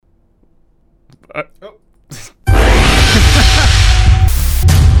You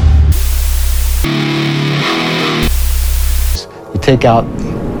take out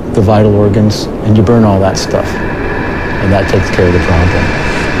the vital organs and you burn all that stuff. And that takes care of the problem.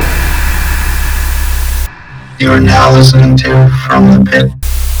 You are now listening to From the Pit.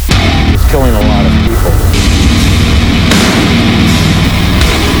 It's killing a lot of people.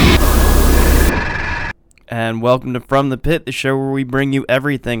 And welcome to From the Pit, the show where we bring you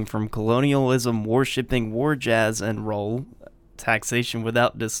everything from colonialism, worshipping war jazz and roll, taxation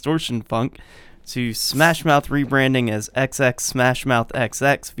without distortion funk, to Smash Mouth rebranding as XX Smash Mouth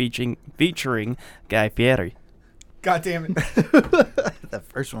XX featuring Guy Fieri. God damn it. That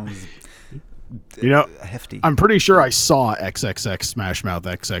first one was hefty. I'm pretty sure I saw XXX Smash Mouth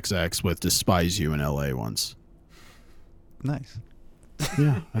XXX with Despise You in LA once. Nice.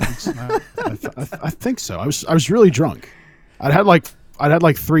 Yeah, I think so. I think so. I was really drunk. I'd had like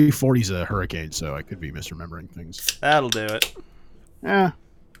 340s of Hurricane, so I could be misremembering things. That'll do it. Yeah.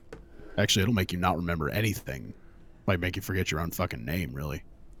 Actually, it'll make you not remember anything. Might make you forget your own fucking name, really.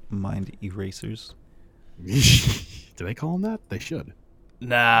 Mind erasers. Do they call them that? They should.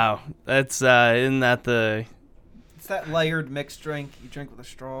 No, that's isn't that the? It's that layered mixed drink you drink with a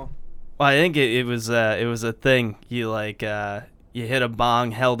straw. Well, I think it was a thing. You like you hit a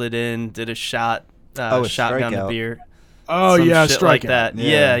bong, held it in, did a shot, shotgun of beer. Oh some yeah, shit strike like that.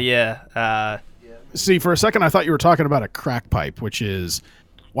 Yeah. See, for a second, I thought you were talking about a crack pipe, which is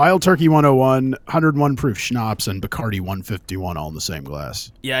Wild Turkey 101, 101 proof schnapps, and Bacardi 151 all in the same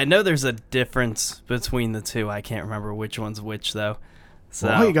glass. Yeah, I know there's a difference between the two. I can't remember which one's which though. So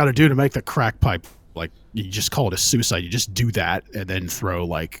Well, all you got to do to make the crack pipe, like, you just call it a suicide. You just do that and then throw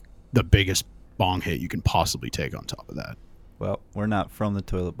like the biggest bong hit you can possibly take on top of that. Well, we're not from the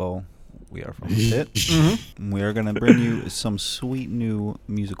toilet bowl. We are from the pit. Mm-hmm. We are going to bring you some sweet new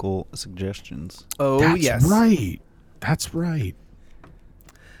musical suggestions. Oh, That's yes. right. That's right.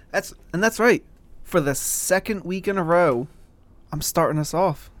 That's right. For the second week in a row, I'm starting us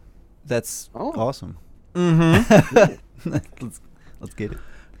off. That's awesome. Mm-hmm. Let's get it.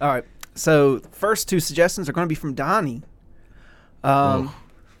 All right. So first two suggestions are going to be from Donnie. Oh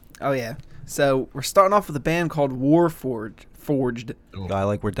yeah. So we're starting off with a band called Warforged. I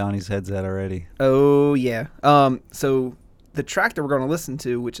like where Donnie's head's at already. Oh yeah. So the track that we're going to listen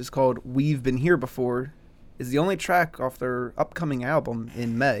to, which is called "We've Been Here Before," is the only track off their upcoming album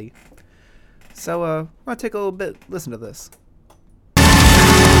in May. So I'm going to take a little bit, listen to this.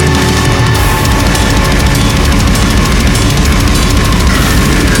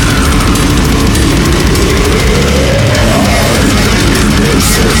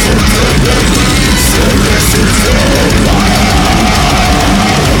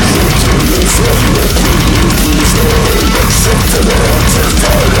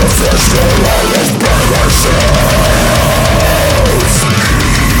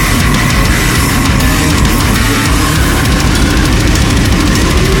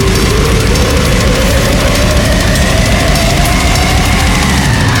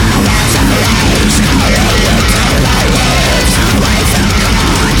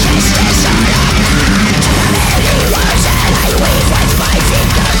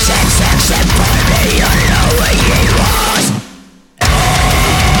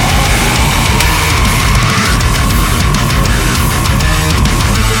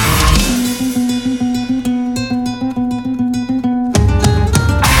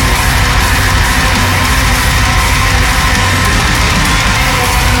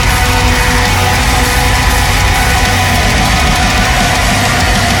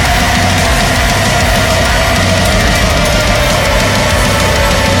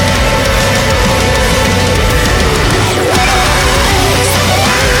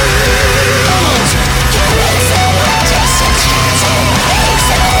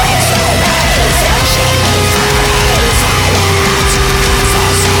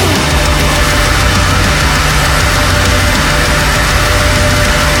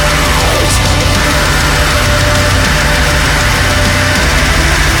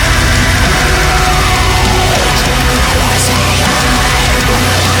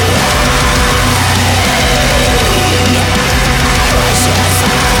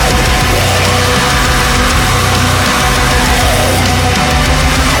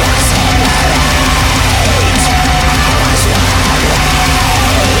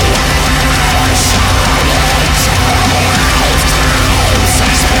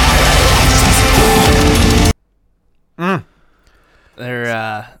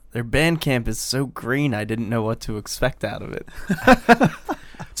 Their Bandcamp is so green, I didn't know what to expect out of it.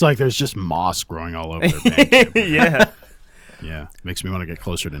 It's like there's just moss growing all over their Bandcamp. Yeah. Yeah, makes me want to get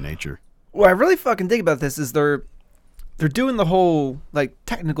closer to nature. What I really fucking dig about this is they're doing the whole like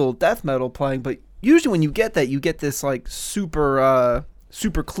technical death metal playing, but usually when you get that, you get this like super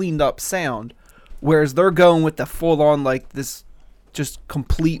cleaned up sound, whereas they're going with the full on like this just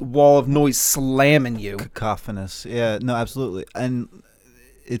complete wall of noise slamming you. Cacophonous. Yeah, no, absolutely. And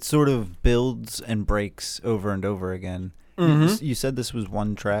it sort of builds and breaks over and over again. Mm-hmm. You said this was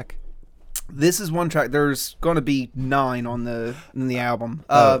one track? This is one track. There's going to be 9 on the album.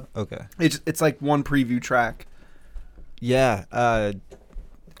 Okay. It's like one preview track. Yeah, I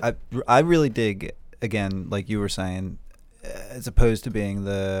really dig, again, like you were saying, as opposed to being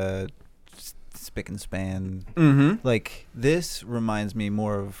the spick and span. Mm-hmm. Like, this reminds me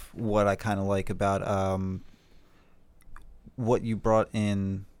more of what I kind of like about what you brought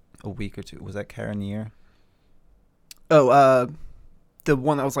in a week or two. Was that Caranier? Oh, the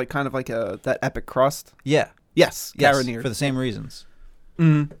one that was like kind of like that epic crust. Yeah. Yes, Yes, Caranier. for the same reasons.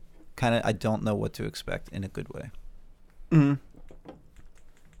 Mm-hmm. Kind of, I don't know what to expect in a good way. Mm-hmm.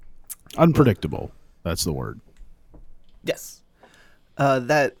 Unpredictable. That's the word. Yes.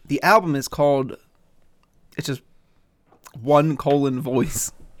 That the album is called. It's just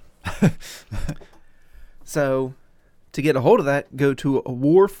 1:voice. So, to get a hold of that, go to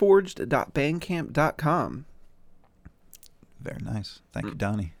warforged.bandcamp.com. Very nice. Thank you,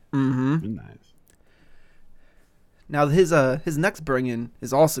 Donnie. Mm-hmm. Nice. Now his next bring-in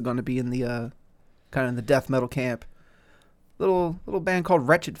is also going to be in the kind of in the death metal camp. Little band called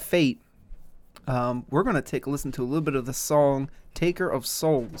Wretched Fate. We're going to take a listen to a little bit of the song "Taker of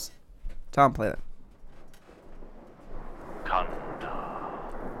Souls." Tom, play that.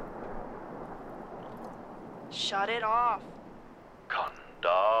 Shut it off.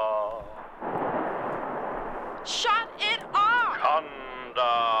 Kanda. Shut it off.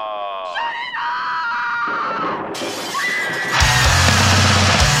 Kanda. Shut it off.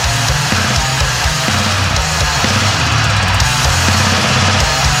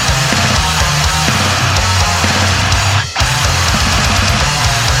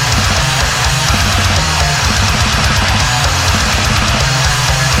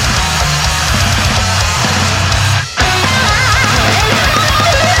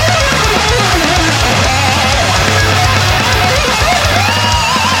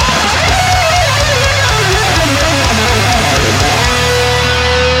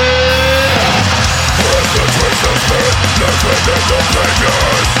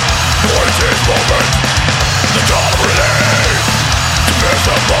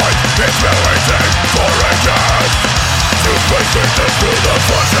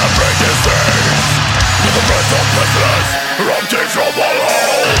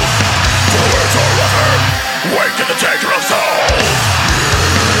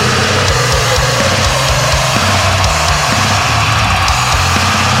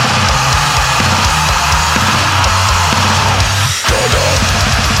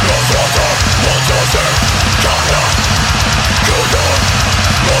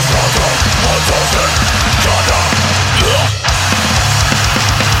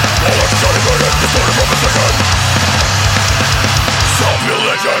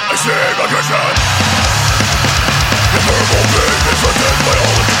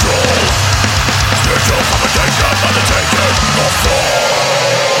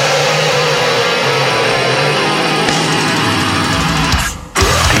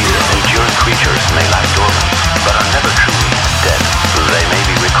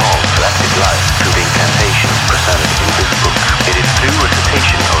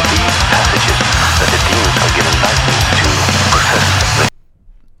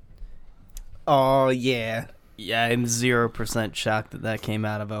 Oh yeah. Yeah, I'm 0% shocked that came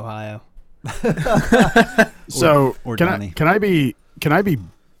out of Ohio. So or can Donnie. I be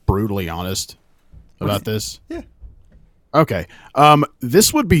brutally honest about this? Yeah. Okay.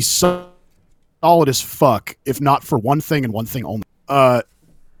 This would be solid as fuck if not for one thing and one thing only.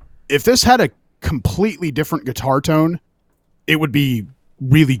 If this had a completely different guitar tone, it would be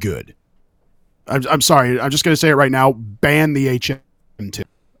really good. I'm sorry. I'm just gonna say it right now. Ban the HM2.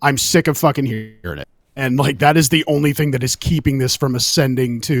 I'm sick of fucking hearing it. And like that is the only thing that is keeping this from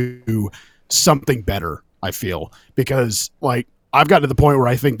ascending to something better, I feel. Because like I've got to the point where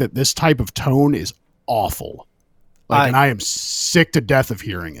I think that this type of tone is awful. Like and I am sick to death of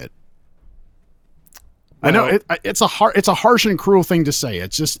hearing it. I know it's a harsh and cruel thing to say.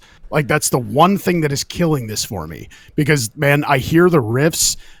 It's just like that's the one thing that is killing this for me. Because man, I hear the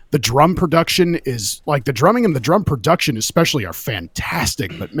riffs. The drum production is like the drumming and the drum production especially are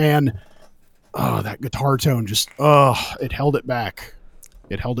fantastic, but man, that guitar tone just it held it back.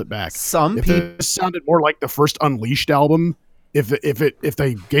 It held it back. Some if people this sounded more like the first Unleashed album, if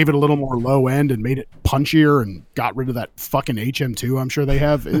they gave it a little more low end and made it punchier and got rid of that fucking HM2, I'm sure they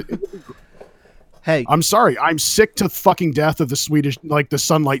have. Hey, I'm sorry, I'm sick to fucking death of the Swedish, like the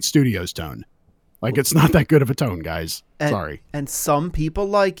Sunlight Studios tone. Like it's not that good of a tone, guys. Sorry. And some people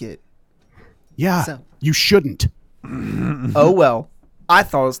like it. Yeah, So- you shouldn't. Oh well. I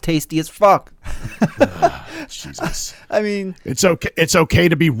thought it was tasty as fuck. Jesus. I mean, It's okay. It's okay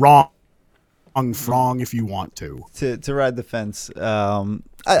to be wrong if you want to. to ride the fence. I mean,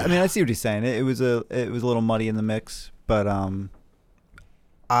 I see what he's saying. It was a little muddy in the mix, but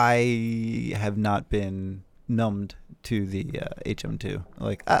I have not been numbed to the HM2.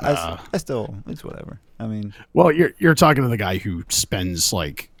 Like I still, it's whatever. I mean, Well, you're talking to the guy who spends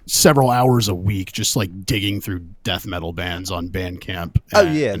like several hours a week just like digging through death metal bands on Bandcamp. Oh,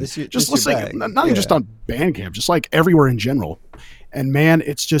 yeah, and this your just listening, bag. not even just on Bandcamp, just like everywhere in general. And man,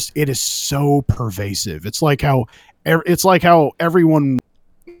 it is so pervasive. It's like how everyone,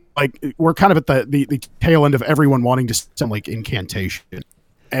 like we're kind of at the tail end of everyone wanting to sound like Incantation,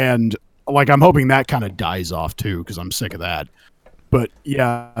 and like I'm hoping that kind of dies off too because I'm sick of that. But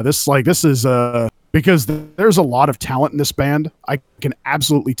yeah, this is because there's a lot of talent in this band. I can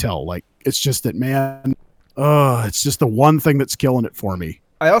absolutely tell. Like it's just that, man, it's just the one thing that's killing it for me.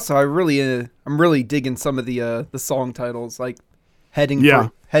 I'm really digging some of the song titles, like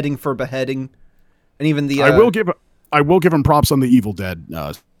heading for beheading, and even the. I will give him props on the Evil Dead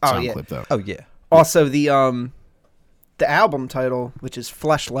sound yeah. clip though. oh yeah, Also the album title, which is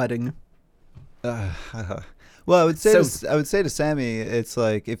Fleshletting. well, I would say So- I would say to Sammy, it's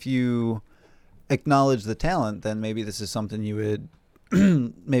like if you acknowledge the talent, then maybe this is something you would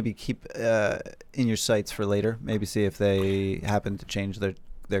maybe keep in your sights for later. Maybe see if they happen to change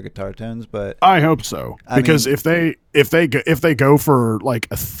their guitar tones. But I hope so because mean- if they go for like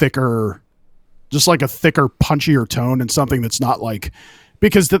a thicker, punchier tone and something that's not like,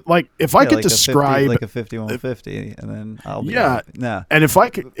 because like if I could like describe like a 5150, and then I'll be Yeah. happy. No. and if I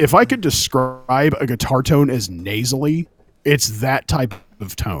could describe a guitar tone as nasally, it's that type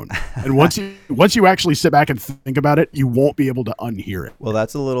of tone. And once you actually sit back and think about it, you won't be able to unhear it. Well,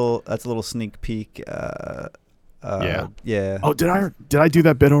 that's a little sneak peek. Yeah. Yeah. Oh, did I do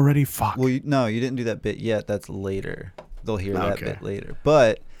that bit already? Fuck. Well, no, you didn't do that bit yet. That's later. They'll hear that Okay. bit later.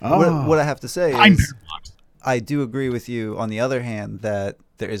 But Oh. what I have to say I'm is, I do agree with you. On the other hand, that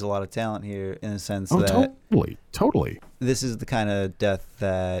there is a lot of talent here in the sense that totally. this is the kind of death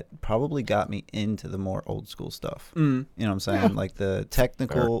that probably got me into the more old school stuff. You know what I'm saying? Like the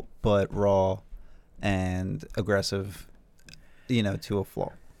technical but raw and aggressive, to a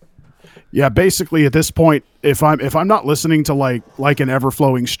flaw. Yeah, basically at this point, if I'm not listening to like an Ever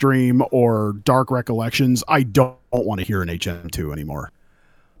Flowing Stream or Dark Recollections, I don't want to hear an HM2 anymore.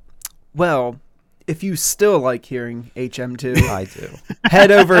 Well, if you still like hearing HM2, I do. head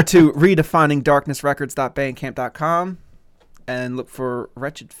over to redefiningdarknessrecords.bandcamp.com and look for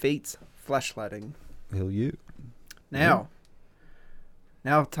Wretched Fates Fleshletting. Will you? Now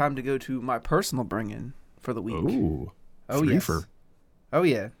time to go to my personal bring-in for the week. Ooh. Oh, yes. Threefer. Oh,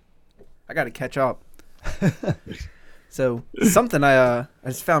 yeah. I got to catch up. So, something I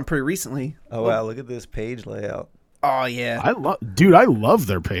just found pretty recently. Oh wow! Look at this page layout. Oh, yeah. I love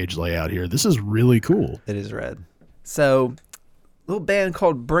their page layout here. This is really cool. It is red. So, little band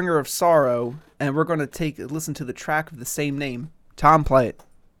called Bringer of Sorrow, and we're going to listen to the track of the same name. Tom, play it.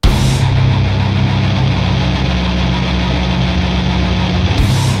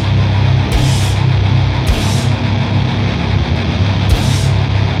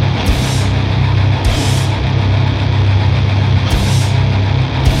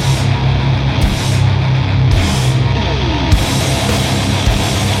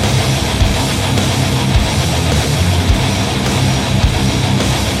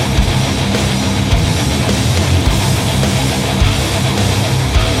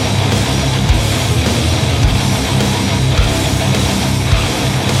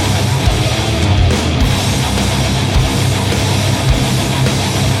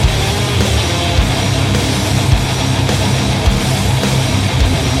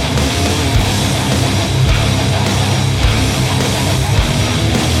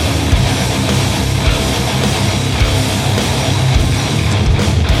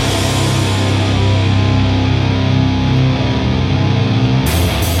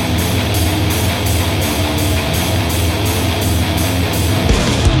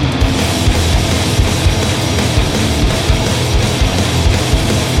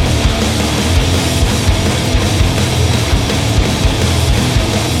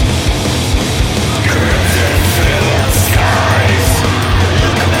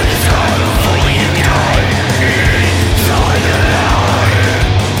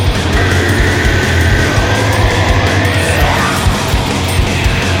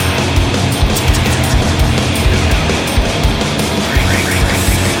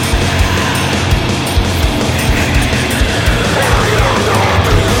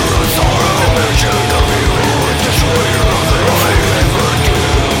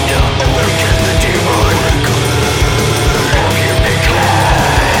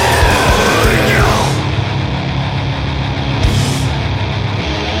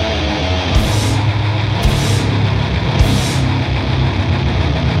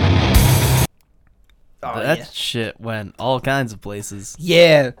 that yeah. shit went all kinds of places.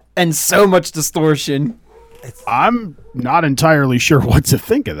 Yeah, and so much distortion. I'm not entirely sure what to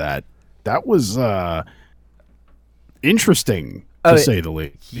think of that. That was interesting, to say the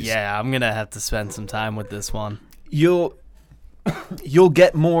least. Yeah, I'm gonna have to spend some time with this one. You'll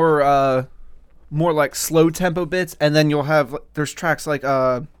get more like slow tempo bits, and then you'll have there's tracks like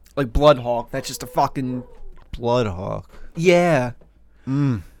Bloodhawk. That's just a fucking Bloodhawk. yeah.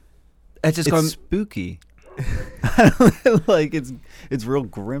 It's just It's going spooky. Like it's real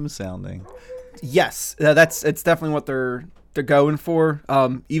grim sounding. yes. It's definitely what they're going for.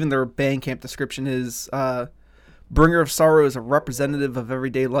 Even their Bandcamp description is Bringer of Sorrow is a representative of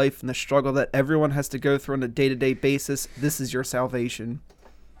everyday life and the struggle that everyone has to go through on a day-to-day basis. This is your salvation.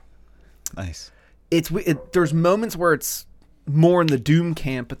 Nice. There's moments where it's more in the doom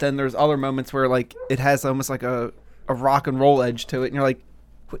camp, but then there's other moments where like it has almost like a rock and roll edge to it, and you're like,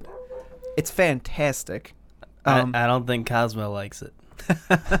 what? It's fantastic. I don't think Cosmo likes it.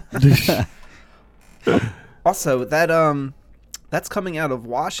 Also, that's coming out of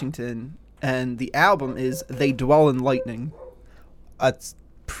Washington, and the album is They Dwell in Lightning. That's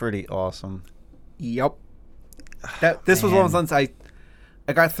pretty awesome. Yep. This was one of the ones I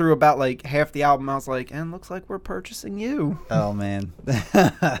got through about like half the album. I was like, and looks like we're purchasing you. Oh man. All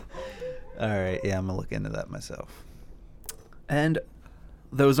right, yeah, I'm gonna look into that myself. And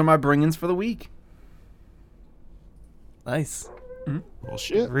those are my bring-ins for the week. Nice. Well,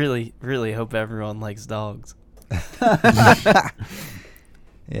 shit. Really, really hope everyone likes dogs.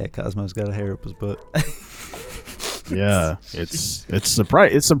 Yeah, Cosmo's got a hair up his butt. Yeah, it's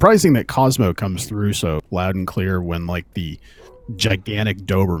surprising that Cosmo comes through so loud and clear when like the gigantic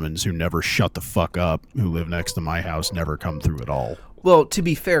Dobermans who never shut the fuck up, who live next to my house, never come through at all. Well, to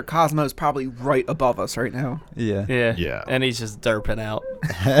be fair, Cosmo's probably right above us right now. Yeah. Yeah. And he's just derping out.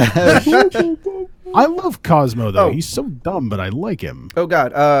 I love Cosmo though. Oh. He's so dumb, but I like him. Oh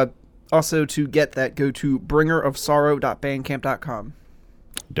God. Also, to get that, go to bringerofsorrow.bandcamp.com.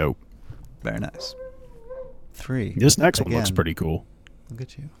 Dope. Very nice. 3. This next one Again. looks pretty cool. Look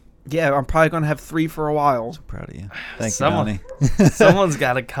at you. Yeah, I'm probably gonna have 3 for a while. Proud of you. Thank Someone- you, Donnie. Someone's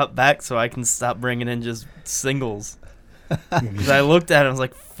got to cut back so I can stop bringing in just singles. 'Cause I looked at it and I was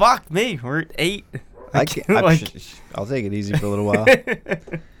like, fuck me, we're at 8. I'll take it easy for a little while.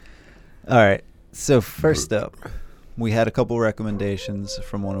 All right. So first up, we had a couple recommendations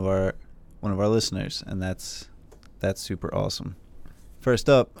from one of our listeners, and that's super awesome. First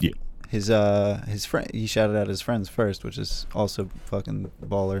up, Yeah. his friend, he shouted out his friends first, which is also fucking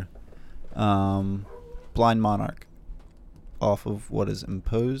baller. Blind Monarch, off of What Is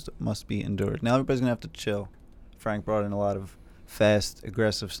Imposed Must Be Endured. Now everybody's gonna have to chill. Frank brought in a lot of fast,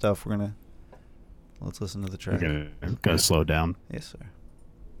 aggressive stuff. Let's listen to the track. Gonna slow down. Yes, sir.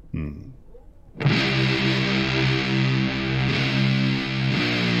 Hmm.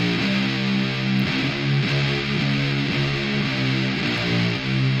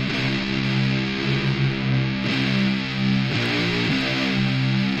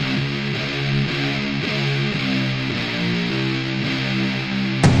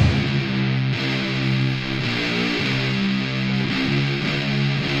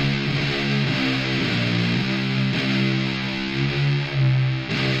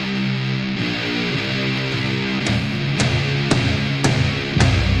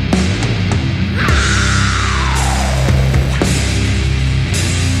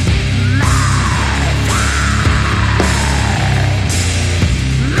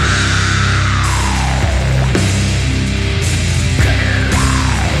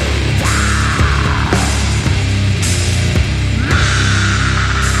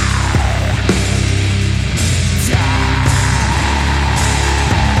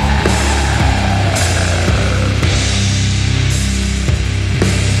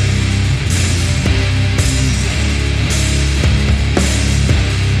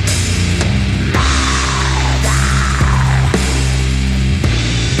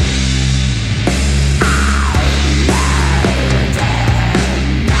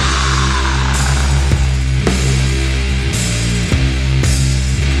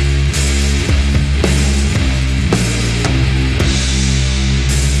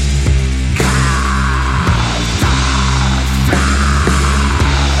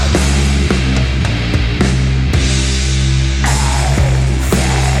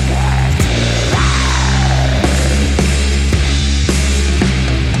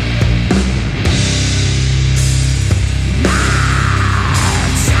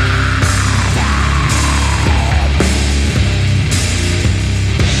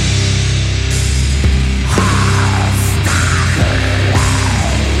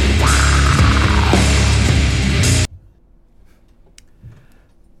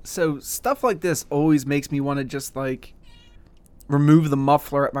 So stuff like this always makes me want to just like remove the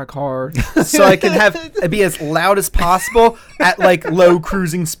muffler at my car so I can have it be as loud as possible at like low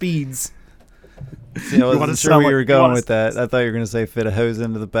cruising speeds. See, I wanna wasn't sure sound where you like- were you going wanna with that. I thought you were going to say fit a hose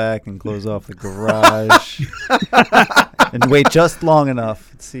into the back and close off the garage and wait just long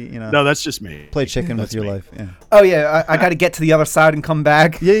enough. See, No, that's just me. play chicken with That's your me. life. Yeah. Oh yeah, I got to get to the other side and come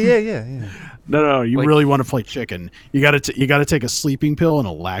back. Yeah. No, you Like- really want to play chicken. You got to take a sleeping pill and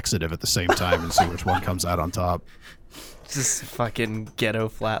a laxative at the same time and see which one comes out on top. Just fucking ghetto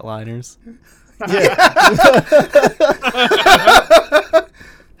flatliners.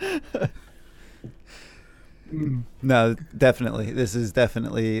 No, definitely. This is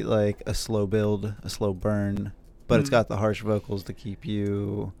definitely like a slow build, a slow burn, but it's got the harsh vocals to keep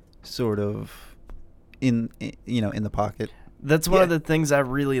you sort of in the pocket. That's one of the things I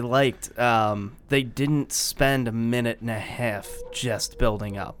really liked. They didn't spend a minute and a half just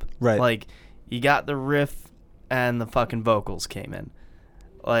building up. Right. Like, you got the riff and the fucking vocals came in.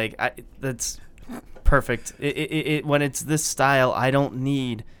 Like, that's perfect. It when it's this style, I don't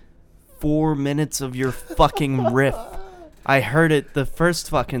need 4 minutes of your fucking riff. I heard it the first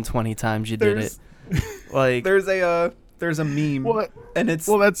fucking 20 times you did it. Like, There's a meme, Well, and it's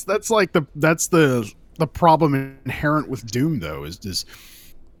that's like the problem inherent with Doom though is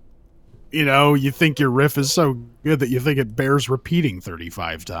you think your riff is so good that you think it bears repeating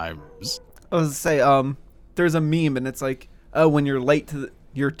 35 times. I was gonna say, there's a meme, and it's like, oh, when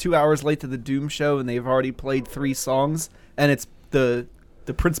you're 2 hours late to the Doom show, and they've already played 3 songs, and it's the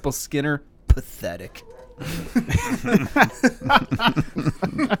Principal Skinner, pathetic.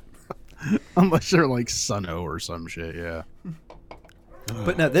 Unless you're like Sunno or some shit, yeah.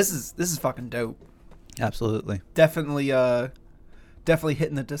 But no, this is fucking dope. Absolutely. Definitely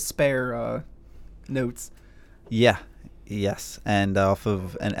hitting the despair notes. Yeah. Yes. And off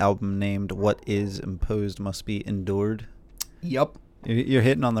of an album named What Is Imposed Must Be Endured. Yup. You're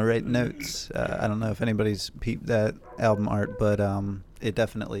hitting on the right notes. I don't know if anybody's peeped that album art, but it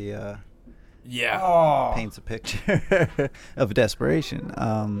definitely paints a picture of desperation.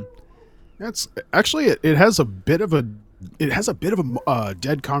 That's actually it has a bit of a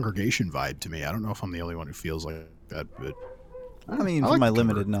Dead Congregation vibe to me. I don't know if I'm the only one who feels like that, but I mean, I from like my the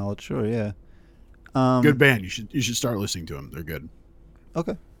limited cover. knowledge, sure, yeah. Good band. You should start listening to them. They're good.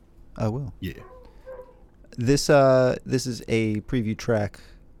 Okay, I will. Yeah. This is a preview track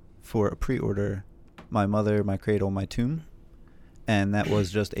for a pre-order, My Mother, My Cradle, My Tomb, and that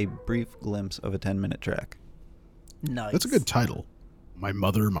was just a brief glimpse of a 10-minute track. Nice. That's a good title. My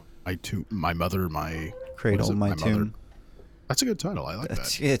mother, my tomb, my mother, my Cradle, what is it? My Mother. Tomb. That's a good title. I like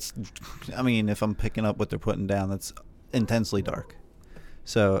that. It's, I mean, if I'm picking up what they're putting down, that's intensely dark.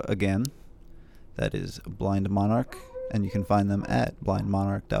 So again, that is Blind Monarch, and you can find them at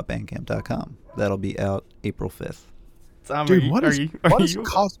blindmonarch.bandcamp.com. That'll be out April 5th. Tom, Dude, what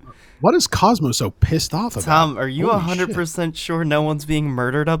is Cosmo so pissed off about? Tom, are you Holy shit. 100% sure no one's being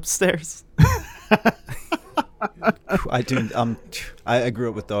murdered upstairs? I grew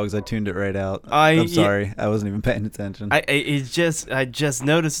up with dogs. I tuned it right out. I- I'm sorry. I wasn't even paying attention. I just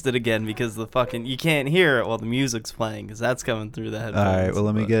noticed it again because the fucking you can't hear it while the music's playing because that's coming through the All headphones. right. Well,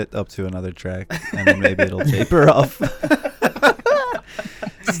 let me but- get up to another track, and then maybe it'll taper off.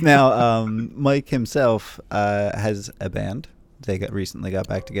 Now, Mike himself has a band. They recently got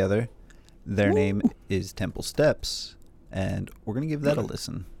back together. Their name is Temple Steps, and we're gonna give that a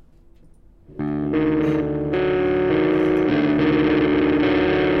listen.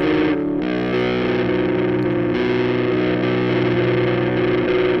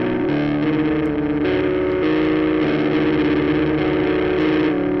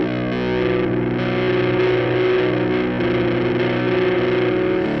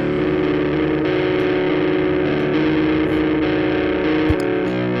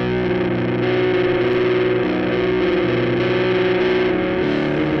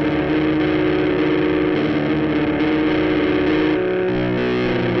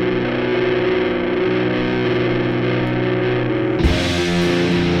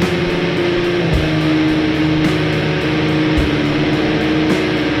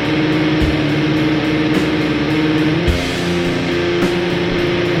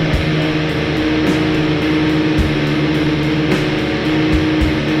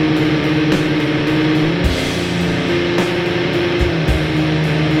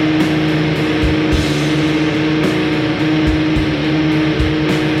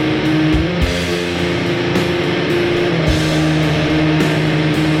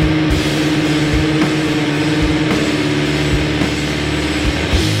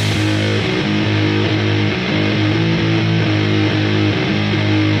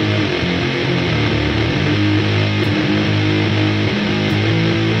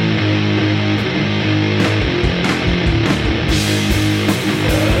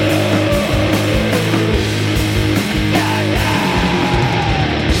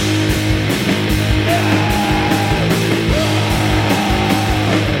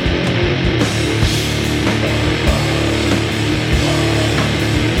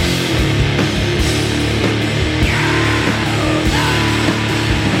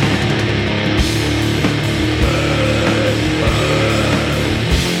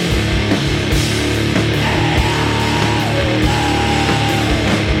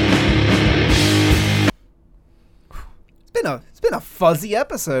 fuzzy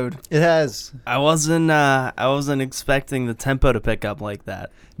episode. It has. I wasn't expecting the tempo to pick up like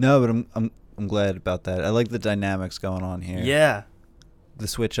that. No, but I'm glad about that. I like the dynamics going on here. Yeah. The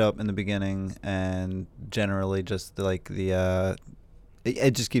switch up in the beginning, and generally just it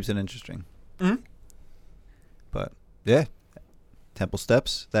just keeps it interesting. Mhm. But yeah, Temple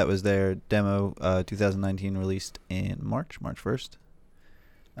Steps. That was their demo, 2019, released in March 1st.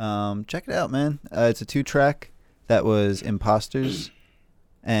 Check it out, man. It's a 2-track. That was Imposters,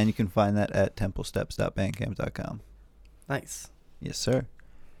 and you can find that at templesteps.bandcamp.com. Nice. Yes, sir.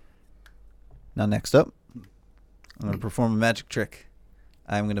 Now, next up, I'm going to perform a magic trick.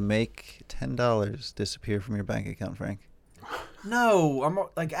 I'm going to make $10 disappear from your bank account, Frank. No, I'm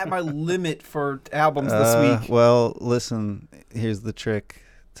like at my limit for albums this week. Well, listen, here's the trick,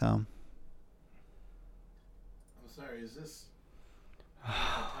 Tom. I'm sorry, is this the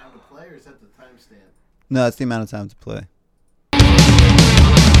time to play or is that the timestamp? No, it's the amount of time to play.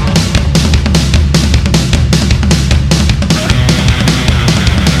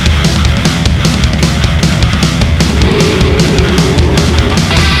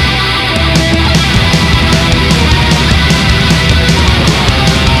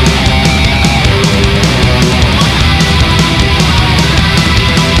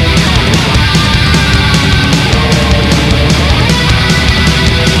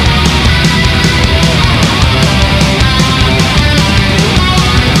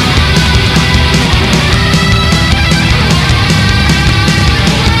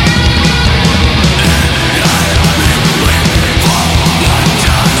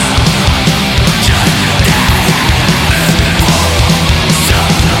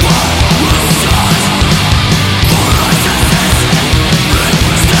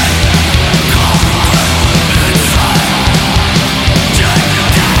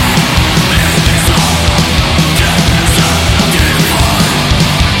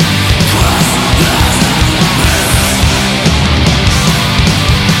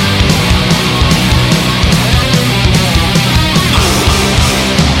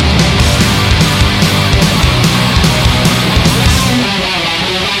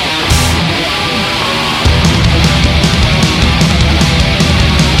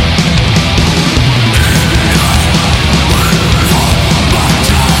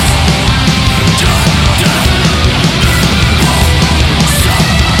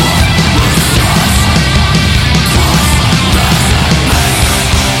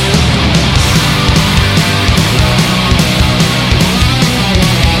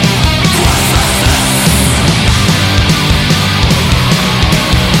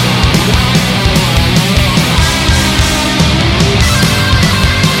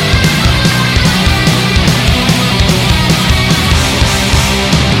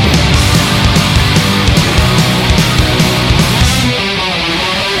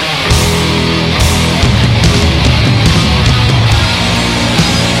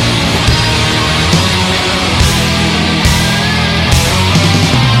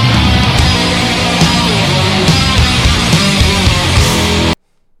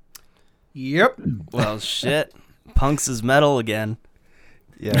 Yep. Well, shit. Punks is metal again.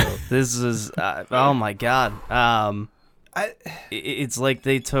 Yeah. This is oh my god. It's like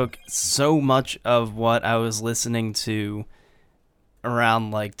they took so much of what I was listening to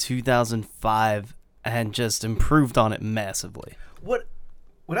around like 2005 and just improved on it massively. What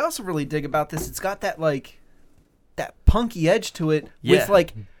I also really dig about this, it's got that like that punky edge to it Yeah. with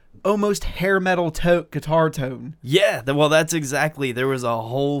like almost hair metal guitar tone. Yeah, well, that's exactly. There was a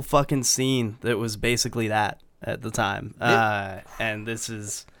whole fucking scene that was basically that at the time, and this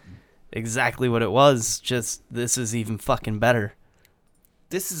is exactly what it was. Just this is even fucking better.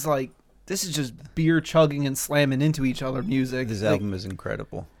 This is just beer chugging and slamming into each other music. This Like, album is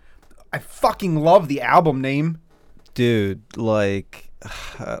incredible. I fucking love the album name. Dude, like,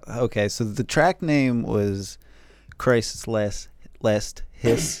 okay, so the track name was Christ's Last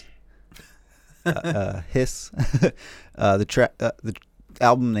Hiss. Hiss. The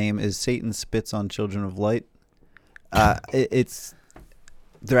album name is Satan Spits on Children of Light. They're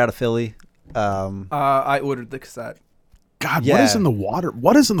out of Philly. I ordered the cassette. God, Yeah. what is in the water?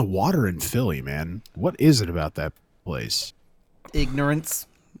 What is in the water in Philly, man? What is it about that place? Ignorance.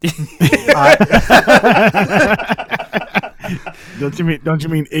 Don't you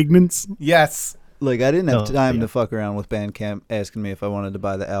mean ignorance? Yes. Like, I didn't have Oh, time yeah. to fuck around with Bandcamp asking me if I wanted to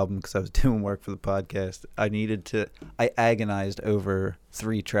buy the album because I was doing work for the podcast. I agonized over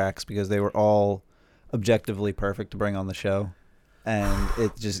 3 tracks because they were all objectively perfect to bring on the show. And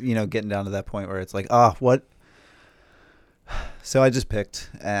it's just, getting down to that point where it's like, what? So I just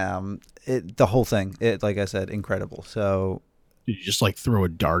picked the whole thing. It, like I said, incredible. So Did you just like throw a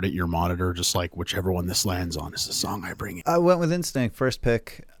dart at your monitor, just like whichever one this lands on is the song I bring in? I went with Instinct first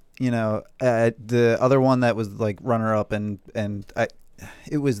pick. The other one that was like runner up, and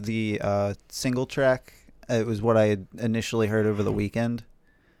it was the single track. It was what I had initially heard over the weekend.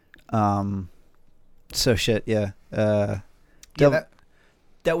 So shit, yeah. That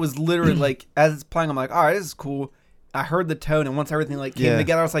was literally like, as it's playing, I'm like, all right, this is cool. I heard the tone, and once everything like came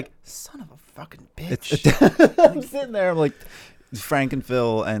together, I was like, son of a fucking bitch. I'm sitting there, I'm like, Frank and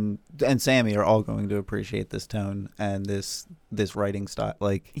Phil and Sammy are all going to appreciate this tone and this writing style.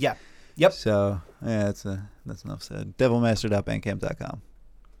 Like, yeah, yep. So yeah, that's enough said. Devilmaster.bandcamp.com.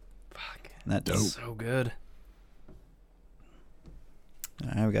 Fuck. That's dope. So good.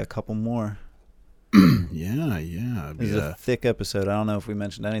 All right, we got a couple more. Yeah. This is a thick episode. I don't know if we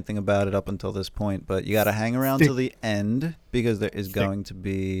mentioned anything about it up until this point, but you got to hang around till the end because there is going to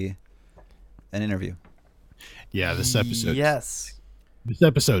be an interview. Yeah, this episode. Yes. This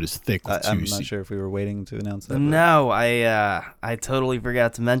episode is thick with I'm juicy. not sure if we were waiting to announce that. No, I totally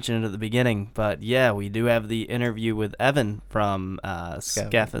forgot to mention it at the beginning, but yeah, we do have the interview with Evan from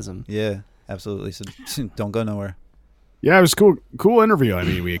Scaphism. Yeah, absolutely. So don't go nowhere. Yeah, it was cool interview. I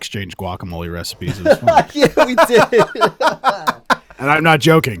mean, we exchanged guacamole recipes. It was fun. Yeah, we did. And I'm not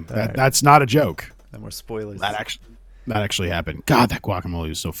joking. right. That's not a joke. No more spoilers. That actually happened. God, that guacamole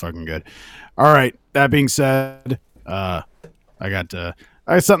was so fucking good. All right. That being said, I got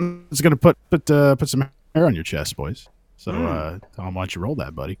something that's gonna put some hair on your chest, boys. So, Tom, why don't you roll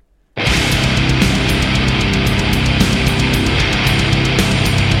that, buddy?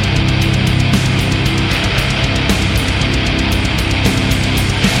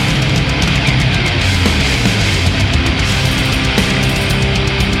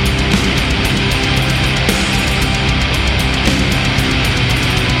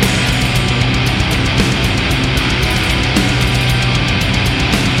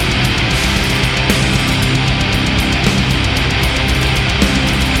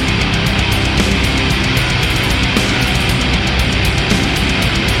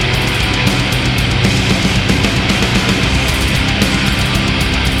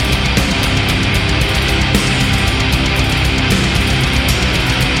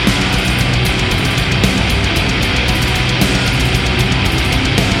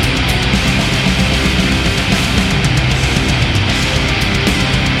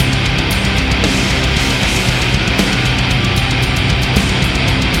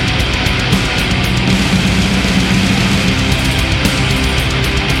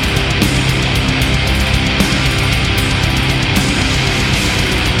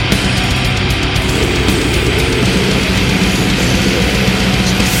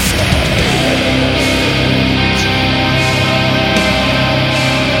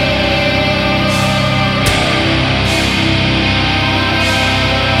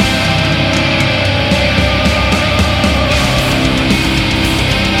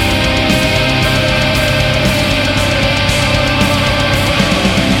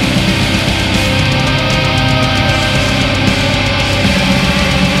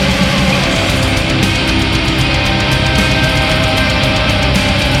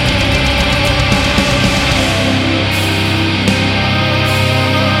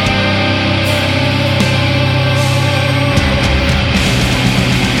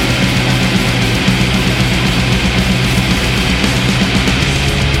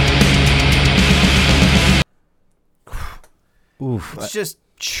 Oof. It's just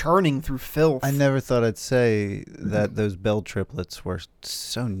churning through filth. I never thought I'd say that those Bell triplets were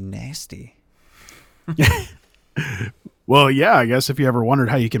so nasty. Well, yeah, I guess if you ever wondered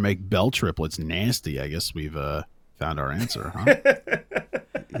how you can make bell triplets nasty, I guess we've found our answer, huh?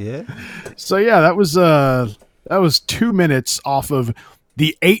 Yeah. So yeah, that was 2 minutes off of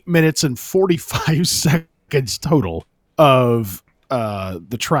the 8 minutes and 45 seconds total of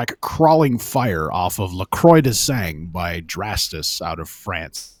the track Crawling Fire off of La Croix de Sang by Drastus out of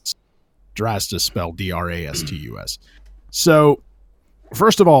France. Drastus spelled Drastus. So,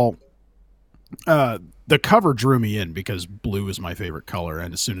 first of all, the cover drew me in because blue is my favorite color,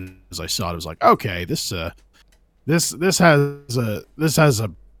 and as soon as I saw it, I was like, okay, this has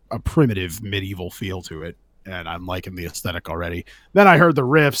a primitive medieval feel to it, and I'm liking the aesthetic already. Then I heard the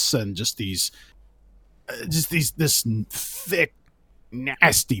riffs and this thick,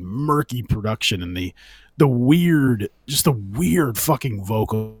 nasty, murky production and the weird fucking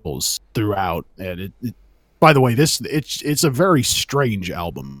vocals throughout. And it by the way, it's a very strange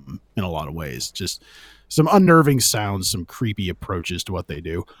album in a lot of ways. Just some unnerving sounds, some creepy approaches to what they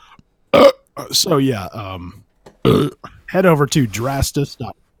do. So yeah, head over to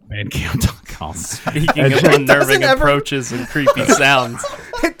drastus.bandcamp.com. BandCamp.com. Speaking And of check- unnerving ever- approaches and creepy sounds.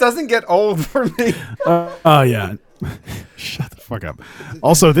 It doesn't get old for me. Oh yeah. Shut the fuck up.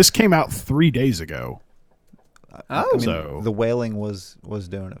 Also, this came out 3 days ago. Oh. I mean, So- the wailing was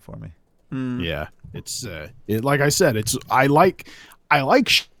doing it for me. Yeah, it's like I said, it's I like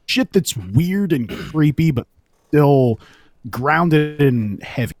shit that's weird and creepy, but still grounded and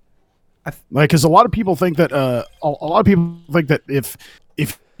heavy. Like, because a lot of people think that a lot of people think that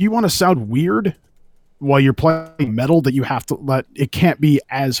if you want to sound weird while you're playing metal, that you have to let it can't be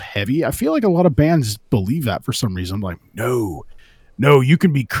as heavy. I feel like a lot of bands believe that for some reason. I'm like, no, you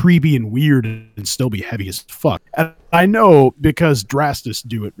can be creepy and weird and still be heavy as fuck. And I know because Drastus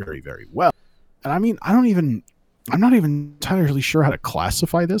do it very, very well. And I mean, I'm not even entirely sure how to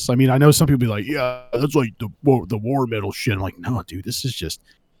classify this. I mean, I know some people be like, yeah, that's like the war metal shit. I'm like, no, dude, this is just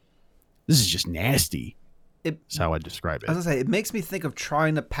nasty. That's how I describe it. I was gonna say, it makes me think of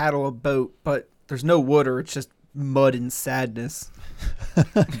trying to paddle a boat, but there's no water. It's just mud and sadness.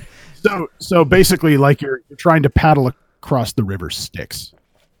 So basically, like you're trying to paddle across the river Styx.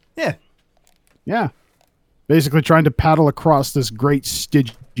 Yeah. Yeah. Basically trying to paddle across this great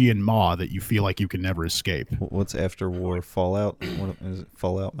Stygian maw that you feel like you can never escape. What's after war Fallout? What is it?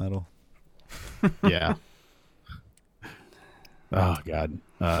 Fallout metal. Yeah. Oh, God.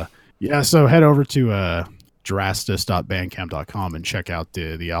 Yeah, so head over to drastus.bandcamp.com and check out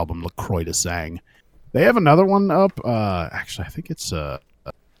the album LaCroix de Sang. They have another one up. Actually, I think it's it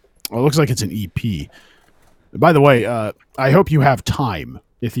looks like it's an EP. By the way, I hope you have time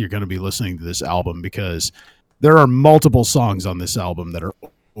if you're going to be listening to this album, because there are multiple songs on this album that are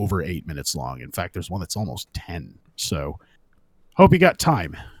over 8 minutes long. In fact, there's one that's almost 10. So hope you got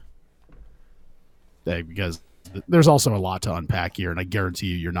time. Because there's also a lot to unpack here, and I guarantee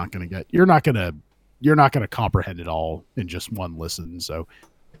you you're not going to comprehend it all in just one listen. So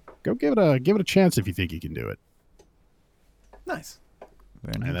go give it a chance if you think you can do it. Nice.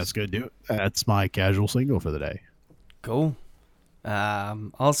 Very nice. And that's going to do it. That's my casual single for the day. Cool.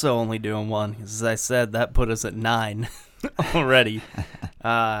 Also only doing one, 'cause as I said, that put us at 9 already.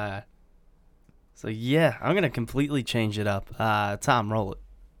 So yeah, I'm gonna completely change it up. Tom, roll it.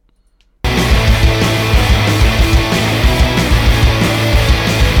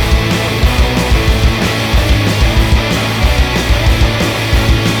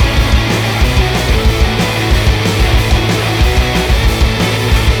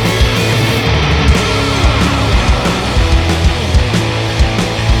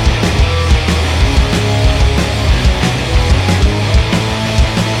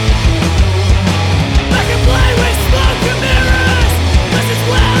 I can play with smoke and mirrors just as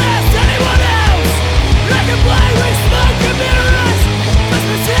well as anyone else. I can play with smoke and mirrors, just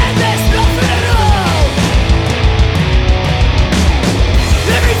pretend there's nothing at all.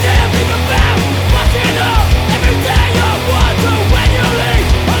 Every day I think about fucking up. Every day I wonder when you leave.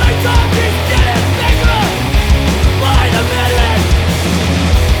 All I talk is getting bigger by the minute.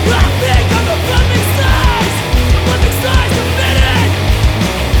 I think I'm a public size of minute.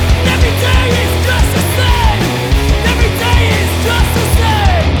 Every day is just the same. Every day is just the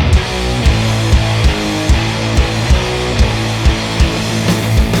same.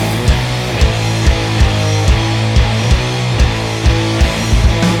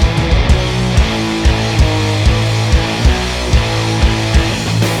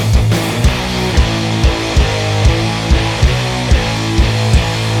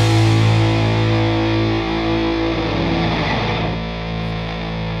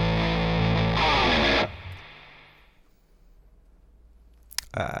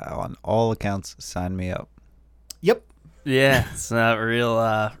 On all accounts, sign me up. Yep. Yeah, it's not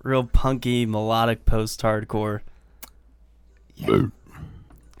real punky melodic post-hardcore.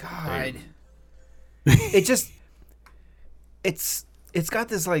 God. It's got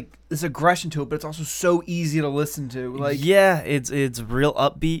this this aggression to it, but it's also so easy to listen to. Like, Yeah, it's real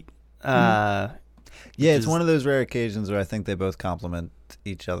upbeat. Yeah, it's is- one of those rare occasions where I think they both complement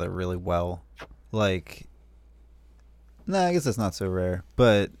each other really well. Like, no, I guess that's not so rare,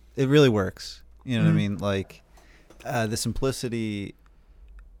 but it really works. You know what I mean? Like, the simplicity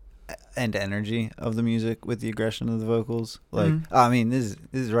and energy of the music with the aggression of the vocals. Like, I mean, this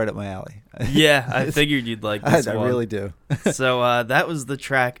is right up my alley. Yeah, I figured you'd like this I one. really do. So that was the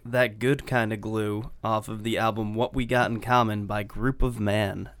track That Good Kind of Glue off of the album What We Got in Common by Group of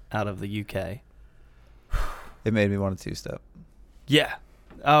Man out of the UK. It made me want to two-step. Yeah.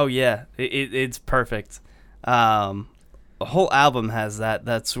 Oh, yeah. It's perfect. The whole album has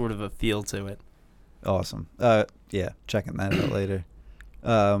that sort of a feel to it. Awesome. Yeah, checking that out later.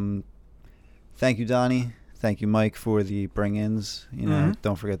 Thank you, Donnie. Thank you, Mike, for the bring-ins. You know,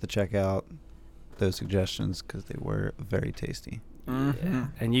 don't forget to check out those suggestions because they were very tasty. Mm-hmm.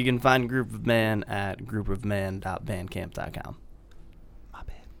 And you can find Group of Man at groupofman.bandcamp.com. My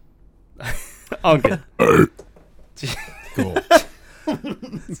bad. All good. Cool.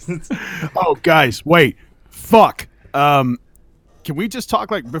 Oh, guys, wait. Fuck. Can we just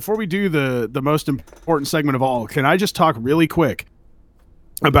talk, like, before we do the most important segment of all, can I just talk really quick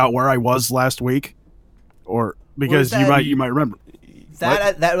about where I was last week? Or because that? you might remember.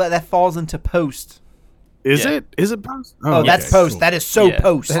 That falls into post. Is Yeah. it? Is it post? Oh, that's okay, post. cool. That is so Yeah.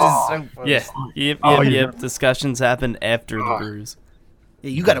 post. Yeah. Yep. Oh, Yep. yeah. Discussions happen after the brews. Yeah,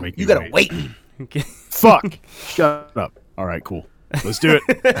 you gotta wait. Okay. Fuck. Shut up. All right, cool. Let's do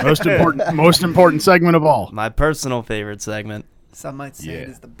it. Most important segment of all. My personal favorite segment. Some might say it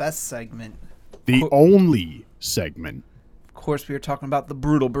Yeah. is the best segment. The only segment. Of course, we were talking about the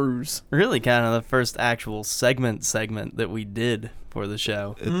brutal brews. Really kind of the first actual segment that we did for the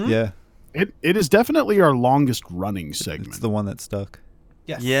show. Yeah, It is definitely our longest running segment. it's the one that stuck.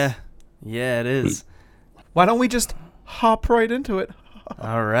 Yes. Yeah. Yeah, it is. Why don't we just hop right into it?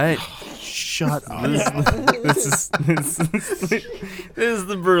 All right. Shut up. This is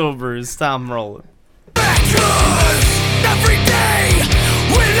the Brutal Brews. Tom rolling. Every day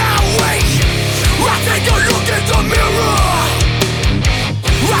when I wake, I take a look in the mirror.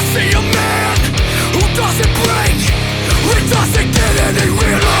 I see a man who doesn't break, it doesn't get any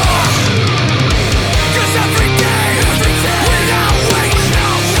realer. 'Cause every day when I wake,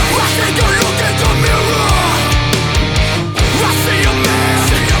 I take a look in the mirror. I see a man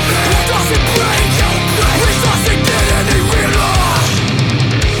who doesn't break, it doesn't get any realer.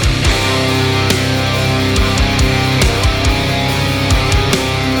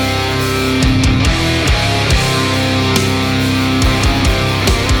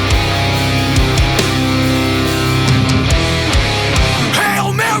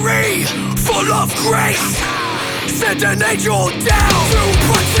 Hail Mary, full of grace, send an angel down to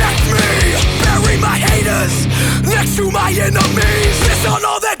protect me. Bury my haters next to my enemies. Piss on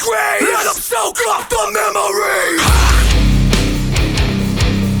all their graves, let them soak up the memory.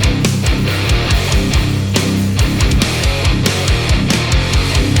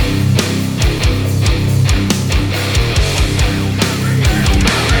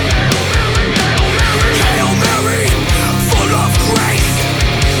 Hail Mary, full of grace,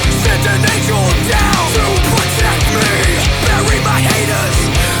 send an angel down to protect me. Bury my haters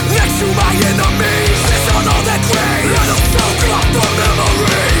next to my enemies. Piss on all their graves, let them soak up the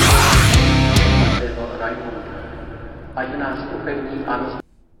memory.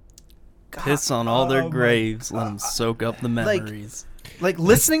 Piss on all their graves. Let them soak up the memories. Like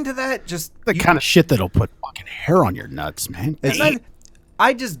listening to that, just The kind of shit that'll put fucking hair on your nuts, man.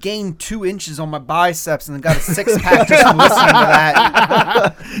 I just gained 2 inches on my biceps and got a 6-pack just from listening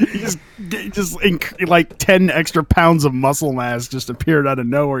to that. Like 10 extra pounds of muscle mass just appeared out of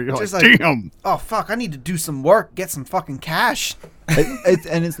nowhere. You're Just like, like- damn. Oh fuck! I need to do some work, get some fucking cash. And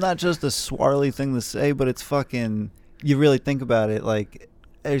it's not just a swarly thing to say, but it's fucking. You really think about it, like,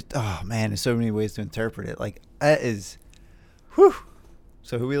 oh man, there's so many ways to interpret it. Like that is, whew.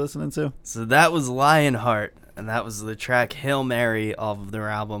 So who are we listening to? So that was Lionheart, and that was the track Hail Mary off of their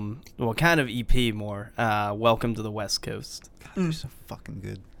album, well, kind of EP more, Welcome to the West Coast. They're so fucking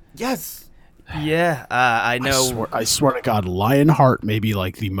good. Yes. Yeah, I know. I swear to God, Lionheart may be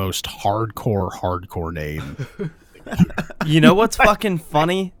like the most hardcore name. You know what's fucking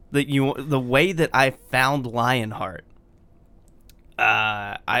funny? The way that I found Lionheart.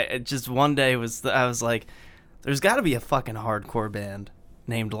 I just one day I was like, there's got to be a fucking hardcore band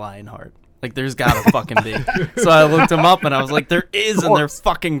named Lionheart. Like, there's got to fucking be. So I looked them up and I was like, there is, and they're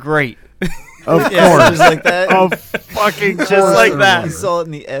fucking great. Of Yeah, course. just like that. Of fucking Just course. like that. You saw it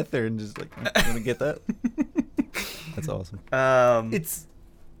in the ether and just like, you gonna get that? That's awesome. It's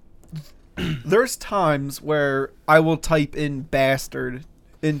there's times where I will type in bastard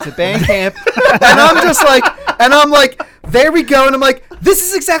into Bandcamp and I'm like, there we go, and I'm like, this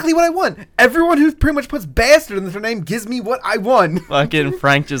is exactly what I want. Everyone who pretty much puts bastard in their name gives me what I want. Fucking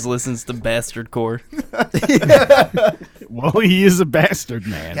Frank just listens to Bastard Core. Well, he is a bastard,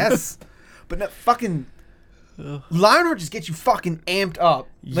 man. Yes. But no, fucking Lionheart just gets you fucking amped up.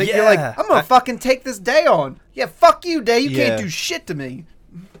 Like you're like, Yeah. I'm gonna fucking take this day on. Yeah, fuck you, day. You Yeah. can't do shit to me.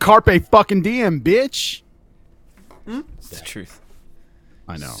 Carpe fucking diem, bitch. It's the truth.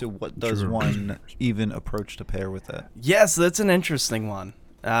 I know. So what does True. one even approach to pair with that? Yes, that's an interesting one.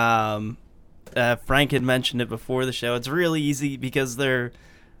 Frank had mentioned it before the show. It's really easy because they're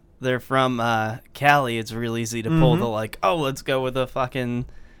from Cali. It's real easy to pull the like, oh, let's go with a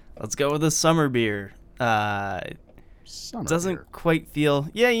summer beer. Summer doesn't beer, quite feel.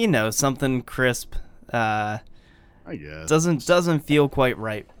 Yeah, you know, something crisp. I guess. Doesn't feel quite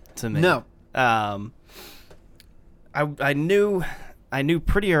right to me. No. I knew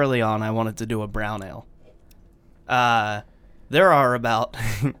pretty early on I wanted to do a brown ale. There are about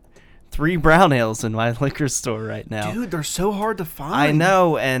 3 brown ales in my liquor store right now. Dude, they're so hard to find. I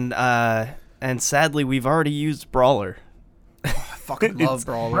know, and sadly we've already used Brawler. I fucking love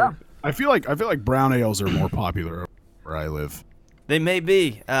Brawler. I feel like brown ales are more popular where I live. They may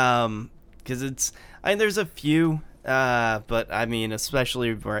be, because there's a few, but I mean,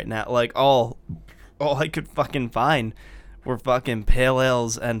 especially right now, like all I could fucking find were fucking pale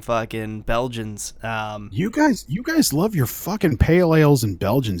ales and fucking Belgians. You guys love your fucking pale ales and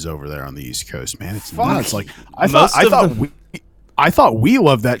Belgians over there on the East Coast, man. It's nuts. Like I thought we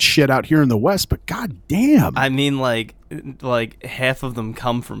loved that shit out here in the West, but goddamn. I mean, like half of them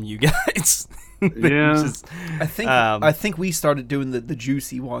come from you guys. Yeah. I think we started doing the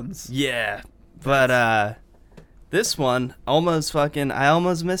juicy ones. Yeah, but this one I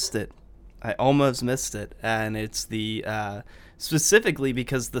almost missed it. And it's the specifically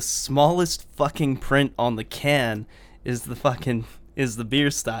because the smallest fucking print on the can is the beer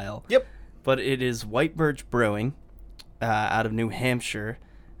style. Yep. But it is White Birch Brewing out of New Hampshire,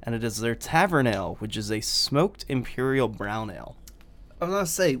 and it is their Tavern Ale, which is a smoked imperial brown ale. I was gonna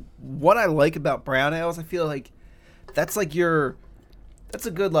say, what I like about brown ales, I feel like that's a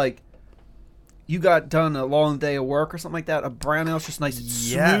good, like, you got done a long day of work or something like that. A brown ale's just nice and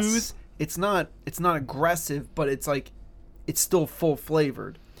smooth. It's not aggressive, but it's like it's still full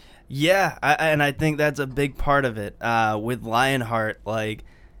flavored. Yeah, and I think that's a big part of it. With Lionheart, like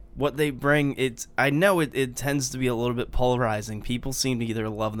what they bring, I know it tends to be a little bit polarizing. People seem to either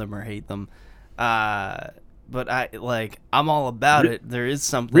love them or hate them. But I'm all about it. There is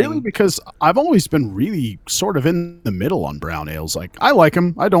something really, because I've always been really sort of in the middle on brown ales. Like I like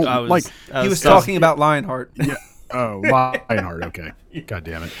them. I don't like. He was talking about Lionheart. Yeah. Oh, Lionheart. Okay. God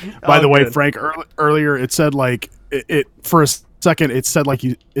damn it. By the way, Frank, earlier it said like it for a second. It sounded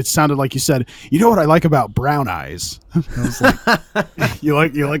like you said, you know what I like about brown eyes. I was like, you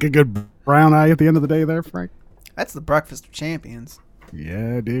like a good brown eye at the end of the day, there, Frank. That's the breakfast of champions.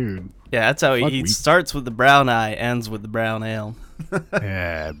 Yeah, dude. Yeah, that's how he starts with the brown eye, ends with the brown ale.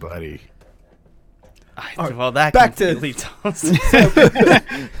 Yeah, buddy. Well, that back completely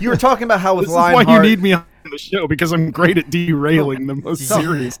You were talking about how with This Lionheart. is why you need me on the show, because I'm great at derailing the most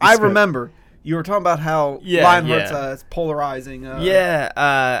serious. I remember you were talking about how Lionheart's polarizing.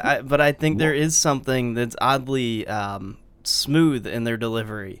 But I think there is something that's oddly smooth in their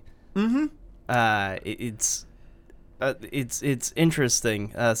delivery. Mm-hmm. It's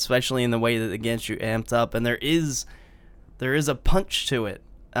interesting, especially in the way that it gets you amped up, and there is a punch to it.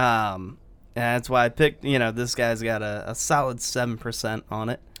 And that's why I picked. This guy's got a solid 7% on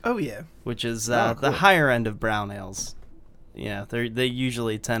it. Oh yeah, which is cool. the higher end of brown ales. Yeah, they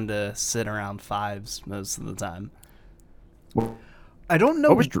usually tend to sit around 5s most of the time. I don't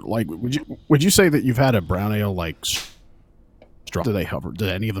know. What was like? Would you say that you've had a brown ale like? Do they hover? Did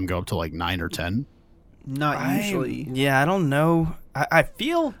any of them go up to like 9 or 10? Not usually. Yeah, I don't know. I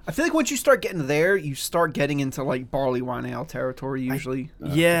feel like once you start getting there, you start getting into like barley wine ale territory usually.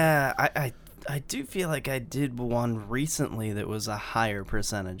 I do feel like I did one recently that was a higher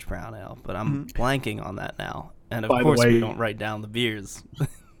percentage brown ale, but I'm blanking on that now. And of course, we don't write down the beers.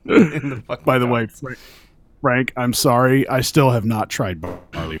 By the way, Frank, I'm sorry. I still have not tried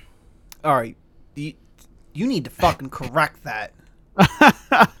barley. All right. You need to fucking correct that.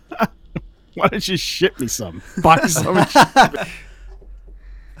 Why don't you ship me some? Buy some and ship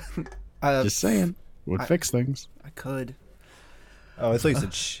me. Just saying. Would fix things. I could. Oh, I thought you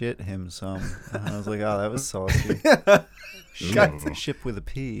said shit him some. I was like, oh, that was saucy. Ship with a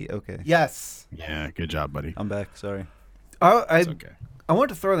P. Okay. Yes. Yeah, good job, buddy. I'm back. Sorry. It's okay. I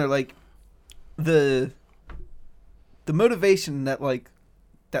wanted to throw in there like the motivation that like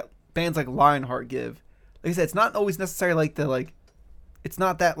that bands like Lionheart give. Like I said, it's not always necessarily like it's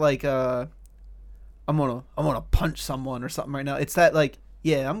not that like I'm gonna punch someone or something right now. It's that like,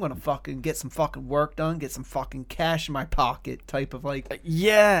 yeah, I'm gonna fucking get some fucking work done, get some fucking cash in my pocket type of like.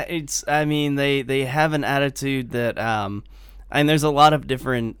 Yeah, they have an attitude that and there's a lot of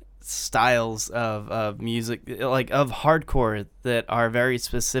different styles of music, like of hardcore, that are very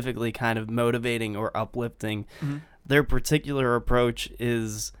specifically kind of motivating or uplifting. Mm-hmm. Their particular approach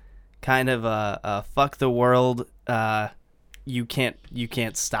is kind of a fuck the world, you can't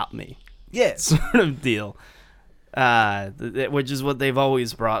stop me, sort of deal. Which is what they've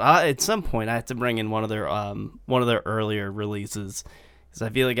always brought. At some point, I have to bring in one of their earlier releases, because I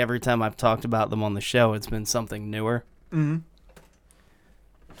feel like every time I've talked about them on the show, it's been something newer.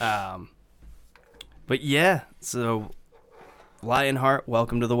 But yeah, so Lionheart,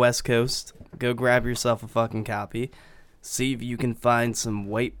 welcome to the West Coast. Go grab yourself a fucking copy. See if you can find some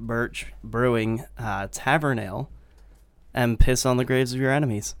White Birch Brewing Tavern Ale and piss on the graves of your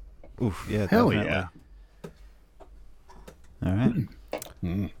enemies. Oof, yeah. Hell definitely. yeah. All right.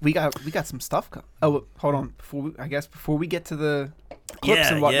 We got some stuff. Oh, hold on. Before we get to the clips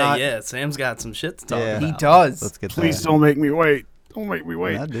and whatnot, Yeah. Sam's got some shit to talk Yeah. about. he does. Let's get Please that. don't make me wait. Don't make me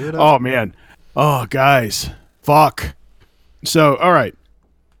wait. Yeah, do it Oh up. man. Oh guys. Fuck. So all right.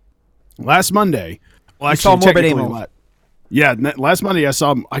 Last Monday. Well, You saw actually, Morbid technically Angel. Yeah, last Monday I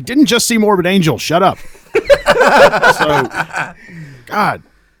saw. I didn't just see Morbid Angel. Shut up. So, God,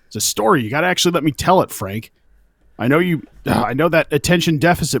 it's a story. You got to actually let me tell it, Frank. I know you. I know that attention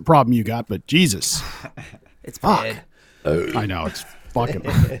deficit problem you got, but Jesus, It's bad. I know it's fucking.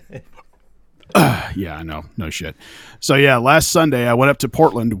 Yeah, I know. No shit. So yeah, last Sunday I went up to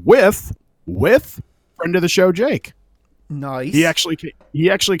Portland with friend of the show Jake. Nice. He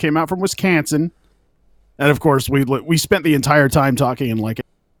actually came out from Wisconsin, and of course we spent the entire time talking in like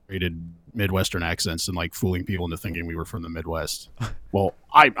rated Midwestern accents and like fooling people into thinking we were from the Midwest. Well,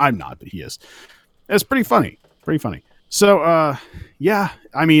 I'm not, but he is. It's pretty funny. So yeah,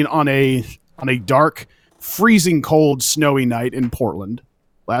 I mean on a dark, freezing cold, snowy night in Portland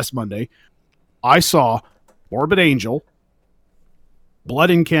last Monday, I saw Morbid Angel,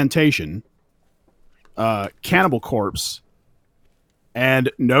 Blood Incantation, Cannibal Corpse, and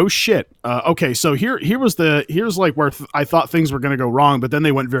no shit. Okay, so here's like where I thought things were going to go wrong, but then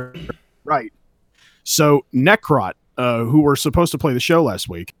they went very right. So Necrot, who were supposed to play the show last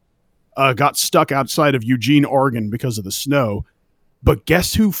week, got stuck outside of Eugene, Oregon because of the snow. But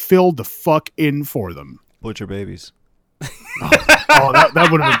guess who filled the fuck in for them? Butcher babies. Oh, that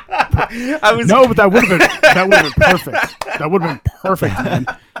would have been. No, but that would have been perfect. That would have been perfect, man.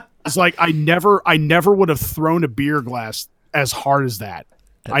 It's like I never would have thrown a beer glass as hard as that.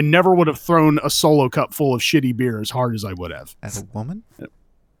 I never would have thrown a solo cup full of shitty beer as hard as I would have. As a woman?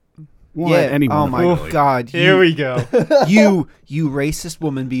 Well, Yeah. anyone, Oh my really. God. Here we go. You racist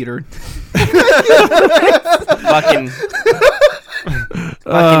woman beater. fucking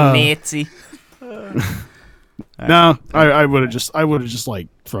Nazi. No, I would have just like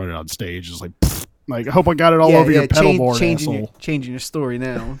thrown it on stage, just like, pfft. Like I hope I got it all over your pedal board, asshole. Changing your story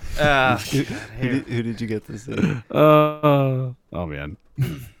now. Who did you get to see? Oh man.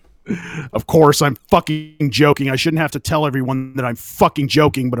 Of course I'm fucking joking. I shouldn't have to tell everyone that I'm fucking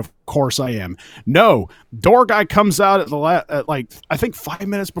joking, but of course I am. No, door guy comes out at like I think 5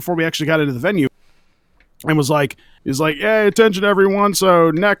 minutes before we actually got into the venue, and he's like, "Hey, attention everyone!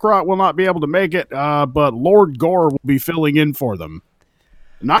 So Necrot will not be able to make it, but Lord Gore will be filling in for them."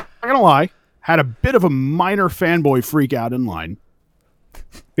 Not gonna lie, had a bit of a minor fanboy freak out in line.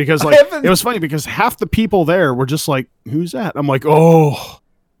 Because like it was funny because half the people there were just like, "Who's that?" I'm like, "Oh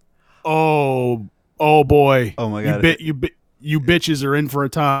boy! Oh my God. You bitches are in for a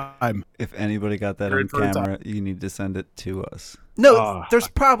time." If anybody got that They're on in for a camera, you need to send it to us. No, it's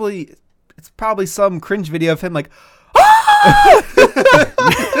probably some cringe video of him like,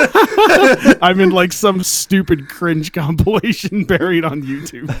 I'm in like some stupid cringe compilation buried on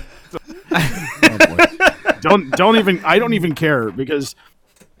YouTube. Oh boy. I don't even care because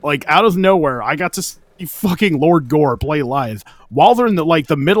like out of nowhere I got to see fucking Lord Gore play live while they're in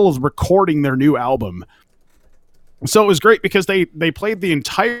the middle of recording their new album. So it was great because they played the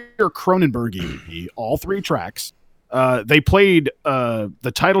entire Cronenberg EP, all 3 tracks. They played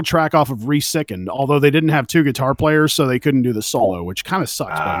the title track off of Resickened, although they didn't have 2 guitar players, so they couldn't do the solo, which kind of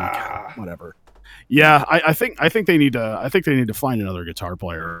sucks. But whatever. Yeah, I think they need to find another guitar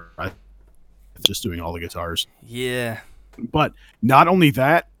player. Just doing all the guitars. Yeah. But not only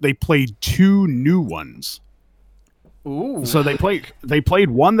that, they played 2 new ones. ooh. So they played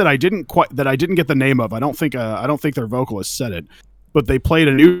one that I didn't get the name of. I don't think their vocalist said it, but they played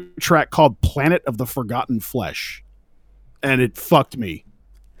a new track called Planet of the Forgotten Flesh, and it fucked me.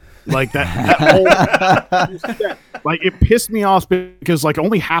 Like that whole like it pissed me off because like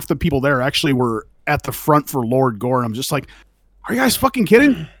only half the people there actually were at the front for Lord Gore. And I'm just like, are you guys fucking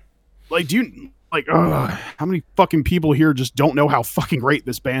kidding? Like, do you like how many fucking people here just don't know how fucking great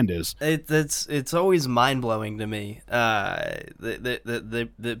this band is? It's always mind blowing to me that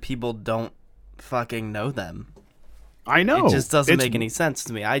people don't fucking know them. I know. It just doesn't It's- make any sense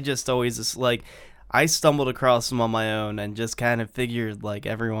to me. I just always just like I stumbled across them on my own and just kind of figured like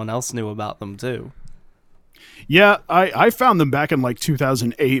everyone else knew about them too. Yeah, I found them back in like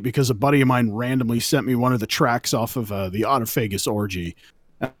 2008 because a buddy of mine randomly sent me one of the tracks off of the Autophagus Orgy.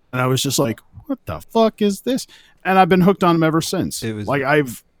 And I was just like, what the fuck is this? And I've been hooked on them ever since. It was-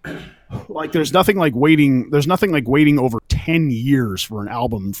 There's nothing like waiting over 10 years for an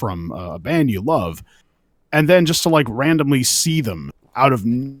album from a band you love, and then just to like randomly see them out of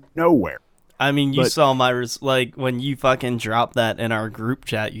nowhere. I mean, you But- saw my when you fucking dropped that in our group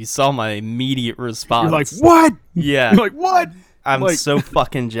chat. You saw my immediate response. You're like, what? Yeah, You're like, what? I'm like- so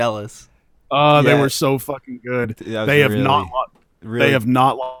fucking jealous. They Yeah. were so fucking good. That was They have really- not. really They have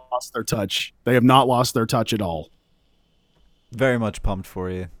not lost their touch. They have not lost their touch at all. very much pumped for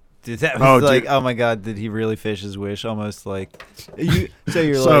you. Dude, that was oh my god, did he really fish his wish? Almost like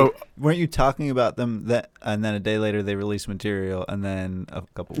you're So- like, weren't you talking about them that, and then a day later they release material, and then a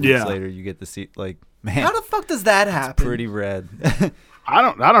couple weeks Yeah. later you get to see, like, man, How the fuck does that happen? pretty red. I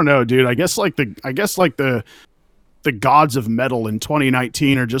don't know, dude. I guess the gods of metal in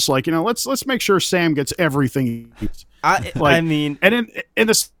 2019 are just like, let's make sure Sam gets everything he needs. I Like- mean, And in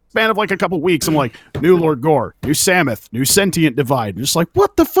the span of like a couple weeks, I'm like, new Lord Gore, new Samoth, new Sentient Divide. And just like,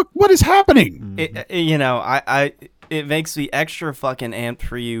 what the fuck? What is happening? it makes me extra fucking amped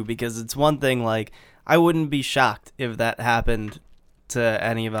for you, because it's one thing, like, I wouldn't be shocked if that happened to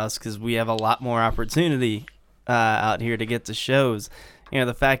any of us, because we have a lot more opportunity out here to get to shows.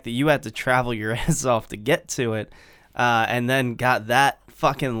 The fact that you had to travel your ass off to get to it, and then got that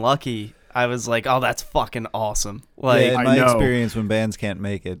fucking lucky, I was like, oh, that's fucking awesome. Like, yeah, in I my know. experience, when bands can't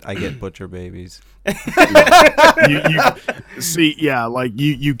make it, I get butcher babies. you see, yeah, like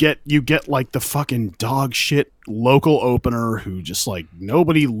you get like the fucking dog shit local opener who just like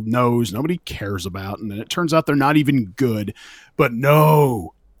nobody knows, nobody cares about, and then it turns out they're not even good. But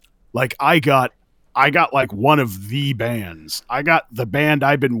no, like I got like one of the bands. I got the band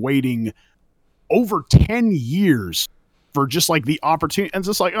I've been waiting over 10 years for, just like the opportunity, and it's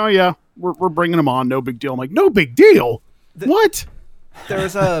just like, oh yeah, we're bringing them on, no big deal. I'm like, no big deal. What?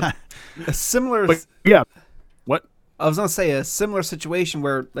 There's a similar. But yeah, what? I was gonna say a similar situation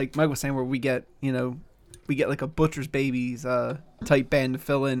where, like Mike was saying, where we get like a Butcher's Babies type band to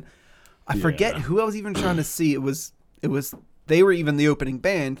fill in. I forget who I was even trying to see. It was they were even the opening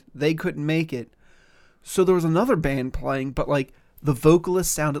band. They couldn't make it, so there was another band playing, but like the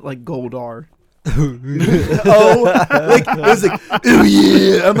vocalist sounded like Goldar. Like it was like, oh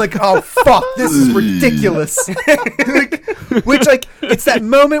yeah. I'm like, oh fuck, this is ridiculous. Which like it's that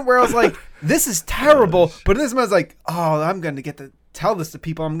moment where I was like, this is terrible. But in this moment I was like, oh, I'm gonna get to tell this to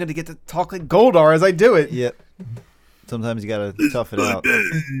people. I'm gonna get to talk like Goldar as I do it. Yep. Sometimes you gotta tough it out.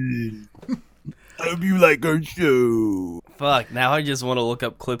 I hope you like our show. fuck, now I just want to look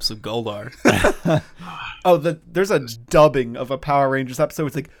up clips of Goldar. Oh, there's a dubbing of a Power Rangers episode.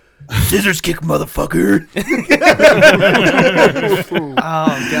 It's like, scissors kick, motherfucker.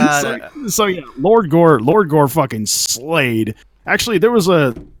 Oh god. So yeah, Lord Gore fucking slayed. Actually, there was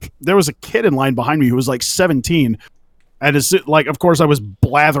a kid in line behind me who was like 17, and it's like, of course, I was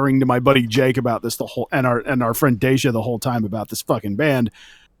blathering to my buddy Jake about this and our friend Deja the whole time about this fucking band.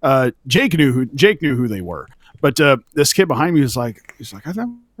 Jake knew who they were, but this kid behind me was like, I've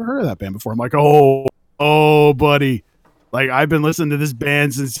never heard of that band before. I'm like, oh, buddy, like I've been listening to this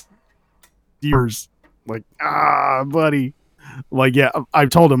band since years. Like, buddy. Like, yeah, I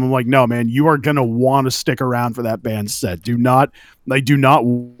told him, I'm like, no, man, you are gonna want to stick around for that band set. Do not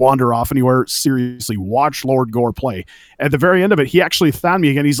wander off anywhere. Seriously, watch Lord Gore play. At the very end of it, he actually found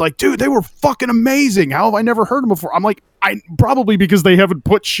me again. He's like, dude, they were fucking amazing. How have I never heard them before? I'm like, I probably because they haven't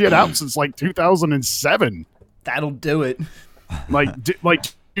put shit out since like 2007. That'll do it. Like, dude,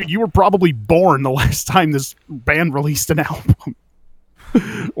 you were probably born the last time this band released an album.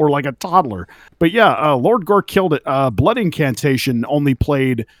 Or like a toddler. But yeah, Lord Gore killed it. Blood Incantation only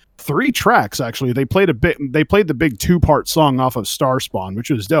played 3 tracks, actually. They played the big 2-part song off of Starspawn, which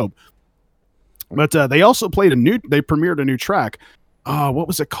was dope. But they also played they premiered a new track. What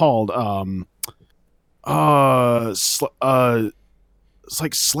was it called? It's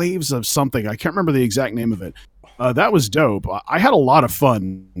like Slaves of something. I can't remember the exact name of it. That was dope. I had a lot of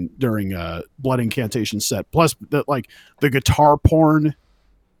fun during Blood Incantation set. Plus, the guitar porn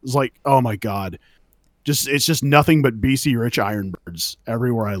is like, oh my god, it's just nothing but BC Rich Ironbirds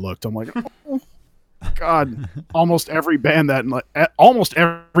everywhere I looked. I'm like, oh god. Almost every band that night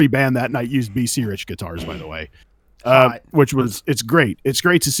used BC Rich guitars. By the way, it's great. It's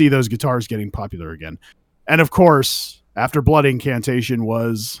great to see those guitars getting popular again. And of course, after Blood Incantation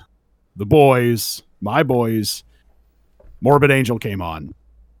was my boys. Morbid Angel came on.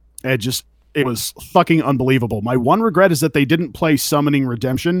 It was fucking unbelievable. My one regret is that they didn't play Summoning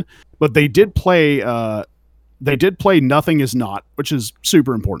Redemption, but they did play Nothing Is Not, which is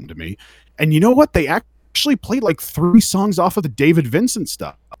super important to me. And you know what? They actually played like 3 songs off of the David Vincent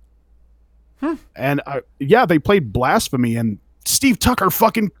stuff. And they played Blasphemy, and Steve Tucker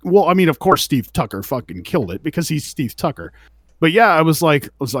of course Steve Tucker fucking killed it because he's Steve Tucker. But yeah, I was like,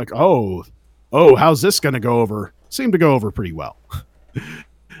 oh, how's this gonna go over? Seemed to go over pretty well.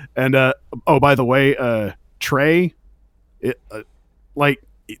 And by the way, Trey,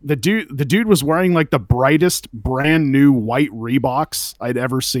 the dude was wearing like the brightest brand new white Reeboks I'd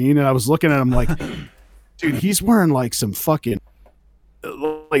ever seen, and I was looking at him like, dude, he's wearing like some fucking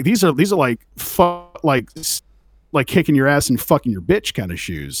like these are like kicking your ass and fucking your bitch kind of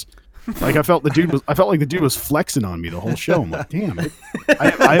shoes. Like I felt like the dude was flexing on me the whole show. I'm like, damn it,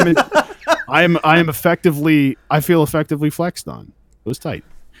 I feel effectively flexed on. It was tight.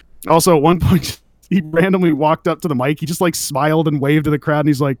 Also, at one point, he randomly walked up to the mic. He just like smiled and waved to the crowd, and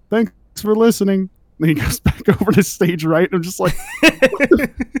he's like, "Thanks for listening." And he goes back over to stage right, and I'm just like,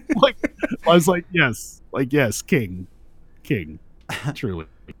 like I was like, yes, king, truly.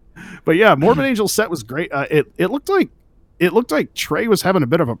 But yeah, Morbid Angel's set was great. It looked like Trey was having a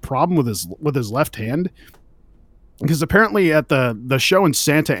bit of a problem with his left hand, because apparently at the show in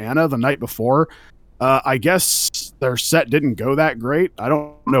Santa Ana the night before, I guess their set didn't go that great. I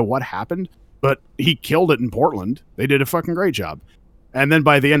don't know what happened, but he killed it in Portland. They did a fucking great job. And then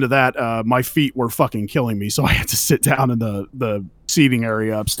by the end of that, my feet were fucking killing me, so I had to sit down in the seating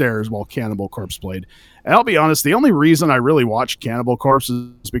area upstairs while Cannibal Corpse played. And I'll be honest, the only reason I really watched Cannibal Corpse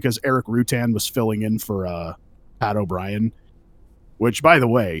is because Eric Rutan was filling in for Pat O'Brien, which, by the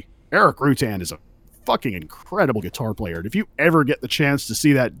way, Eric Rutan is a fucking incredible guitar player. And if you ever get the chance to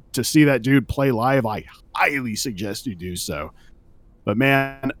see that dude play live, I highly suggest you do so. But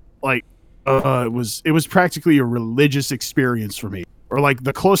man, like, it was practically a religious experience for me, or like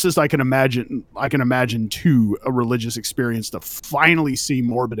the closest I can imagine to a religious experience, to finally see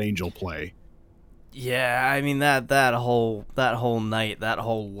Morbid Angel play. Yeah, I mean that whole night, that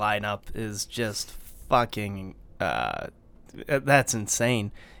whole lineup is just fucking that's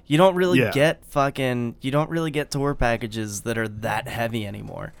insane. You don't really get tour packages that are that heavy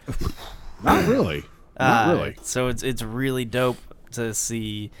anymore. Not really. Not really. So it's really dope to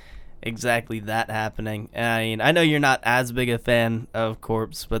see exactly that happening. I mean, I know you're not as big a fan of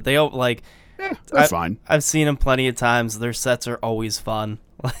Corpse, but they like. That's fine. I've seen them plenty of times. Their sets are always fun,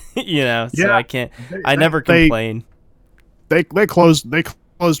 you know. So yeah, I can't. I never complain. They closed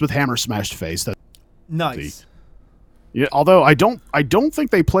with Hammer Smashed Face. That's Nice. Yeah, although I don't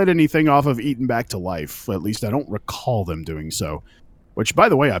think they played anything off of Eaten Back to Life. At least I don't recall them doing so. Which, by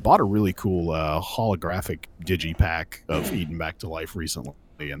the way, I bought a really cool holographic digipack of Eaten Back to Life recently,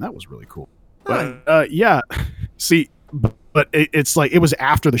 and that was really cool. But yeah, see, but it's like it was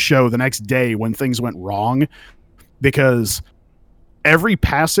after the show the next day when things went wrong, because every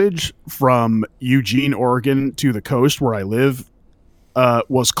passage from Eugene, Oregon to the coast where I live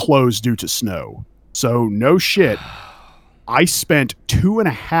was closed due to snow. So no shit. I spent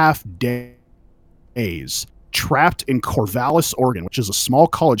 2.5 days trapped in Corvallis, Oregon, which is a small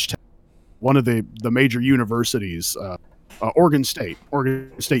college town, one of the major universities, Oregon State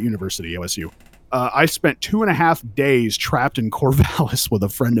University, OSU. I spent 2.5 days trapped in Corvallis with a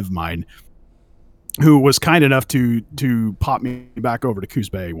friend of mine who was kind enough to pop me back over to Coos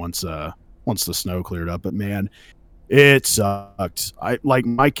Bay once the snow cleared up. But man, it sucked.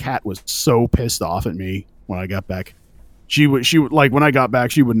 My cat was so pissed off at me when I got back. She would like when I got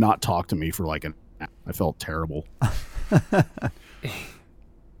back, she would not talk to me for like an hour. I felt terrible. I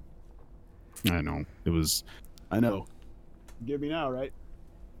know. I know. Give me now, right?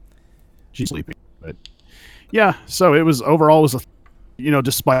 She's sleeping. But yeah, so it was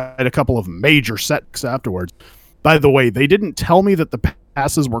despite a couple of major setbacks afterwards. By the way, they didn't tell me that the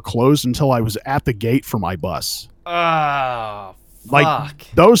passes were closed until I was at the gate for my bus. Oh, fuck.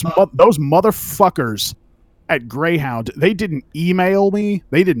 Like those motherfuckers at Greyhound, they didn't email me,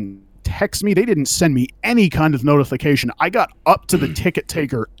 they didn't text me, they didn't send me any kind of notification. I got up to the ticket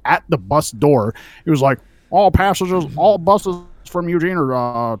taker at the bus door. It was like, all buses from Eugene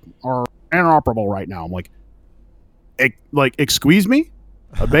are inoperable right now. I'm like, excuse me?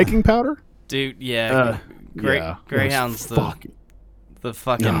 A baking powder? Dude, yeah. Greyhound's the fucking...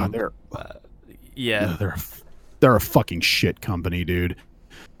 They're a fucking shit company, dude.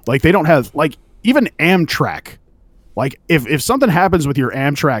 Like, they don't have... Like, even Amtrak. Like, if something happens with your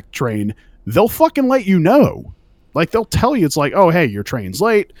Amtrak train, they'll fucking let you know. Like, they'll tell you, it's like, oh, hey, your train's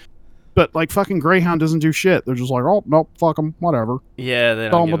late. But, like, fucking Greyhound doesn't do shit. They're just like, oh, no, fuck them, whatever. Yeah, they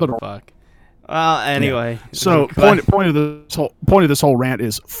don't give a fuck. Well, anyway. Yeah. So, point of this whole rant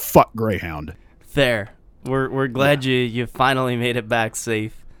is fuck Greyhound. Fair. We're glad you finally made it back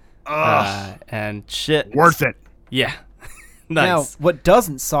safe. And shit. Worth it. Yeah. Nice. Now, what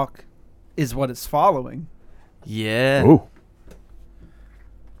doesn't suck is what is following. Yeah. Ooh.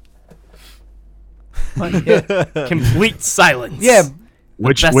 Complete silence. Yeah,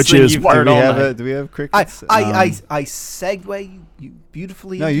 Which best which thing is you've what? heard all night. Do we have I crickets? I segue you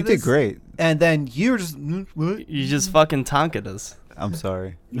beautifully. No, into you did this, great. And then you're just what? You just fucking tonked us. I'm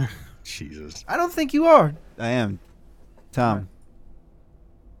sorry. Jesus. I don't think you are. I am. Tom.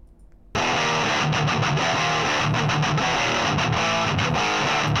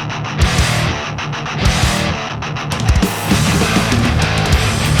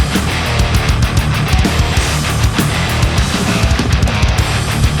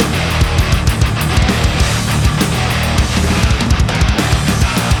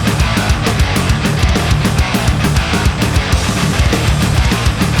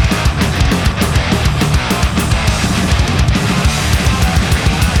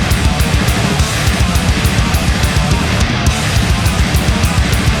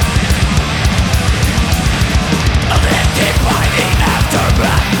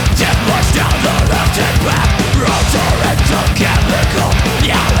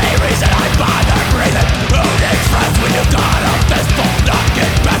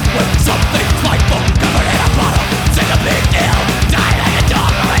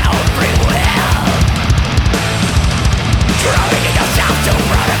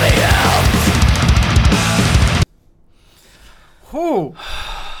 Whew.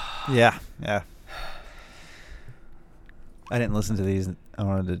 Yeah. I didn't listen to these. I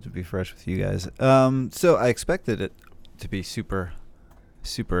wanted it to be fresh with you guys. So I expected it to be super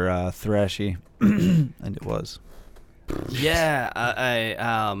thrashy, and it was. Yeah,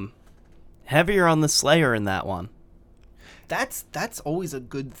 I heavier on the Slayer in that one. That's always a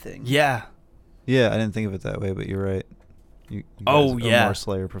good thing. Yeah. Yeah, I didn't think of it that way, but you're right. You guys Oh, are yeah. more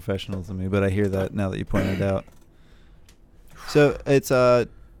Slayer professionals than me, but I hear that now that you pointed it out. So it's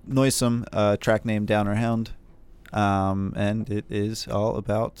Noisome, track name Downer Hound, and it is all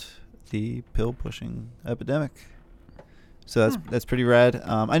about the pill pushing epidemic. So that's pretty rad.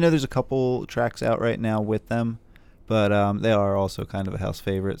 I know there's a couple tracks out right now with them, but they are also kind of a house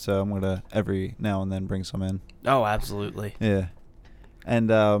favorite. So I'm gonna every now and then bring some in. Oh, absolutely. Yeah. And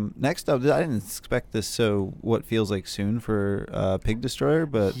next up, I didn't expect this so what feels like soon for Pig Destroyer,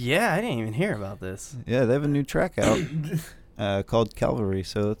 but Yeah, I didn't even hear about this. yeah, they have a new track out called Calvary,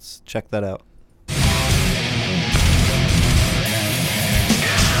 so let's check that out.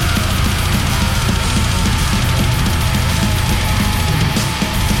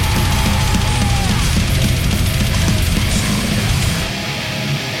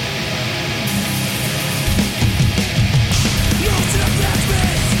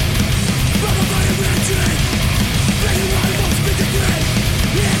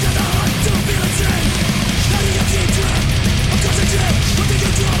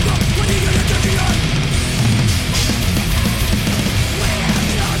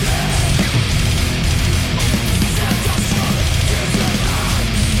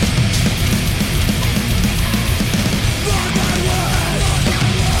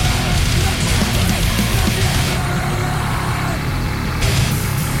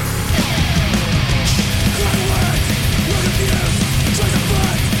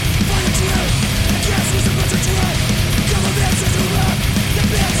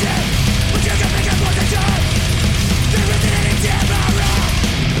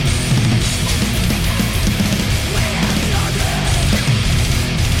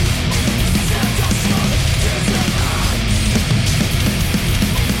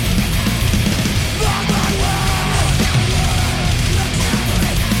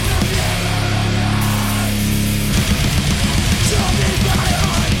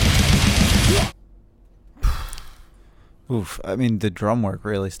 Oof, I mean the drum work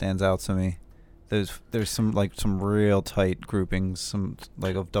really stands out to me. There's some real tight groupings, some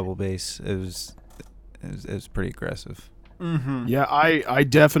like of double bass. It was pretty aggressive. Mm-hmm. Yeah, I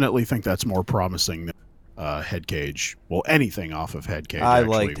definitely think that's more promising than Head Cage. Well, anything off of Head Cage. I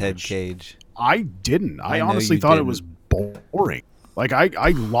actually, liked Head which Cage. I didn't. I know honestly you thought it didn't. was boring. Like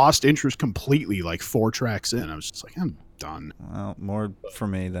I lost interest completely. Like 4 tracks in, I was just like, I'm done. Well, more for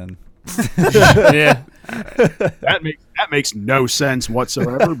me then. Yeah. That makes no sense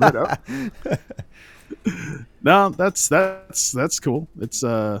whatsoever. But no, that's cool. It's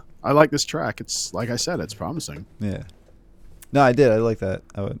I like this track. It's like I said, it's promising. Yeah. No, I did. I like that.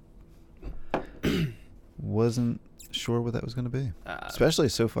 Wasn't sure what that was going to be, especially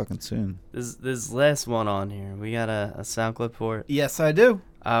so fucking soon. This last one on here. We got a sound clip for it. Yes, I do.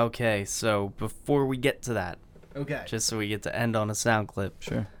 Okay, so before we get to that, Okay. just so we get to end on a sound clip.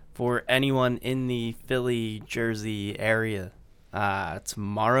 Sure. For anyone in the Philly, Jersey area,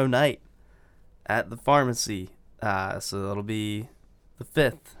 tomorrow night, at the pharmacy. So that'll be the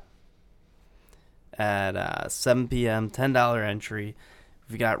 5th at 7 p.m., $10 entry.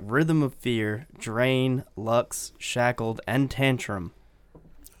 We've got Rhythm of Fear, Drain, Lux, Shackled, and Tantrum.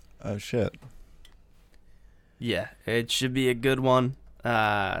 Oh, shit. Yeah, it should be a good one.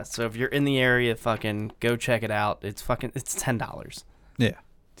 So if you're in the area, fucking go check it out. It's $10. Yeah.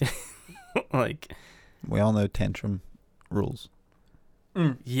 Like, We all know Tantrum rules.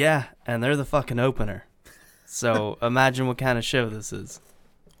 yeah, and they're the fucking opener. So imagine what kind of show this is.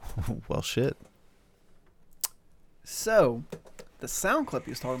 Well, shit. So, the sound clip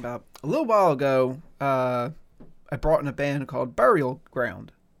he was talking about, a little while ago, I brought in a band called Burial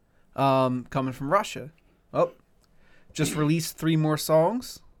Ground, coming from Russia. Oh, just released 3 more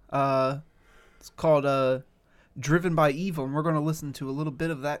songs. It's called Driven by Evil, and we're going to listen to a little bit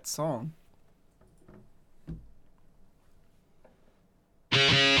of that song.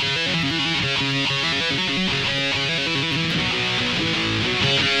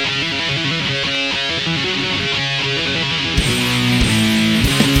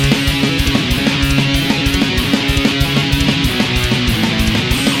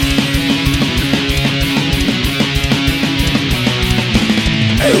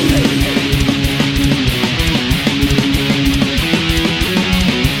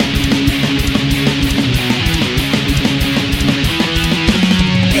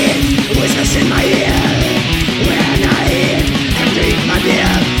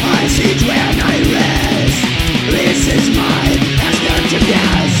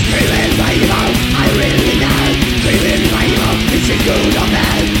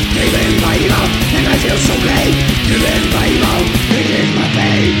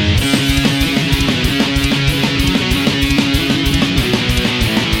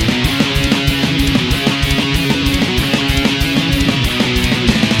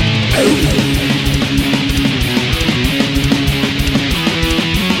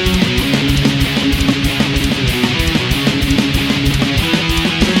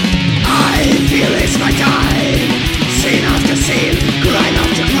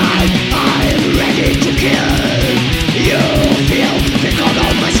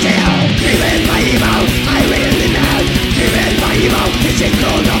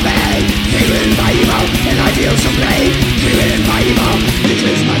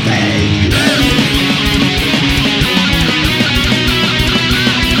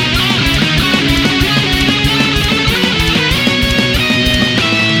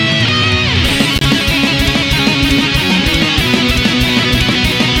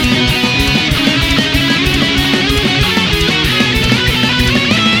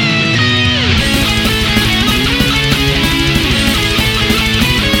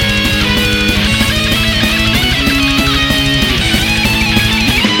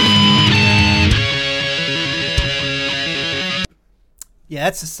 Yeah,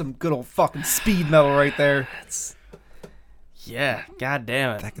 that's just some good old fucking speed metal right there. Yeah, god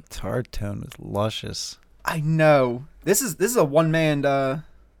damn it. That guitar tone is luscious. I know. This is a one man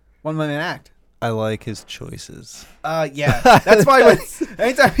act. I like his choices. Yeah. That's why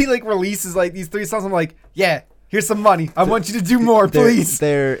anytime he like releases like these 3 songs, I'm like, yeah, here's some money. I want you to do more, please.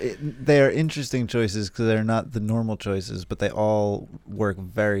 They're interesting choices because they're not the normal choices, but they all work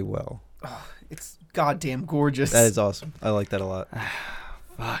very well. It's goddamn gorgeous. That is awesome. I like that a lot.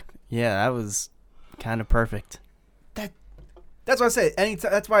 Fuck. Yeah, that was kind of perfect. That's what I say.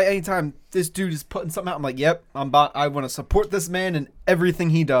 That's why anytime this dude is putting something out, I'm like, yep, I want to support this man and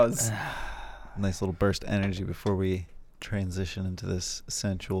everything he does. Nice little burst of energy before we transition into this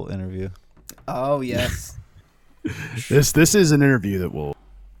sensual interview. Oh yes. This is an interview that will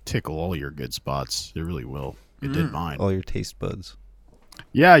tickle all your good spots. It really will. It did mine. All your taste buds.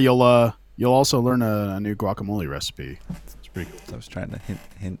 Yeah, you'll also learn a new guacamole recipe. It's pretty cool. I was trying to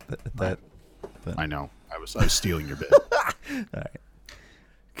hint at that. But I know. I was stealing your bit. all right.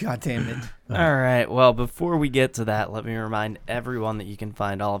 God damn it. All right. Well, before we get to that, let me remind everyone that you can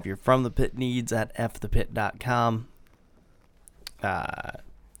find all of your From the Pit needs at fthepit.com.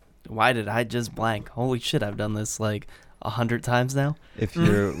 Why did I just blank? Holy shit, I've done this like 100 times now. If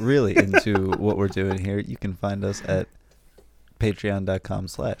you're really into what we're doing here, you can find us at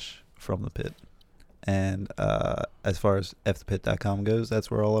patreon.com/fromthepit. And as far as fthepit.com goes,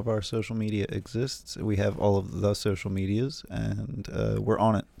 that's where all of our social media exists. We have all of the social medias, and we're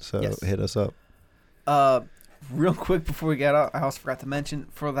on it. So Yes. hit us up. Real quick before we get out, I also forgot to mention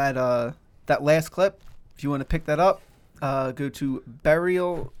for that last clip, if you want to pick that up, go to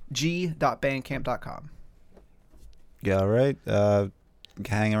burialg.bandcamp.com. Yeah, all right.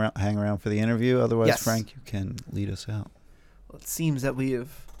 Hang around for the interview. Otherwise, Yes. Frank, you can lead us out. Well, it seems that we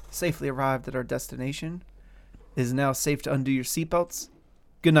have safely arrived at our destination. It is now safe to undo your seatbelts.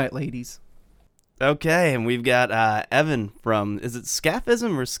 Good night, ladies. Okay, and we've got Evan from, is it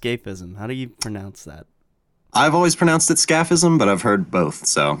Scaphism or Scaphism? How do you pronounce that? I've always pronounced it Scaphism, but I've heard both,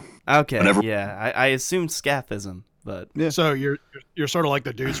 so. Okay, Whatever. yeah, I assumed Scaphism, but So you're sort of like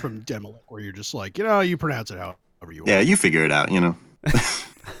the dudes from Demolic, where you're just like, you pronounce it however you want. Yeah, you figure it out,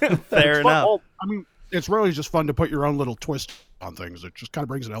 fair enough. Well, I mean, it's really just fun to put your own little twist on things. It just kind of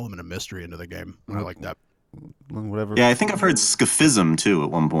brings an element of mystery into the game, and I like that. Whatever. Yeah, I think I've heard Scaphism, too, at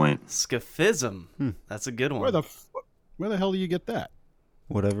one point. Scaphism. That's a good one. Where the hell do you get that?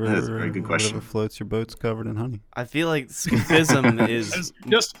 Whatever. That is a very good question. Whatever floats your boat's covered in honey. I feel like Scaphism is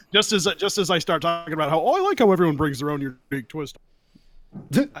Just as I start talking about I like how everyone brings their own unique twist.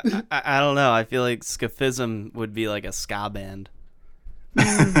 I don't know. I feel like Scaphism would be like a ska band.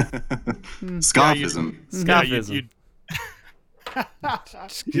 Scaphism. Scaphism.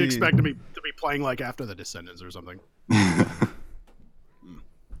 You expect me to be playing like After the Descendants or something.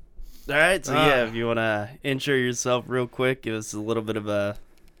 All right, so yeah, if you want to intro yourself real quick, give us a little bit of a,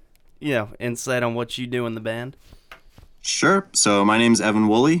 insight on what you do in the band. Sure. So my name's Evan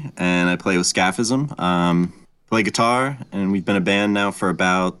Woolley, and I play with Scaphism. Play guitar, and we've been a band now for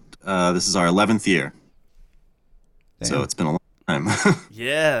about, this is our 11th year. Damn. So it's been a long time.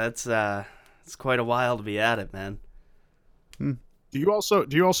 Yeah, it's quite a while to be at it, man. Do you also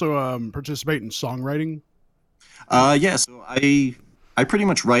participate in songwriting? Yeah, so I pretty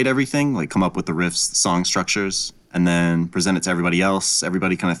much write everything, like come up with the riffs, the song structures, and then present it to everybody else.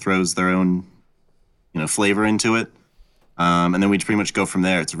 Everybody kind of throws their own, flavor into it. And then we pretty much go from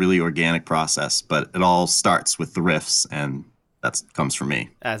there. It's a really organic process, but it all starts with the riffs, and that comes from me.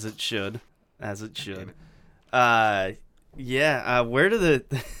 As it should. Where do the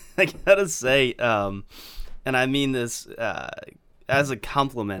I gotta say, and I mean this as a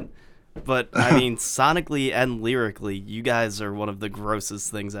compliment, but I mean sonically and lyrically, you guys are one of the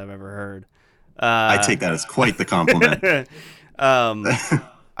grossest things I've ever heard. I take that as quite the compliment. I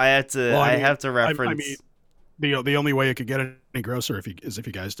have to reference. I mean, the only way it could get any grosser is if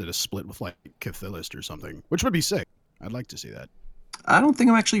you guys did a split with like Cathilist or something, which would be sick. I'd like to see that. I don't think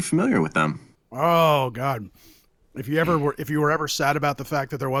I'm actually familiar with them. Oh God. If you were ever sad about the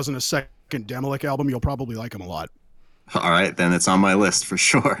fact that there wasn't a second Demolic album, you'll probably like them a lot. All right, then it's on my list for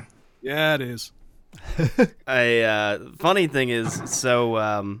sure. Yeah, it is. Funny thing is, so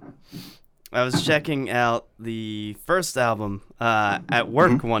I was checking out the first album at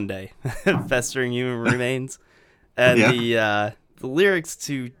work one day, Festering Human Remains, and the lyrics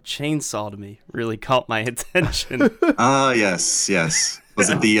to Chainsaw to Me really caught my attention. Ah, yes. Was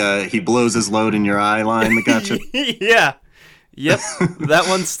it the he blows his load in your eye line that got you? Yeah. Yep. That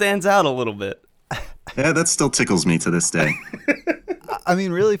one stands out a little bit. Yeah, that still tickles me to this day. I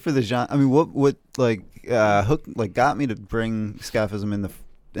mean, really, for the genre. I mean, what got me to bring Scaphism in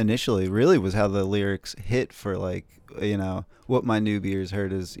initially really was how the lyrics hit for what my new beers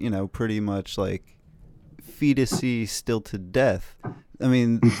heard is pretty much like fetusy stilted death. I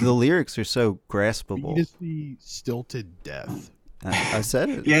mean, the lyrics are so graspable. Fetusy stilted death. I said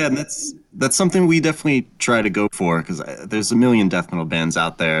it. Yeah, and that's something we definitely try to go for, because there's a million death metal bands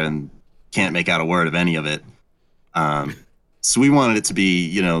out there and can't make out a word of any of it. So we wanted it to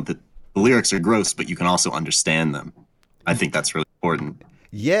be, the lyrics are gross, but you can also understand them. I think that's really important.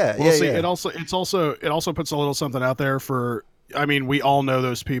 Yeah, well, see, yeah. It also puts a little something out there for. I mean, we all know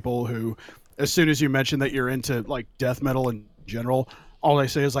those people who, as soon as you mention that you're into like death metal in general, all they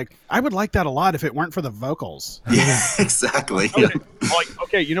say is like, "I would like that a lot if it weren't for the vocals." Yeah, exactly. Okay. Like,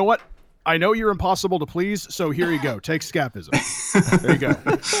 okay, you know what? I know you're impossible to please, so here you go. Take Scaphism. There you go.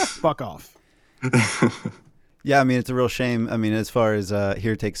 Fuck off. Yeah, I mean, it's a real shame. I mean, as far as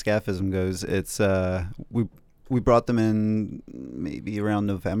Here Take Scaphism goes, it's we brought them in maybe around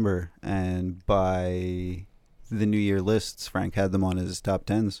November, and by the New Year lists, Frank had them on his top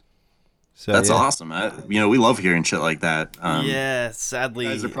 10s. So that's awesome. We love hearing shit like that. Yeah, sadly,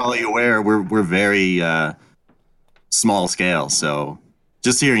 you guys are probably aware we're very small scale, so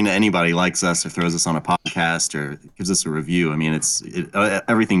just hearing that anybody likes us or throws us on a podcast or gives us a review, I mean,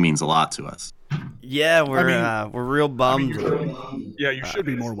 everything means a lot to us. Yeah, we're real bummed. You should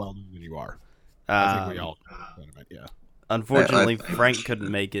be more well known than you are. I think we all. Yeah. Unfortunately, Frank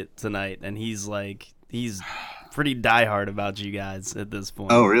couldn't make it tonight, and he's pretty diehard about you guys at this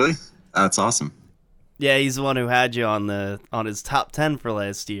point. Oh, really? That's awesome. Yeah, he's the one who had you on his top 10 for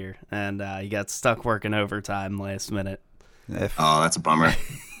last year, and he got stuck working overtime last minute. Oh, that's a bummer.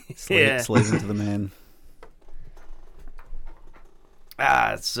 Slaving to the man.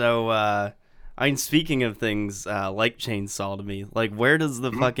 So I I mean, speaking of things like Chainsaw to me, like where does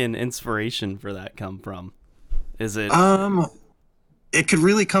the fucking inspiration for that come from? Is it? It could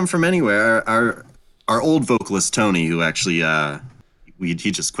really come from anywhere. Our old vocalist Tony, who actually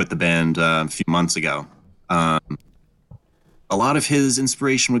he just quit the band a few months ago. A lot of his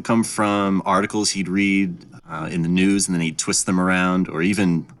inspiration would come from articles he'd read in the news, and then he'd twist them around, or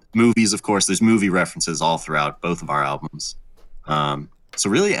even movies. Of course, there's movie references all throughout both of our albums. So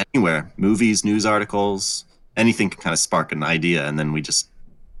really anywhere, movies, news articles, anything can kind of spark an idea, and then we just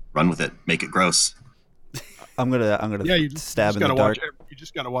run with it, make it gross. I'm gonna stab in the dark. You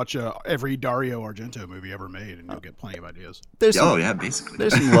just gotta watch every Dario Argento movie ever made, and you'll get plenty of ideas. Yeah, basically.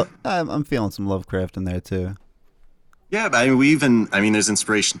 There's some. I'm feeling some Lovecraft in there too. Yeah, but I mean, there's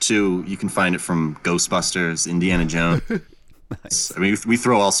inspiration too. You can find it from Ghostbusters, Indiana Jones. Nice. I mean, we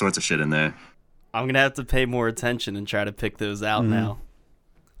throw all sorts of shit in there. I'm gonna have to pay more attention and try to pick those out now.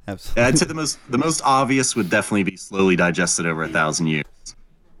 Absolutely. Yeah, I'd say the most obvious would definitely be Slowly Digested Over 1,000 Years.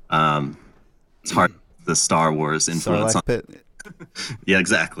 It's hard. The Star Wars influence. Sarlacc pit. Yeah,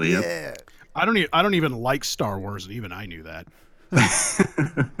 exactly. Yep. Yeah. I don't even like Star Wars, and even I knew that. Yeah,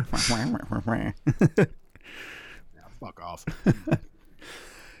 fuck off.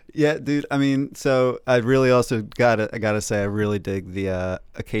 Yeah, dude. I mean, so I really also gotta say I really dig the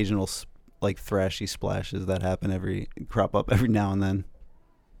occasional like thrashy splashes that crop up every now and then.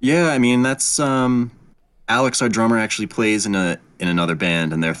 Yeah, I mean that's Alex, our drummer, actually plays in another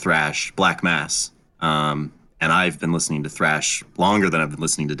band, and they're thrash, Black Mass. And I've been listening to thrash longer than I've been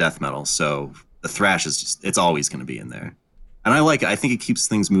listening to death metal, so the thrash is it's always going to be in there. And I like it. I think it keeps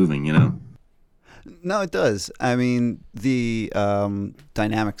things moving, you know? No, it does. I mean, the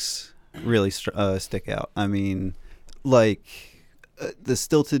dynamics really stick out. I mean, like, the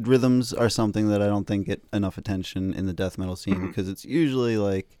stilted rhythms are something that I don't think get enough attention in the death metal scene, because it's usually,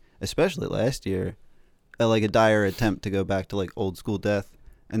 like, especially last year, like a dire attempt to go back to, like, old school death.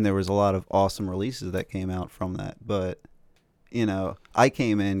 And there was a lot of awesome releases that came out from that. But, you know, I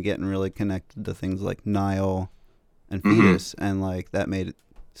came in getting really connected to things like Nile and Fetus, and, like, that made it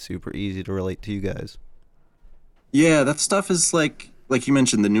super easy to relate to you guys. Yeah, that stuff is like you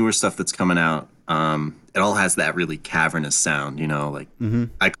mentioned, the newer stuff that's coming out. It all has that really cavernous sound, you know, like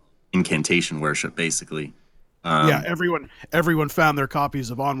I call it incantation worship, basically. Yeah, everyone found their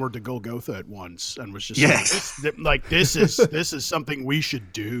copies of Onward to Golgotha at once and was just like, this is something we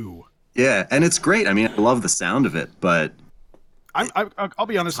should do. Yeah, and it's great. I mean, I love the sound of it, but I'll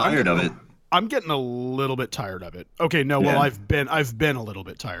be honest, tired of it. I'm getting a little bit tired of it. Okay, no, well, I've been a little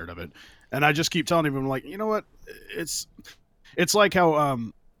bit tired of it, and I just keep telling people, like, you know what, it's like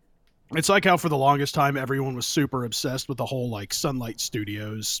how for the longest time everyone was super obsessed with the whole like Sunlight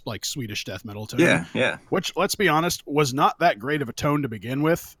Studios like Swedish death metal tone. Yeah. Which, let's be honest, was not that great of a tone to begin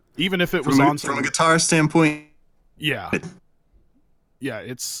with, even if it was from a guitar standpoint. Yeah. Yeah,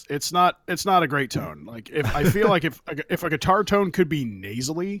 it's not a great tone. Like, if I feel like if a guitar tone could be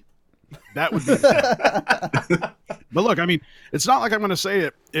nasally, that would be. But look, I mean, it's not like I'm going to say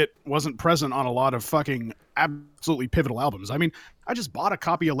it wasn't present on a lot of fucking absolutely pivotal albums. I mean, I just bought a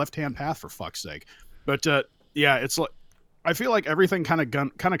copy of Left Hand Path, for fuck's sake. But yeah, it's like, I feel like everything kind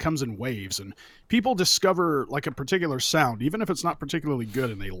of comes in waves, and people discover like a particular sound, even if it's not particularly good,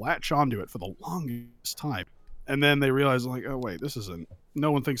 and they latch onto it for the longest time, and then they realize, like, oh wait,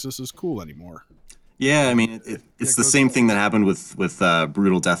 no one thinks this is cool anymore. Yeah, I mean, it's the same thing that happened with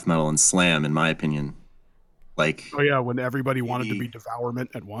brutal death metal and slam, in my opinion. Like, oh yeah, when everybody wanted to be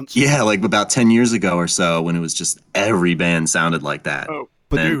Devourment at once. Yeah, like about 10 years ago or so, when it was just every band sounded like that. Oh,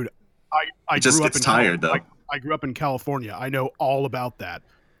 but and dude, I just grew up gets tired though. I grew up in California. I know all about that.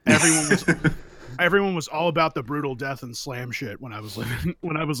 Everyone was all about the brutal death and slam shit when I was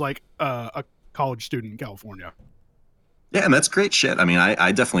like a college student in California. Yeah, and that's great shit. I mean,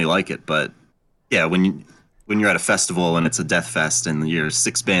 I definitely like it, but yeah, when you're at a festival and it's a death fest and you're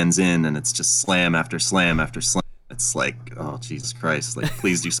 6 bands in and it's just slam after slam after slam, it's like, oh Jesus Christ! Like,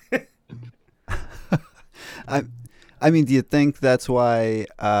 please do something. I mean, do you think that's why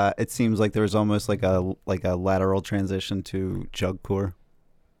it seems like there was almost like a lateral transition to Jugcore?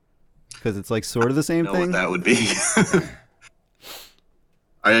 Because it's like sort of the same thing. What that would be.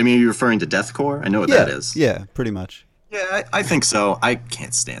 I mean, are you referring to deathcore? I know what that is. Yeah, pretty much. Yeah, I think so. I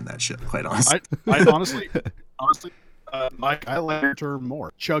can't stand that shit, quite honestly. I honestly, Mike, I like your term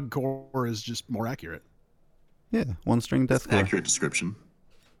more. Chugcore is just more accurate. Yeah, one-string deathcore. Accurate description.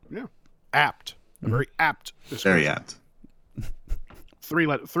 Yeah, apt. A very apt description. Very apt.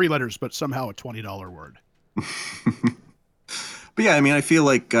 3 letters, but somehow a $20 word. But yeah, I mean, I feel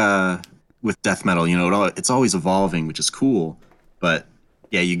like with death metal, you know, it's always evolving, which is cool. But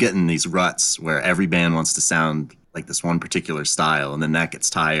yeah, you get in these ruts where every band wants to sound like this one particular style, and then that gets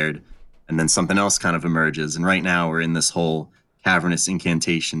tired, and then something else kind of emerges. And right now we're in this whole cavernous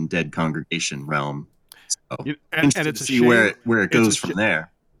incantation, dead congregation realm. So And interested it's to a see shame. where it It's a goes from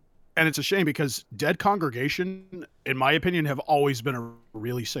there. And it's a shame because Dead Congregation, in my opinion, have always been a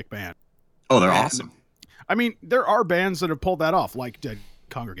really sick band. Oh, they're And- awesome. I mean, there are bands that have pulled that off, like Dead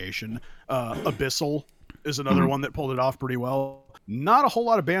Congregation. Abyssal is another one that pulled it off pretty well. Not a whole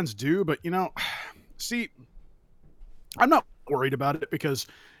lot of bands do, but see, I'm not worried about it because,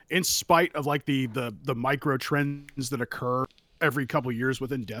 in spite of like the micro trends that occur every couple years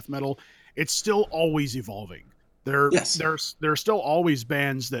within death metal, it's still always evolving. Yes. There's still always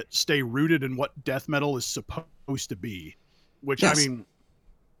bands that stay rooted in what death metal is supposed to be, which Yes. I mean,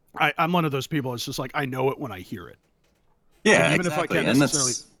 I'm one of those people. It's just like I know it when I hear it. Yeah, And even exactly. if I can't And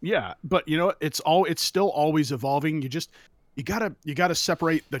necessarily, that's yeah. But it's still always evolving. You gotta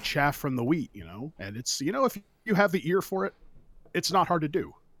separate the chaff from the wheat, And it's if you have the ear for it, it's not hard to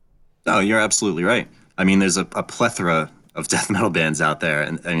do. no, you're absolutely right. I mean, there's a plethora of death metal bands out there,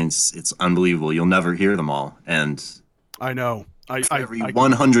 and I mean, it's unbelievable. You'll never hear them all, and I know. for every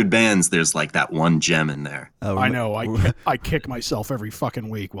 100 bands, there's like that one gem in there. I know. I kick myself every fucking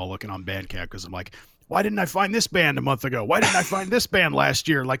week while looking on Bandcamp because I'm like, why didn't I find this band a month ago? Why didn't I find this band last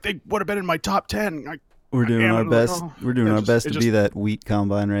year? Like they would have been in my top 10. We're doing damn our it, like, best. oh, We're doing it our just- best it to just- be that wheat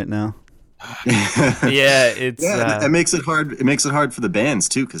combine right now. Yeah, it's Yeah, it makes it hard. It makes it hard for the bands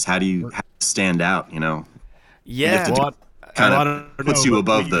too, because how do you stand out? yeah. to Well, Kind I of don't puts know, you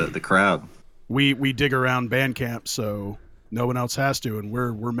but above the crowd. we dig around Bandcamp, so no one else has to, and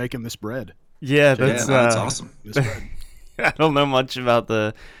we're making this bread. Yeah, Yeah, that's that's awesome. This bread. I don't know much about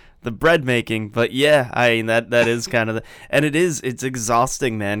the bread making, but yeah, I mean that is kind of and it's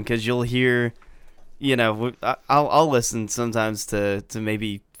exhausting, man, because you'll hear, I'll listen sometimes to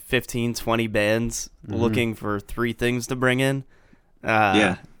maybe 15, 20 bands looking for 3 things to bring in.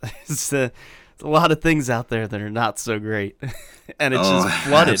 Yeah. it's a lot of things out there that are not so great, and it's Oh, just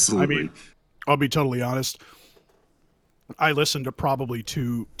flooded. absolutely. I mean, I'll be totally honest. I listen to probably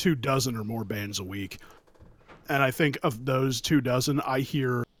two dozen or more bands a week, and I think of those 2 dozen, I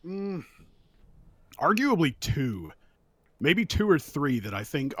hear arguably 2, maybe 2 or 3 that I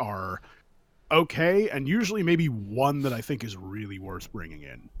think are okay, and usually maybe 1 that I think is really worth bringing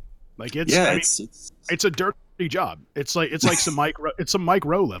in. Like it's, yeah, I mean, it's it's a dirty job. It's like some Mike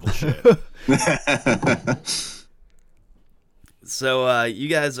Rowe level shit. So you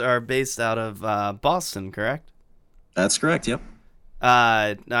guys are based out of Boston, correct? That's correct. Yep.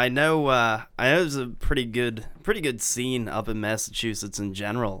 I know there's a pretty good scene up in Massachusetts in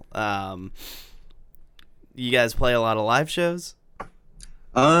general. You guys play a lot of live shows?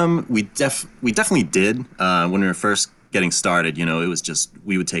 We definitely did when we were first getting started. It was just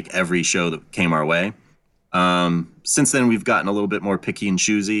we would take every show that came our way. Since then, we've gotten a little bit more picky and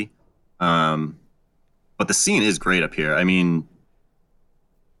choosy. But the scene is great up here. I mean,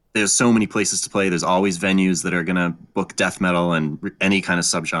 there's so many places to play. There's always venues that are gonna book death metal and any kind of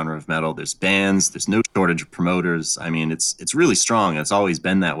subgenre of metal. There's bands. There's no shortage of promoters. I mean, it's really strong. It's always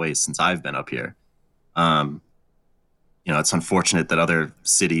been that way since I've been up here. It's unfortunate that other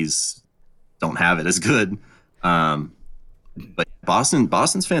cities don't have it as good. But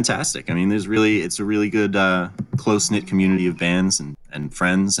Boston's fantastic. I mean, it's a really good close-knit community of bands and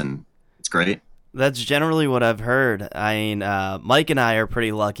friends, and it's great. That's generally what I've heard. I mean, Mike and I are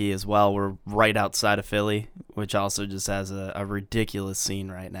pretty lucky as well. We're right outside of Philly, which also just has a ridiculous scene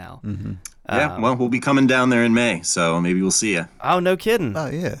right now. Mm-hmm. Yeah, well, we'll be coming down there in May, so maybe we'll see you. Oh, no kidding. Oh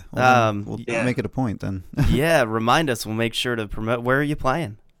yeah. Well, then we'll yeah. make it a point then. Yeah, remind us. We'll make sure to promote. Where are you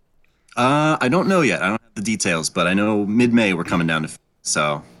playing? I don't know yet. I don't have the details, but I know mid-May we're coming down to,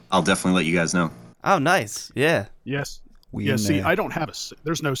 so I'll definitely let you guys know. Oh, nice. Yeah. Yes. We Yeah. See, may. I don't have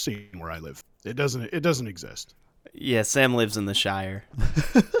there's no scene where I live. It doesn't exist. Yeah, Sam lives in the Shire.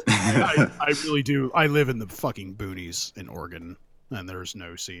 I really do. I live in the fucking boonies in Oregon, and there's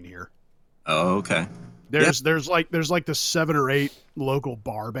no scene here. Oh, okay. There's like the 7 or 8 local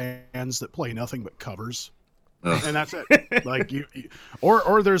bar bands that play nothing but covers, Ugh. and that's it. Like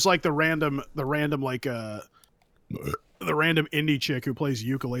or there's like the random like the random indie chick who plays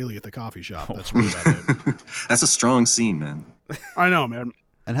ukulele at the coffee shop. That's really about it. That's a strong scene, man. I know, man.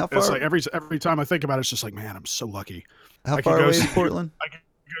 And how It's far? like every time I think about it, it's just like, man, I'm so lucky. How I could far go away see- is Portland? I could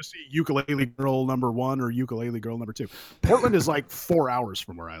go see Ukulele Girl number 1 or Ukulele Girl number 2. Portland is like 4 hours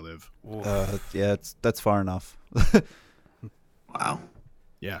from where I live. Yeah, that's far enough. Wow.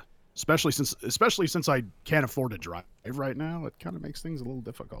 Yeah, especially since I can't afford to drive right now, it kind of makes things a little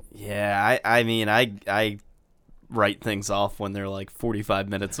difficult. Yeah, I mean, I write things off when they're like 45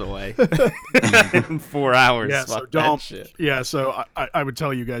 minutes away. 4 hours. Yeah, so Fuck that don't. shit. Yeah, so I would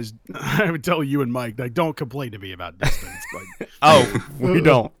tell you guys, I would tell you and Mike, like, don't complain to me about distance. Like, Oh, we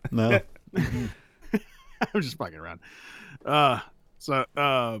don't. No. I'm just fucking around. Oh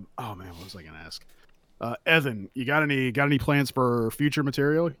man, what was I gonna ask? Evan, you got any plans for future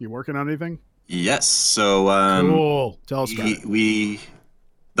material? You working on anything? Yes. So Cool. Tell us about it.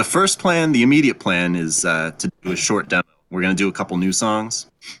 The first plan, the immediate plan, is to do a short demo. We're going to do a couple new songs.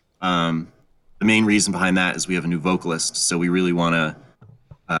 The main reason behind that is we have a new vocalist, so we really want to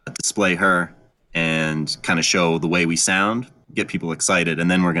display her and kind of show the way we sound, get people excited,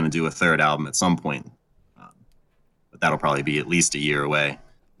 and then we're going to do a third album at some point. But that'll probably be at least a year away.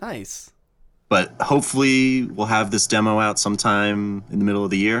 Nice. But hopefully we'll have this demo out sometime in the middle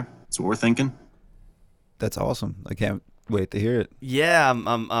of the year. That's what we're thinking. That's awesome. I can't wait to hear it. Yeah,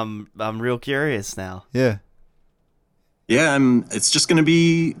 I'm real curious now. Yeah. Yeah, it's just going to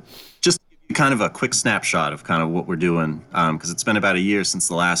be just kind of a quick snapshot of kind of what we're doing, because it's been about a year since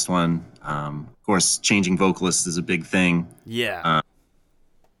the last one. Of course, changing vocalists is a big thing. Yeah.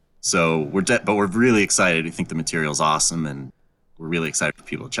 So we're really excited. We think the material's awesome, and we're really excited for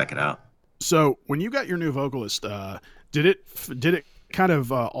people to check it out. So when you got your new vocalist, did it kind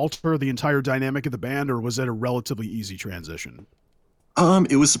of alter the entire dynamic of the band, or was it a relatively easy transition?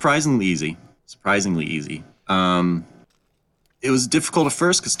 It was surprisingly easy. It was difficult at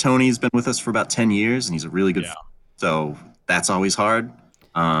first because Tony's been with us for about 10 years, and he's a really good. So that's always hard.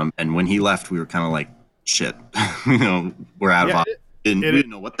 And when he left, we were kind of like, shit, we're out of options. We didn't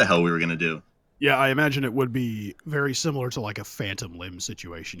know what the hell we were gonna do. Yeah, I imagine it would be very similar to like a phantom limb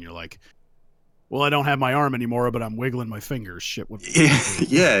situation. You're like, well, I don't have my arm anymore, but I'm wiggling my fingers. Shit.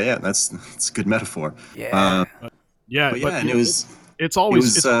 Yeah. That's a good metaphor. Yeah. And it's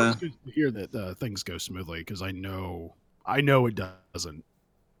always good to hear that things go smoothly, because I know it doesn't.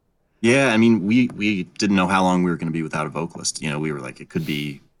 Yeah, I mean, we didn't know how long we were going to be without a vocalist. We were like, it could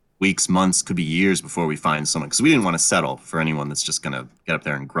be weeks, months, could be years before we find someone, because we didn't want to settle for anyone that's just going to get up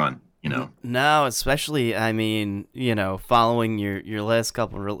there and grunt. No, especially, I mean, following your last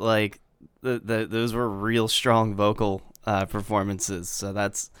couple, like those were real strong vocal performances. So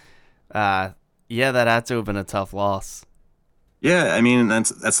that's, that had to have been a tough loss. Yeah, I mean,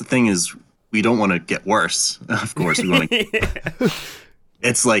 that's the thing is, we don't want to get worse. Of course, we want to.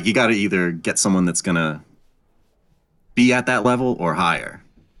 It's like you got to either get someone that's gonna be at that level or higher.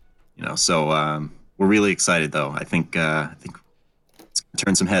 So we're really excited, though. I think it's gonna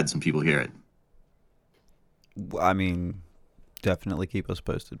turn some heads when people hear it. I mean, definitely keep us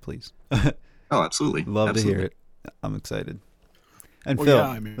posted, please. Oh, absolutely. Love to hear it. I'm excited. And Well, Phil, yeah,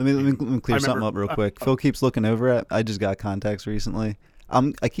 I mean, let me clear something up real quick. Phil keeps looking over at. I just got contacts recently.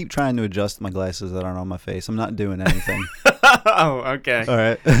 I keep trying to adjust my glasses that aren't on my face. I'm not doing anything. Oh, okay. All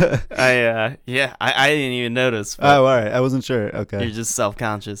right. I didn't even notice. Oh, all right. I wasn't sure. Okay. You're just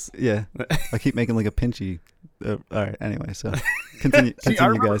self-conscious. Yeah. I keep making like a pinchy. All right. Anyway, so continue, See, I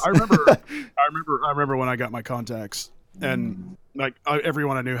remember, guys. I remember when I got my contacts, and like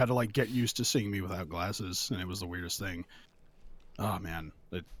everyone I knew had to like get used to seeing me without glasses, and it was the weirdest thing. Oh man,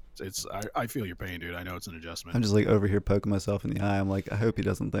 I feel your pain, dude. I know it's an adjustment. I'm just like over here poking myself in the eye. I'm like, I hope he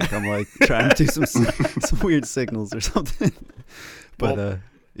doesn't think I'm like trying to do some weird signals or something. But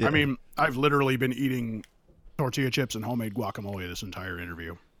yeah. I mean, I've literally been eating tortilla chips and homemade guacamole this entire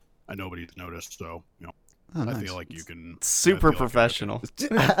interview, and nobody's noticed. So Oh, I nice. feel like you can. Super professional.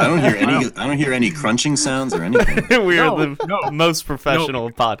 I don't hear any crunching sounds or anything. We're the most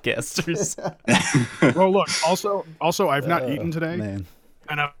professional podcasters. Well, look. Also, I've not eaten today, Man.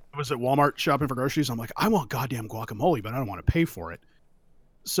 and I was at Walmart shopping for groceries. I'm like, I want goddamn guacamole, but I don't want to pay for it.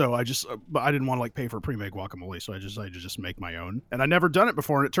 So I didn't want to like pay for pre-made guacamole, so I decided to just make my own. And I'd never done it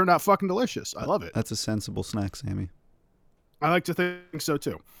before, and it turned out fucking delicious. I love it. That's a sensible snack, Sammy. I like to think so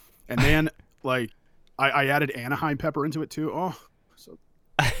too. And then like I added Anaheim pepper into it too. Oh, so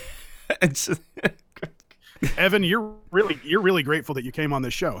It's just- Evan, you're really grateful that you came on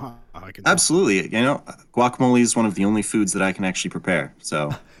this show, huh? I can tell. Absolutely. Guacamole is one of the only foods that I can actually prepare. So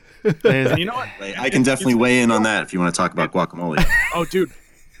And you know what? I can definitely weigh in on that if you want to talk about guacamole. Oh, dude.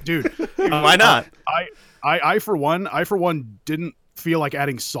 Why not? I for one didn't feel like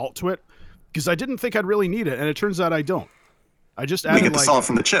adding salt to it because I didn't think I'd really need it, and it turns out I don't. I just We added get the like salt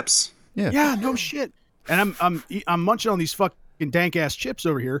from the chips. yeah, no shit. And I'm munching on these fucking dank ass chips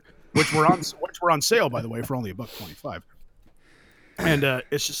over here, which were on sale, by the way, for only $1.25. And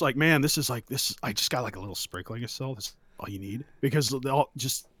it's just like, man, this. I just got like a little sprinkling of salt. That's all you need because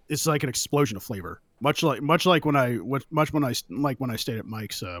it's like an explosion of flavor. Much like when I stayed at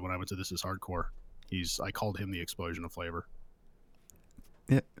Mike's when I went to This Is Hardcore. I called him the explosion of flavor.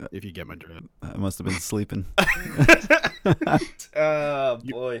 Yeah, If you get my drift. I must have been sleeping. Oh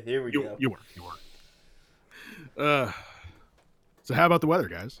boy, here we go. You were. So how about the weather,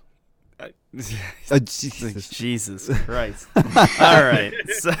 guys? Jesus. Jesus Christ. All right.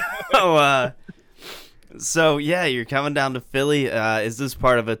 So yeah, you're coming down to Philly. Is this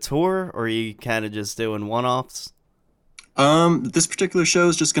part of a tour, or are you kind of just doing one-offs? This particular show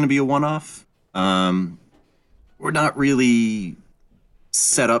is just going to be a one-off. We're not really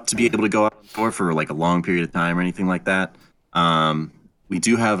set up to be able to go out on tour for like a long period of time or anything like that. We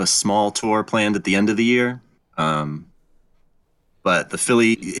do have a small tour planned at the end of the year. But it's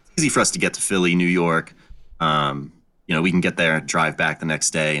easy for us to get to Philly, New York. We can get there, drive back the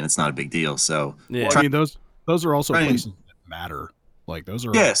next day, and it's not a big deal. So Yeah. Well, I mean, those are also Right. places that matter. Like those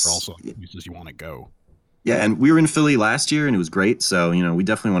are Yes. also places you want to go. yeah, and we were in Philly last year, and it was great. So we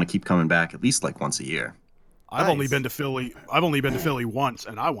definitely want to keep coming back at least like once a year. I've only Nice. been to Philly. I've only been to Philly once,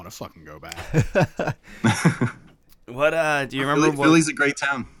 and I want to fucking go back. What do you remember? Philly's a great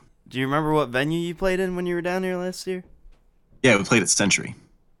town. Do you remember what venue you played in when you were down here last year? Yeah, we played at Century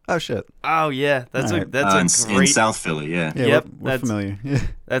Oh shit. Oh yeah, that's All a right. that's in a great South Philly. Yeah. Yeah, Yep, we're that's- familiar. Yeah.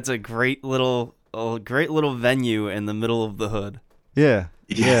 that's a great little venue in the middle of the hood. Yeah.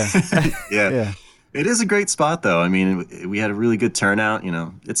 Yeah. yeah. Yeah. It is a great spot, though. I mean, we had a really good turnout.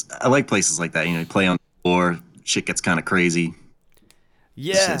 I like places like that. You play on the floor, shit gets kind of crazy.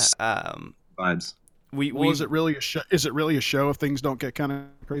 Yeah. It's- Vibes. Well, is it really a show? Is it really a show if things don't get kind of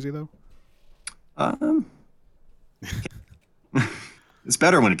crazy though? It's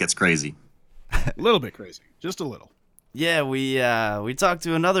better when it gets crazy. A little bit crazy, just a little. Yeah, we talked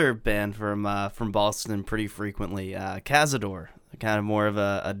to another band from Boston pretty frequently, Cazador, kind of more of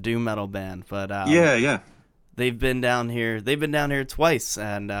a doom metal band, but Yeah. they've been down here. They've been down here twice,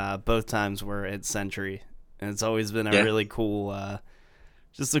 and both times were at Century, and it's always been a Yeah. really cool,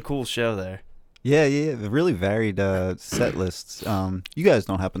 just a cool show there. Yeah. Really varied set lists. You guys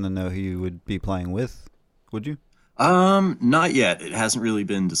don't happen to know who you would be playing with, would you? Not yet. It hasn't really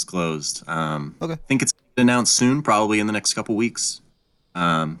been disclosed. Okay. I think it's announced soon, probably in the next couple weeks.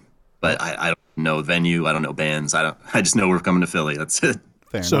 But I don't know venue. I don't know bands. I just know we're coming to Philly. That's it.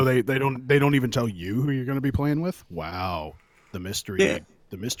 Fair So enough. they don't even tell you who you're going to be playing with. Wow, the mystery Yeah.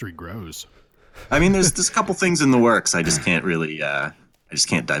 the mystery grows. I mean, there's a couple things in the works. I just can't really. I just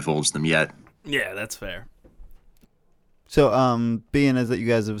can't divulge them yet. Yeah, that's fair. So, being as that you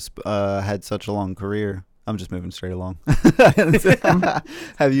guys have had such a long career, I'm just moving straight along.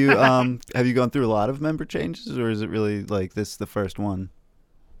 Have you gone through a lot of member changes, or is it really like this the first one?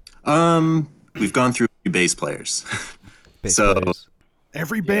 We've gone through a few bass players. Bass So- players.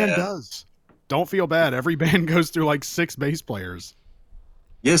 Every band Yeah. does. Don't feel bad. Every band goes through like 6 bass players.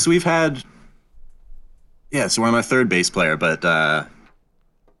 Yes, we've had. Yeah, so we're on our third bass player, but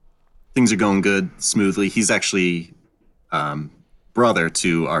things are going good smoothly. He's actually brother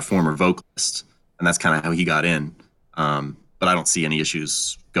to our former vocalist, and that's kind of how he got in. But I don't see any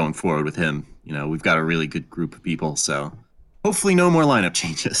issues going forward with him. We've got a really good group of people, so hopefully no more lineup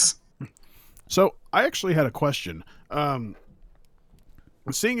changes. So I actually had a question.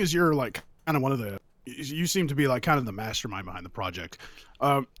 Seeing as you're like kind of one of the, you seem to be like kind of the mastermind behind the project,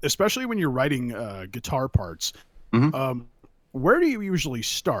 especially when you're writing guitar parts. Mhm. Where do you usually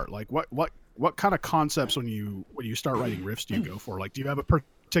start? Like what kind of concepts when you start writing riffs do you go for? Like, do you have a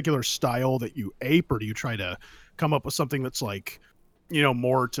particular style that you ape, or do you try to come up with something that's like,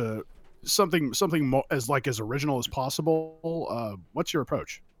 more to something more as original as possible? What's your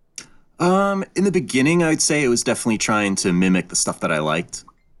approach? In the beginning, I'd say it was definitely trying to mimic the stuff that I liked.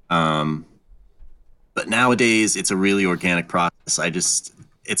 But nowadays, it's a really organic process.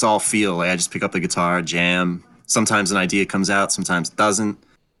 It's all feel. Like I just pick up the guitar, jam. Sometimes an idea comes out, sometimes it doesn't.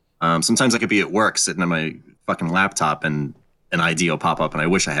 Sometimes I could be at work sitting on my fucking laptop and an idea will pop up and I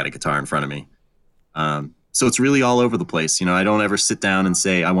wish I had a guitar in front of me. So it's really all over the place. I don't ever sit down and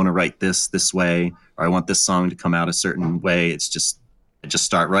say, I want to write this way, or I want this song to come out a certain way. It's just, I just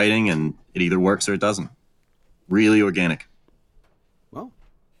start writing and it either works or it doesn't. Really organic. Well,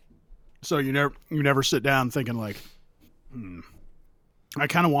 so you never sit down thinking like, I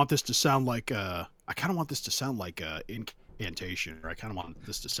kind of want this to sound like incantation, or I kind of want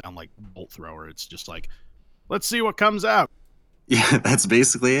this to sound like bolt thrower. It's just like, let's see what comes out. Yeah, that's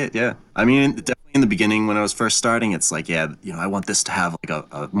basically it. Yeah. I mean, definitely in the beginning when I was first starting, it's like, yeah, I want this to have like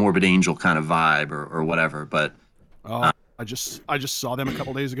a Morbid Angel kind of vibe or whatever. But Oh, I just saw them a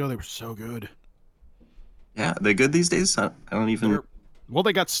couple days ago. They were so good. yeah, they're good these days. I don't even. Well,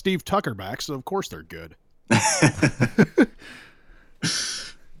 they got Steve Tucker back, so of course they're good.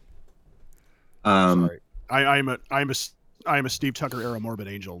 Sorry. I'm a Steve Tucker era Morbid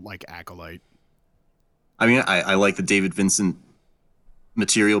Angel like acolyte. I mean, I like the David Vincent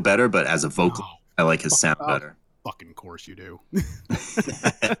material better, but as a vocal, I like his sound better. Fucking course you do.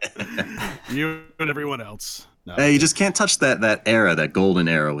 You and everyone else. No. Hey, you just can't touch that era, that golden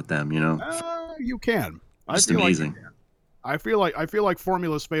era with them, you know? You can. Just I feel amazing. Like you can. I feel like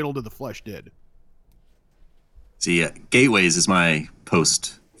Formula's Fatal to the Flesh did. See, Gateways is my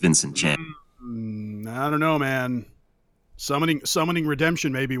post Vincent jam. I don't know, man. Summoning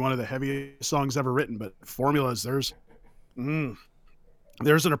Redemption may be one of the heaviest songs ever written, but Formulas, there's an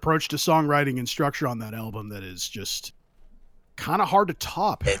approach to songwriting and structure on that album that is just kind of hard to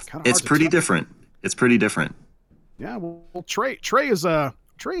top. It's pretty different. It's pretty different. Yeah, well, Trey is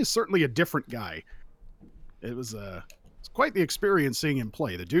certainly a different guy. It's quite the experience seeing him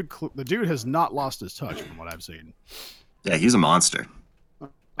play. The dude has not lost his touch from what I've seen. Yeah, he's a monster.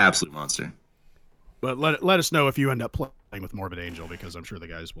 Absolute monster. But let us know if you end up playing with Morbid Angel, because I'm sure the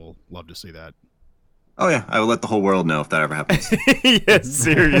guys will love to see that. Oh yeah, I will let the whole world know if that ever happens. Yeah,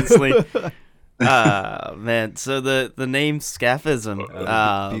 seriously. Man, so the name Scaphism.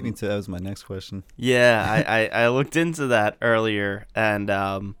 Beat me to that was my next question. Yeah, I looked into that earlier, and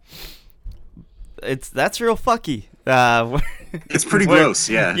that's real fucky. It's pretty gross.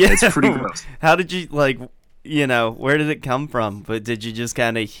 Yeah, it's pretty gross. How did you where did it come from? But did you just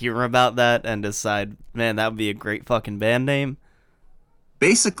kind of hear about that and decide, man, that would be a great fucking band name?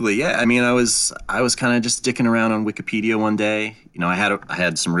 Basically, yeah. I mean, I was kind of just dicking around on Wikipedia one day. You know, I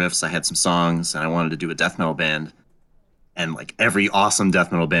had some riffs, I had some songs, and I wanted to do a death metal band. And like every awesome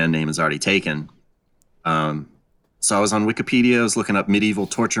death metal band name is already taken. So I was on Wikipedia, I was looking up medieval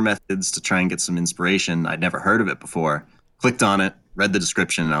torture methods to try and get some inspiration. I'd never heard of it before. Clicked on it, read the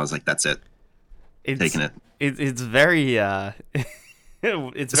description, and I was like, that's it. Taking it. It's very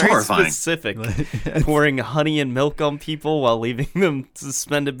it's very horrifying. specific. Pouring honey and milk on people while leaving them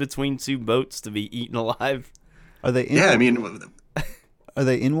suspended between two boats to be eaten alive. Are they in Yeah, I mean, Are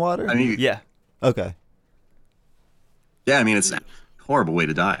they in water? I mean, Yeah. Okay. yeah, I mean, it's a horrible way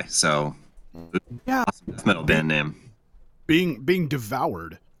to die. So, Yeah. awesome death metal band name. Being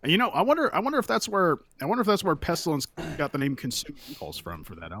devoured. And, I wonder if that's where Pestilence got the name Consumed Impulse from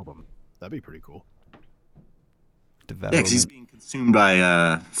for that album. That'd be pretty cool. Yeah, because he's being consumed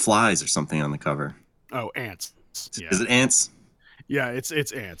by flies or something on the cover. Oh, ants. Yeah. Is it ants? Yeah, it's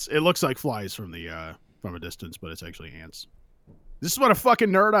ants. It looks like flies from a distance, but it's actually ants. This is what a fucking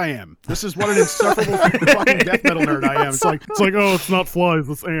nerd I am. This is what an insufferable fucking death metal nerd I am. It's like, oh, it's not flies,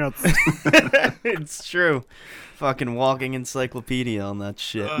 it's ants. It's true. Fucking walking encyclopedia on that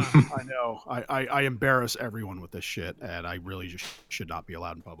shit. I know. I embarrass everyone with this shit, and I really just should not be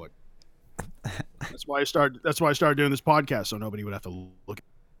allowed in public. That's why I started doing this podcast, so nobody would have to look.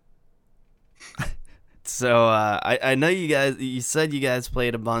 So I know you said you guys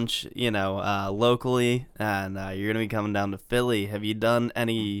played a bunch, locally, and you're gonna be coming down to Philly. Have you done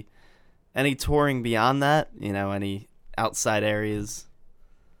any touring beyond that? Any outside areas?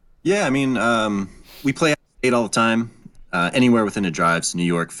 Yeah, I mean, we play out of state all the time. Anywhere within a drive, so New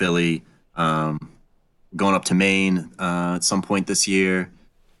York, Philly, going up to Maine at some point this year.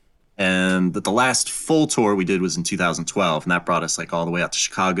 And the last full tour we did was in 2012, and that brought us like all the way out to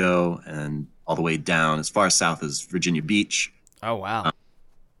Chicago and all the way down as far south as Virginia Beach. Oh, wow.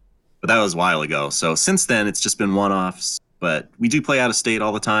 But that was a while ago. So since then, it's just been one-offs. But we do play out of state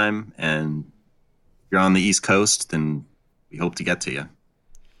all the time, and if you're on the East Coast, then we hope to get to you.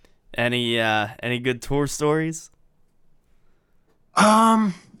 Any good tour stories?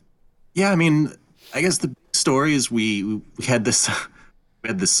 Yeah, I mean, I guess the big story is we had this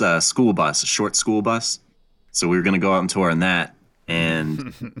school bus, a short school bus. So we were going to go out and tour on that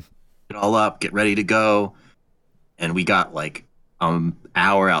and get it all up, get ready to go. And we got like an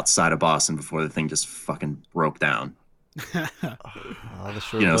hour outside of Boston before the thing just fucking broke down.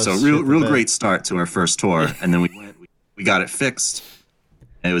 So real great start to our first tour. And then we got it fixed.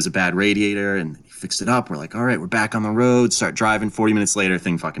 And it was a bad radiator, and he fixed it up. We're like, all right, we're back on the road, start driving. 40 minutes later,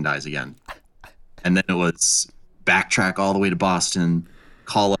 thing fucking dies again. And then it was backtrack all the way to Boston,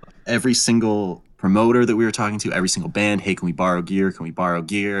 call up every single promoter that we were talking to, every single band. Hey, can we borrow gear? Can we borrow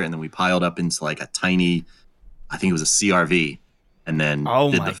gear? And then we piled up into like a tiny, I think it was a CRV. And then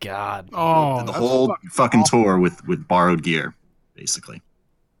God. did the whole fucking tour with borrowed gear, basically.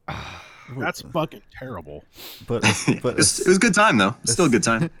 That's fucking terrible. But it was a good time though. It's still a good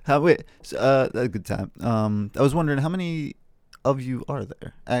time. A good time. I was wondering how many of you are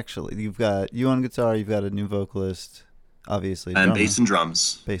there? Actually, you've got you on guitar. You've got a new vocalist, obviously, and drummer. bass and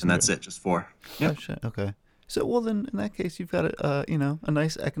drums, Bass and and that's it. Just 4. Oh shit. Okay. So, well, then in that case, you've got a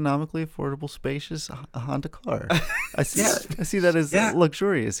nice, economically affordable, spacious Honda car. I see. I see that as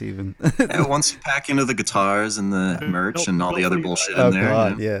luxurious, even. Yeah, once you pack into the guitars and the merch and all the other bullshit in there.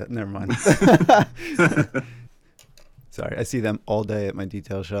 God, yeah, never mind. Sorry, I see them all day at my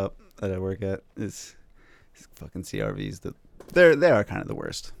detail shop that I work at. It's fucking CRVs. They are kind of the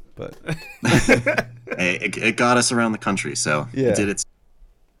worst, but Hey, it got us around the country, so it did its.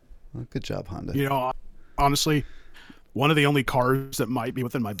 Well, good job, Honda. You know, honestly, one of the only cars that might be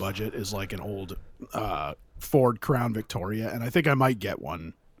within my budget is like an old Ford Crown Victoria, and I think I might get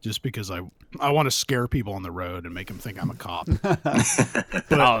one just because I want to scare people on the road and make them think I'm a cop. But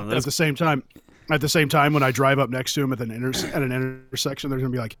at the same time, when I drive up next to him at an intersection, they're gonna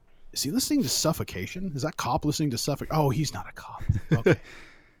be like, "Is he listening to Suffocation? Is that cop listening to Suffocation? Oh, he's not a cop." Okay.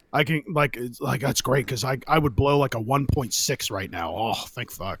 I can like that's great because I would blow like a 1.6 right now. Oh, thank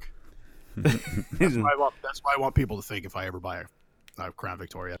fuck. That's why I want people to think if I ever buy a Crown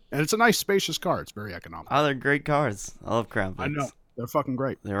Victoria. And it's a nice, spacious car. It's very economical. Oh, they're great cars. I love Crown Vics. I know. They're fucking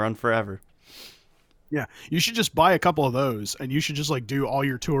great. They run forever. Yeah. You should just buy a couple of those, and you should just like do all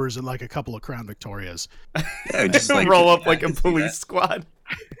your tours in like a couple of Crown Victorias. Yeah, just like, roll up like a police squad.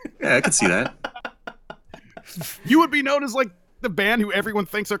 Yeah, I could see that. You would be known as like the band who everyone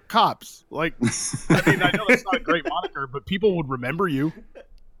thinks are cops. Like, I mean, I know that's not a great moniker, but people would remember you.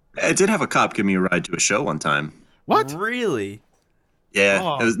 I did have a cop give me a ride to a show one time. What? Really?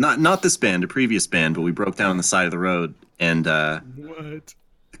 Yeah, It was not this band, a previous band, but we broke down on the side of the road, and What?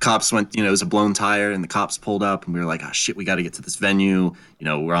 the cops went. It was a blown tire, and the cops pulled up, and we were like, "Oh shit, we got to get to this venue."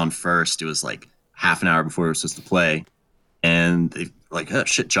 We're on first. It was like half an hour before we were supposed to play, and they were like, "Oh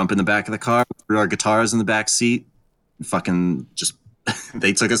shit, jump in the back of the car, threw our guitars in the back seat, and fucking just."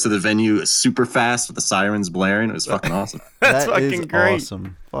 They took us to the venue super fast with the sirens blaring. It was fucking awesome. That's That is fucking great.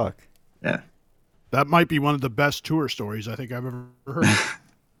 Awesome. Fuck. Yeah. That might be one of the best tour stories I think I've ever heard.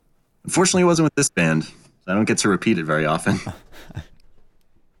 Unfortunately, it wasn't with this band. I don't get to repeat it very often.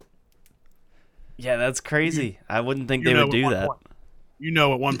 Yeah, that's crazy. I wouldn't think they would do that.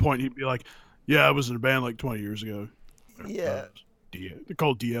 At one point he'd be like, "Yeah, I was in a band like 20 years ago." Yeah. Dio. They're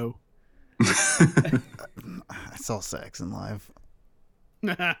called Dio. I saw Saxon live.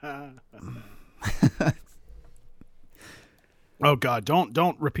 Oh God!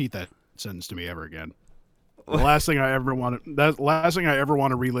 Don't repeat that sentence to me ever again. The last thing I ever want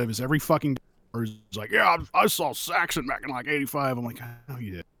to relive is every fucking is like, "Yeah, I saw Saxon back in like '85." I'm like, "I know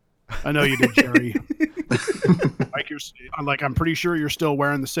you did. I know you did, Jerry." I'm pretty sure you're still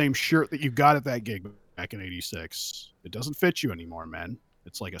wearing the same shirt that you got at that gig back in '86. It doesn't fit you anymore, man.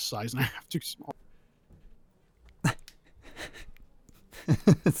 It's like a size and a half too small.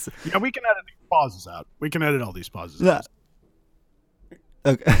 Yeah, we can edit these pauses out. We can edit all these pauses out.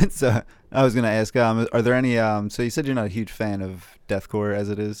 Okay, so I was gonna ask, are there any? So you said you're not a huge fan of deathcore as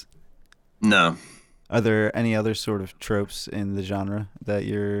it is. No. Are there any other sort of tropes in the genre that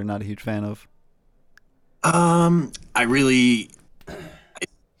you're not a huge fan of? I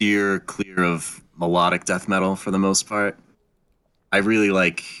steer clear of melodic death metal for the most part. I really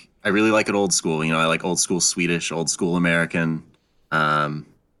like it old school. I like old school Swedish, old school American.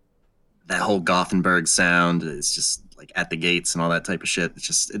 That whole Gothenburg sound is just like At the Gates and all that type of shit.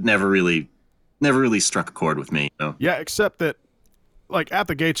 It never really struck a chord with me. Yeah, except that like At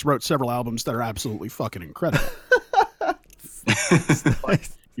the Gates wrote several albums that are absolutely fucking incredible.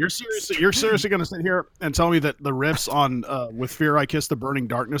 You're seriously going to sit here and tell me that the riffs on With Fear I Kiss the Burning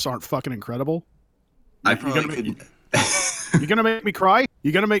Darkness aren't fucking incredible? I probably couldn't. You gonna make me cry?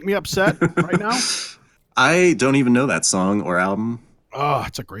 You gonna make me upset right now? I don't even know that song or album. Oh,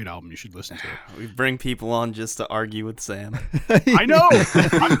 it's a great album. You should listen to it. We bring people on just to argue with Sam. I know.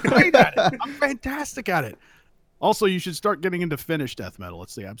 I'm great at it. I'm fantastic at it. Also, you should start getting into Finnish death metal.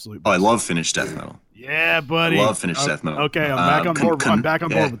 It's the absolute best. Oh, I love Finnish death metal. Yeah, buddy. I love Finnish death metal. Okay, I'm back on board. I'm back on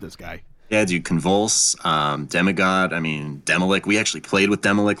board with this guy. Yeah, dude, Convulse, Demigod. I mean, Demolik. We actually played with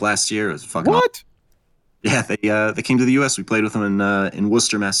Demolik last year. It was fucking what? Awesome. Yeah, they came to the U.S. We played with them in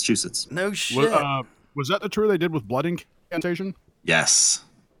Worcester, Massachusetts. No shit. Was that the tour they did with Blood Incantation? Yes.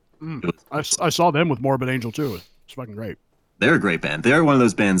 I saw them with Morbid Angel too. It's fucking great. They're a great band. They're one of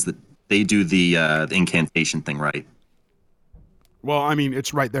those bands that they do the incantation thing right. Well, I mean,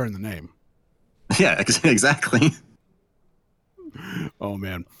 it's right there in the name. Yeah, exactly. Oh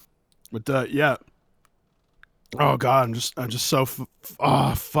man, but yeah. Oh god, I'm just so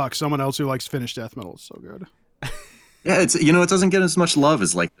fuck. Someone else who likes Finnish death metal is so good. Yeah, it's it doesn't get as much love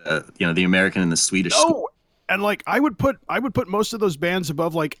as like the American and the Swedish. No, and like I would put most of those bands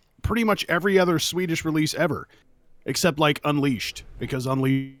above like pretty much every other Swedish release ever, except like Unleashed, because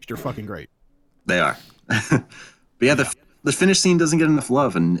Unleashed are fucking great. They are. But yeah, the Finnish scene doesn't get enough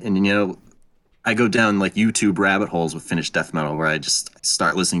love, and you know, I go down like YouTube rabbit holes with Finnish death metal where I just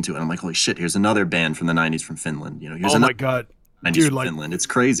start listening to it. And I'm like, holy shit! Here's another band from the '90s from Finland. You know, here's Oh my another god, 90s dude! from Like Finland. It's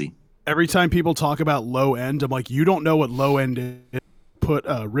crazy. every time people talk about low end, I'm like, you don't know what low end is. Put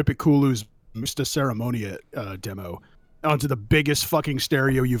Ripikulu's Mista Ceremonia demo onto the biggest fucking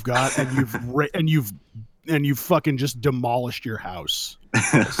stereo you've got, and you've fucking just demolished your house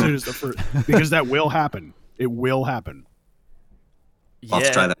as soon as the first, because that will happen. It will happen. I'll have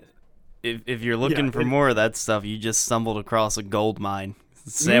to try that. If you're looking Yeah, for more of that stuff, you just stumbled across a gold mine.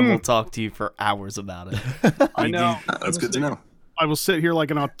 Sam will talk to you for hours about it. I know. That's good to know. I will sit here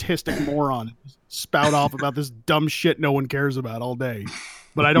like an autistic moron and spout off about this dumb shit no one cares about all day.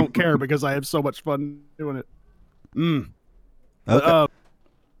 But I don't care because I have so much fun doing it. Okay.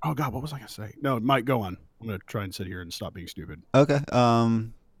 Oh, God, what was I going to say? No, Mike, go on. I'm going to try and sit here and stop being stupid. Okay. A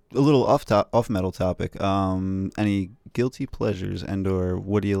little off metal topic. Any guilty pleasures or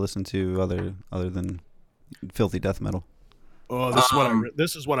what do you listen to other than filthy death metal? Oh,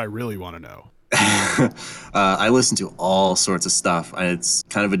 this is what I really want to know. I listen to all sorts of stuff. It's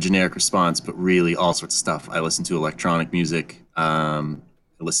kind of a generic response, but really all sorts of stuff. I listen to electronic music. I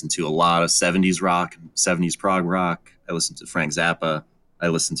listen to a lot of 70s rock, 70s prog rock. I listen to Frank Zappa. I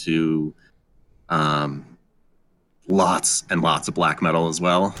listen to lots and lots of black metal as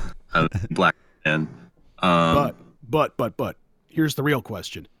well. I'm a black man. But here's the real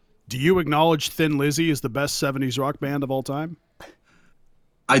question. Do you acknowledge Thin Lizzy is the best 70s rock band of all time?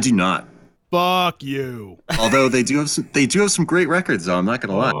 I do not. Fuck you. Although they do have some great records, though. I'm not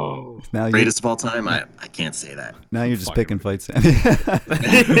gonna lie. Oh. Now you Greatest of all time. I can't say that. now you're just Fucking picking fights, Sandy. You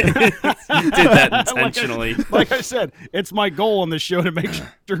did that intentionally. Like I said, it's my goal on this show to make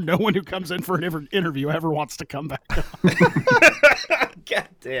sure no one who comes in for an interview ever wants to come back. God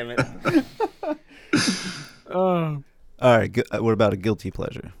damn it. All right. What about a guilty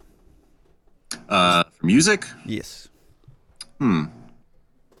pleasure? For music, Yes.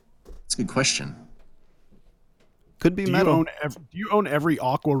 that's a good question. Could be Do you metal. own every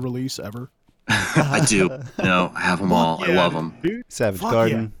Aqua release ever? I do. I have them all. I love them. Dude, Savage fuck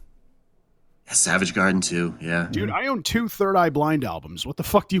Garden. Yeah, Savage Garden too. Yeah. Dude, I own 2 Third Eye Blind albums. What the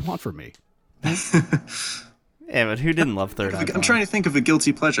fuck do you want from me? Yeah, but who didn't love Third Eye I'm Blind? trying to think of a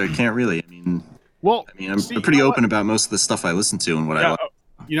guilty pleasure. I can't really. Well, I'm see, pretty you know open what? about most of the stuff I listen to and what I Yeah, like.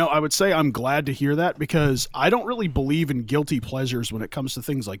 I would say I'm glad to hear that because I don't really believe in guilty pleasures when it comes to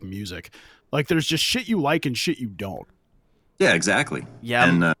things like music. Like, there's just shit you like and shit you don't. Yeah, exactly. Yeah.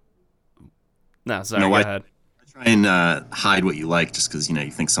 And No, sorry, No, go I- ahead. try and hide what you like just because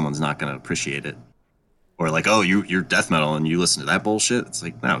you think someone's not going to appreciate it, or like, oh, you're death metal and you listen to that bullshit. It's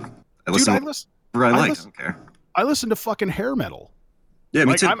like, no, I listen Dude, to whatever I like. I don't care. I listen to fucking hair metal. Yeah,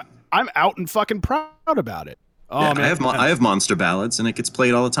 me Like, too. I'm out and fucking proud about it. Oh, Yeah, man. I have monster ballads and it gets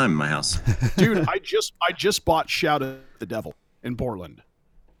played all the time in my house. Dude, I just bought Shout at the Devil in Portland.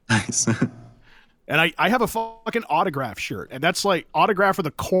 Nice. And I have a fucking autograph shirt, and that's like autograph for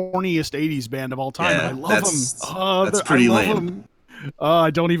the corniest '80s band of all time. Yeah, and I love them. that's pretty lame. I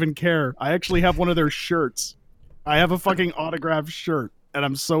don't even care. I actually have one of their shirts. I have a fucking autograph shirt, and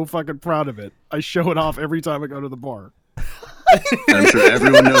I'm so fucking proud of it. I show it off every time I go to the bar. I'm sure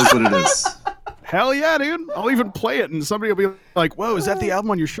everyone knows what it is. Hell yeah, dude! I'll even play it, and somebody will be like, "Whoa, is that the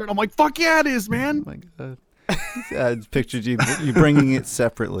album on your shirt?" I'm like, "Fuck yeah, it is, man!" Oh my god. I pictured you bringing it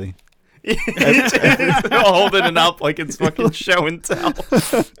separately. Holding it up like it's fucking show and tell.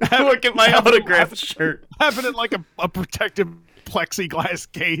 Look at my autograph shirt. Having it like a protective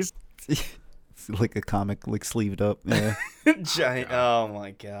plexiglass case. It's like a comic, like sleeved up. Yeah. Giant. Oh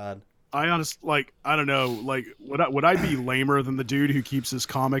my god. I I don't know, like, would I be lamer than the dude who keeps his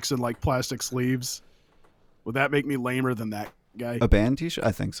comics in like plastic sleeves? Would that make me lamer than that guy? A band T-shirt?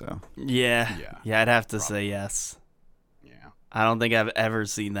 I think so. Yeah. Yeah, Yeah, I'd have to say yes. Yeah, I don't think I've ever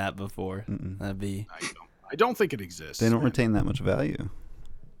seen that before. That'd be. I don't think it exists. They don't retain that much value.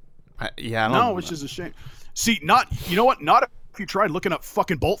 Yeah, I don't. No, which is a shame. See, you know what? Not if you tried looking up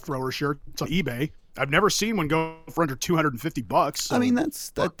fucking bolt thrower shirts on eBay. I've never seen one go for under $250. So. I mean,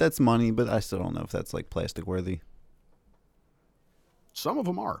 that's money, but I still don't know if that's like plastic worthy. Some of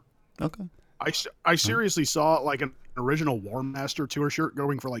them are. Okay. I seriously saw like an original War Master tour shirt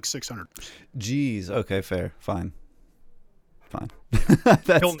going for like $600. Jeez. Okay. Fair. Fine. That's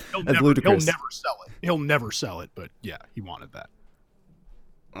He'll ludicrous. never sell it. He'll never sell it, but yeah, he wanted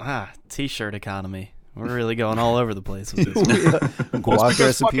that. T-shirt economy. We're really going all over the place with this. Guac because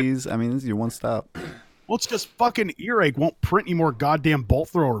recipes. I mean, this is your one stop. Well, it's because fucking Earache won't print any more goddamn bolt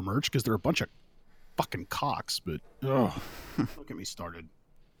thrower merch because they're a bunch of fucking cocks. But don't get me started.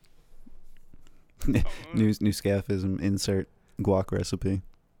 New scaphism. Insert guac recipe.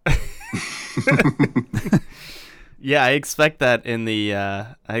 Yeah, I expect that in the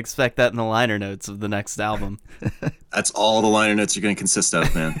liner notes of the next album. That's all the liner notes are going to consist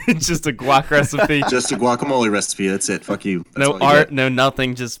of, man. Just a guac recipe. Just a guacamole recipe. That's it. Fuck you. That's No all you art, get. no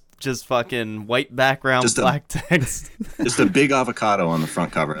nothing. Just fucking white background, Just a- black text. Just a big avocado on the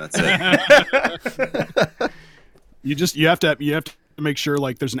front cover. That's it. You have to make sure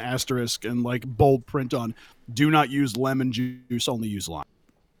like there's an asterisk and like bold print on do not use lemon juice, only use lime.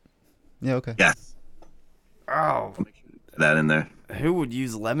 Yeah. Okay. Yes. Oh, That in there. who would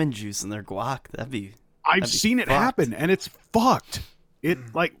use lemon juice in their guac? That'd be. I've That'd be seen it fucked. happen and it's fucked.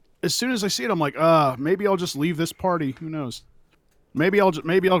 It like as soon as I see it, I'm like, maybe I'll just leave this party. Who knows? Maybe I'll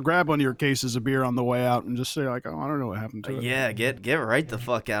grab one of your cases of beer on the way out and just say like, oh, I don't know what happened to it. Yeah, get right the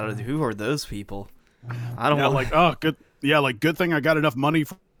fuck out of it. Who are those people? I don't Yeah, want like oh good. Yeah, like good thing I got enough money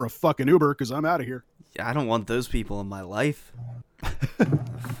for a fucking Uber because I'm out of here. I don't want those people in my life.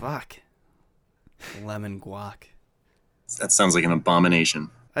 Fuck. Lemon guac. That sounds like an abomination.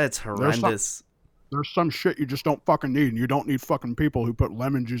 That's horrendous. There's some shit you just don't fucking need, and you don't need fucking people who put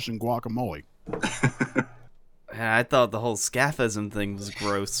lemon juice in guacamole. Yeah, I thought the whole scaphism thing was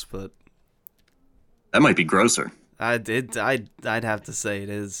gross, but That might be grosser. I'd have to say it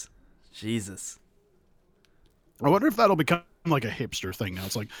is. Jesus. I wonder if that'll become like a hipster thing now.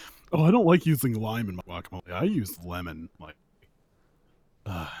 It's like, oh, I don't like using lime in my guacamole. I use lemon. Like,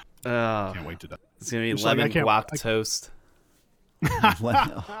 Oh, can't wait to die. it's gonna be It's like, lemon I can't- guac toast.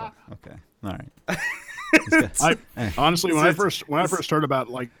 Oh, okay. All right. Honestly, when I first heard about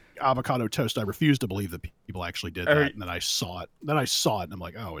like avocado toast, I refused to believe that people actually did that, and then I saw it. And I'm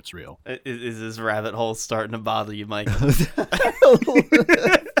like, oh, it's real. Is this rabbit hole starting to bother you, Mike? Just a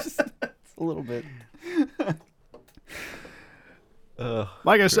little bit.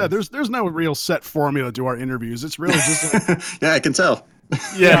 Like I said, there's no real set formula to our interviews. It's really just like, Yeah, I can tell.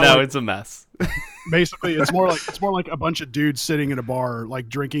 Yeah, no, like- it's a mess. basically it's more like a bunch of dudes sitting in a bar, like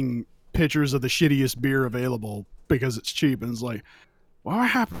drinking pitchers of the shittiest beer available because it's cheap, and it's like, what would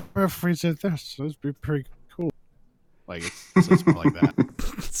happen if we did this? This would be pretty cool. Like it's more like that.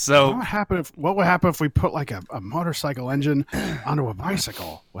 So What would happen if we put like a motorcycle engine onto a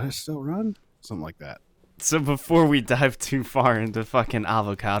bicycle? Would it still run? Something like that. So before we dive too far into fucking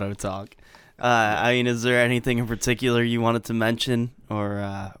avocado talk, I mean, is there anything in particular you wanted to mention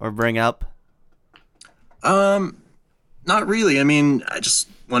or bring up? Not really. I mean, I just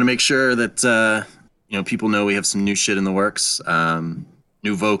want to make sure that people know we have some new shit in the works.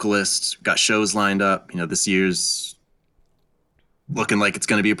 New vocalist, got shows lined up. This year's looking like it's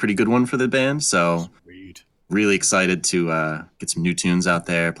going to be a pretty good one for the band. So Sweet. really excited to get some new tunes out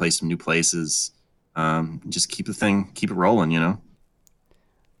there, play some new places, just keep it rolling.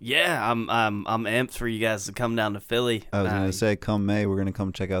 Yeah, I'm amped for you guys to come down to Philly. I was gonna say, come May, we're gonna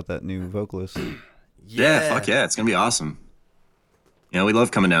come check out that new vocalist. Yeah, fuck yeah, it's gonna be awesome. We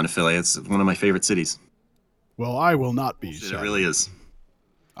love coming down to Philly. It's one of my favorite cities. Well, I will not be. It sad. really is.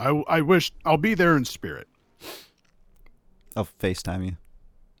 I wish I'll be there in spirit. I'll FaceTime you.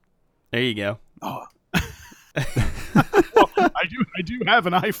 There you go. Oh. I do have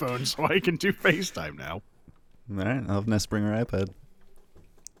an iPhone, so I can do FaceTime now. All right, I'll have Ness bring her iPad.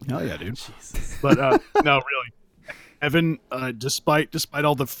 Hell yeah, dude. But no, really, Evan. Despite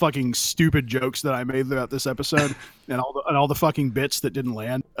all the fucking stupid jokes that I made about this episode and all the fucking bits that didn't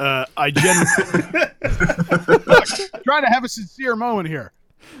land, I genuinely trying to have a sincere moment here.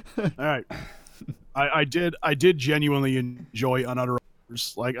 All right, I did genuinely enjoy Unutterers.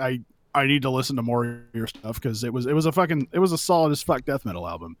 Like I need to listen to more of your stuff because it was a solid as fuck death metal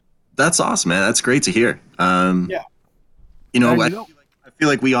album. That's awesome, man. That's great to hear. Yeah. I feel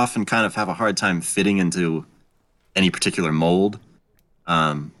like we often kind of have a hard time fitting into any particular mold.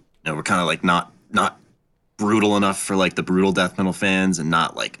 We're kind of like not brutal enough for like the brutal death metal fans, and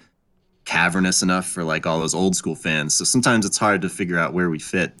not like cavernous enough for like all those old school fans. So sometimes it's hard to figure out where we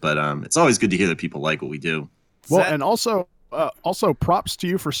fit. But it's always good to hear that people like what we do. Well, and also props to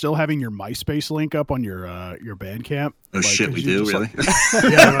you for still having your MySpace link up on your Bandcamp. Oh shit, 'cause we you do, just,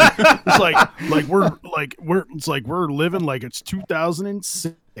 really? Yeah, it's like we're living like it's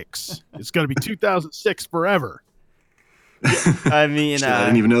 2006. It's gonna be 2006 forever. I mean, Shit, I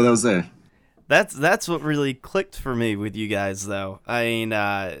didn't even know that was there. that's what really clicked for me with you guys, though. I mean,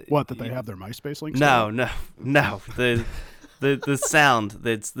 What, that they have their MySpace links? no. The sound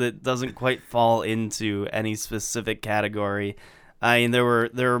that doesn't quite fall into any specific category. I mean, there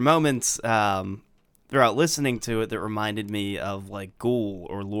were moments throughout listening to it that reminded me of like Ghoul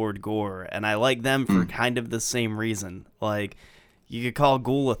or Lord Gore, and I like them for kind of the same reason. Like, you could call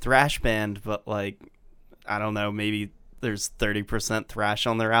Ghoul a thrash band, but like, I don't know, maybe there's 30% thrash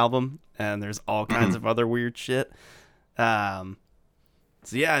on their album, and there's all kinds of other weird shit.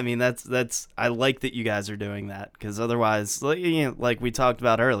 So yeah, I mean, that's I like that you guys are doing that, because otherwise, like we talked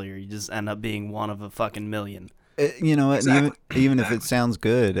about earlier, you just end up being one of a fucking million. You know, Exactly. even if it sounds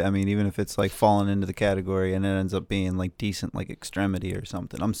good, I mean, even if it's like falling into the category and it ends up being like decent, like Extremity or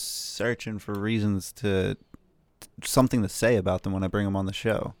something, I'm searching for reasons something to say about them when I bring them on the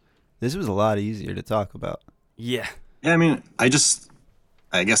show. This was a lot easier to talk about. Yeah. Yeah, I mean, I guess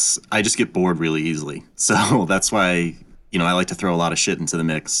I just get bored really easily. So that's why, I like to throw a lot of shit into the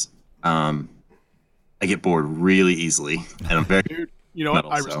mix. I get bored really easily, and I'm very Dude, you know what?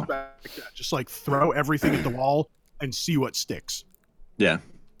 metal, I so. respect that. Just like throw everything at the wall and see what sticks. yeah.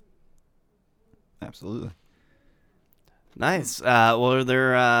 Absolutely. Nice. Well, are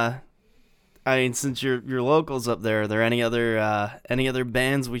there? I mean, since you're locals up there, are there any other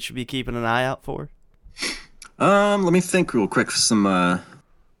bands we should be keeping an eye out for? Let me think real quick. Some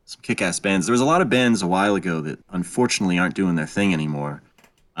kick-ass bands. There was a lot of bands a while ago that unfortunately aren't doing their thing anymore.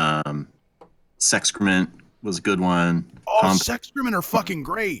 Sexcrement was a good one. Oh, Sexcrement are fucking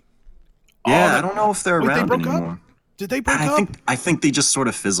great. Yeah, Oh, I don't know if they're wait, they around broke up? anymore. Did they break I up? think they just sort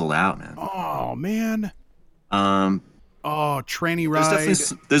of fizzled out, man. Oh man. Um, Oh, Tranny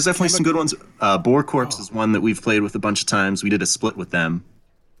there's Ride. definitely some good ones. Boar Corpse is one that we've played with a bunch of times. We did a split with them.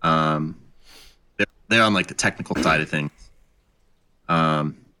 They're on like the technical side of things.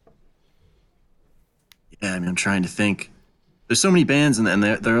 Yeah, I mean, I'm trying to think. There's so many bands, and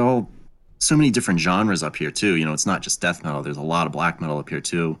they're all so many different genres up here too. It's not just death metal. There's a lot of black metal up here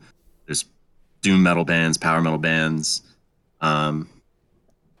too. There's doom metal bands, power metal bands. Yeah,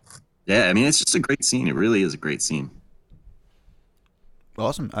 I mean, it's just a great scene. It really is a great scene.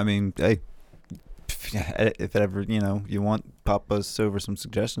 Awesome. I mean, hey, if ever you want pop us over some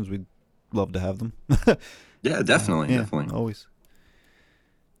suggestions, we'd love to have them. Yeah, definitely, Yeah, definitely. always.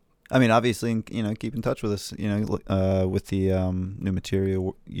 I mean, obviously, keep in touch with us. With the new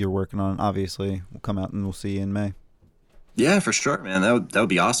material you're working on. Obviously, we'll come out and we'll see you in May. Yeah, for sure, man. That would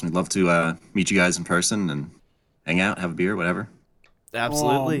be awesome. We'd love to meet you guys in person and hang out, have a beer, whatever.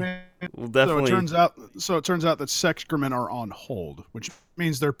 Absolutely. Oh, man. We'll definitely. So it turns out that Sexcrement are on hold, which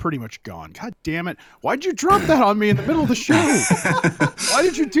means they're pretty much gone. God damn it! Why'd you drop that on me in the middle of the show? Why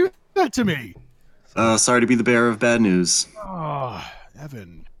did you do that to me? Sorry to be the bearer of bad news. Oh,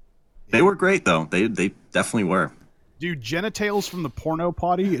 Evan. They were great though. They definitely were. Dude, Genitals from the Porno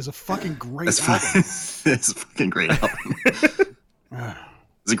Potty is a fucking great It's album. it's a fucking great album.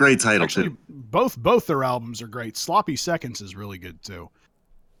 It's a great title Actually, too. both their albums are great. Sloppy Seconds is really good too.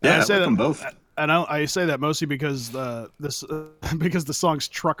 Yeah, I I say like that, them both. And I say that mostly because because the songs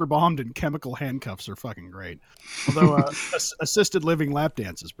 "Trucker Bombed" and "Chemical Handcuffs" are fucking great. Although "Assisted Living Lap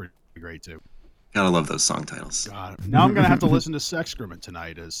Dance" is pretty great too. Gotta love those song titles. God, now I'm gonna have to listen to Sexcrement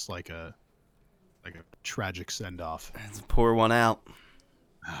tonight as like a tragic send off. Let's pour one out.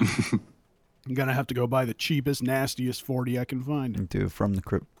 I'm gonna have to go buy the cheapest, nastiest 40 I can find. And do From the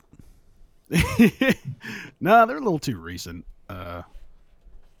Crypt. No, they're a little too recent.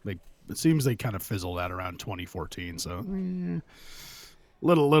 It seems they kind of fizzled out around 2014, so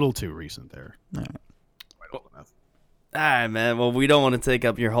little too recent there. All All right, man. Well, we don't want to take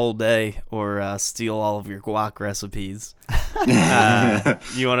up your whole day or steal all of your guac recipes.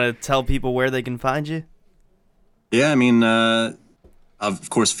 You want to tell people where they can find you? Yeah, I mean, of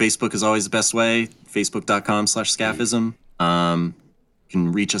course, Facebook is always the best way. Facebook.com/scaphism. You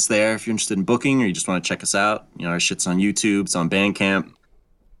can reach us there if you're interested in booking or you just want to check us out. Our shit's on YouTube. It's on Bandcamp.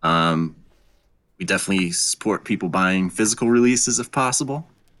 We definitely support people buying physical releases if possible,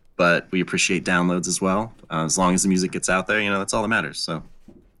 but we appreciate downloads as well. As long as the music gets out there, that's all that matters. So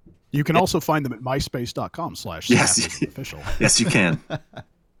You can also find them at myspace.com/scaphism Yes. official. yes, you can.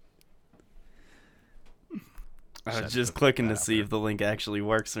 I was just clicking to see if the link actually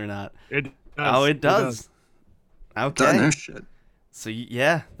works or not. It does. Oh, it does. Done Okay. their shit. So,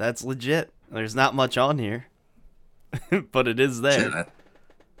 yeah, that's legit. There's not much on here, but it is there. Shit,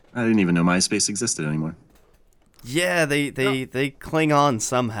 I didn't even know MySpace existed anymore. Yeah, they cling on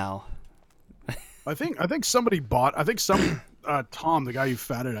somehow. I think somebody bought. I think Tom, the guy who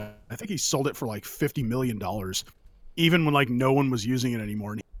founded it, I think he sold it for like $50 million, even when like no one was using it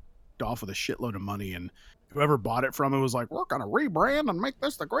anymore, and he off with a shitload of money. And whoever bought it from it was like, "We're gonna rebrand and make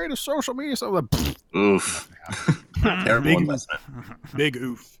this the greatest social media." So like, Oof. Terrible Big- investment. big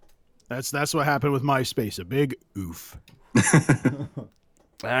oof. That's what happened with MySpace. A big oof.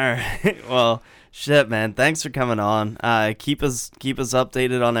 All right. Well, shit, man. Thanks for coming on. Keep us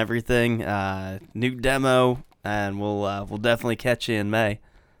updated on everything. New demo and we'll definitely catch you in May.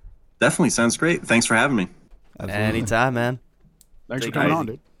 Definitely sounds great. Thanks for having me. Absolutely. Anytime, man. Thanks for Take it coming easy. on,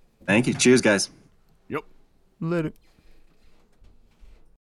 dude. Thank you. Cheers, guys. Yep. Later.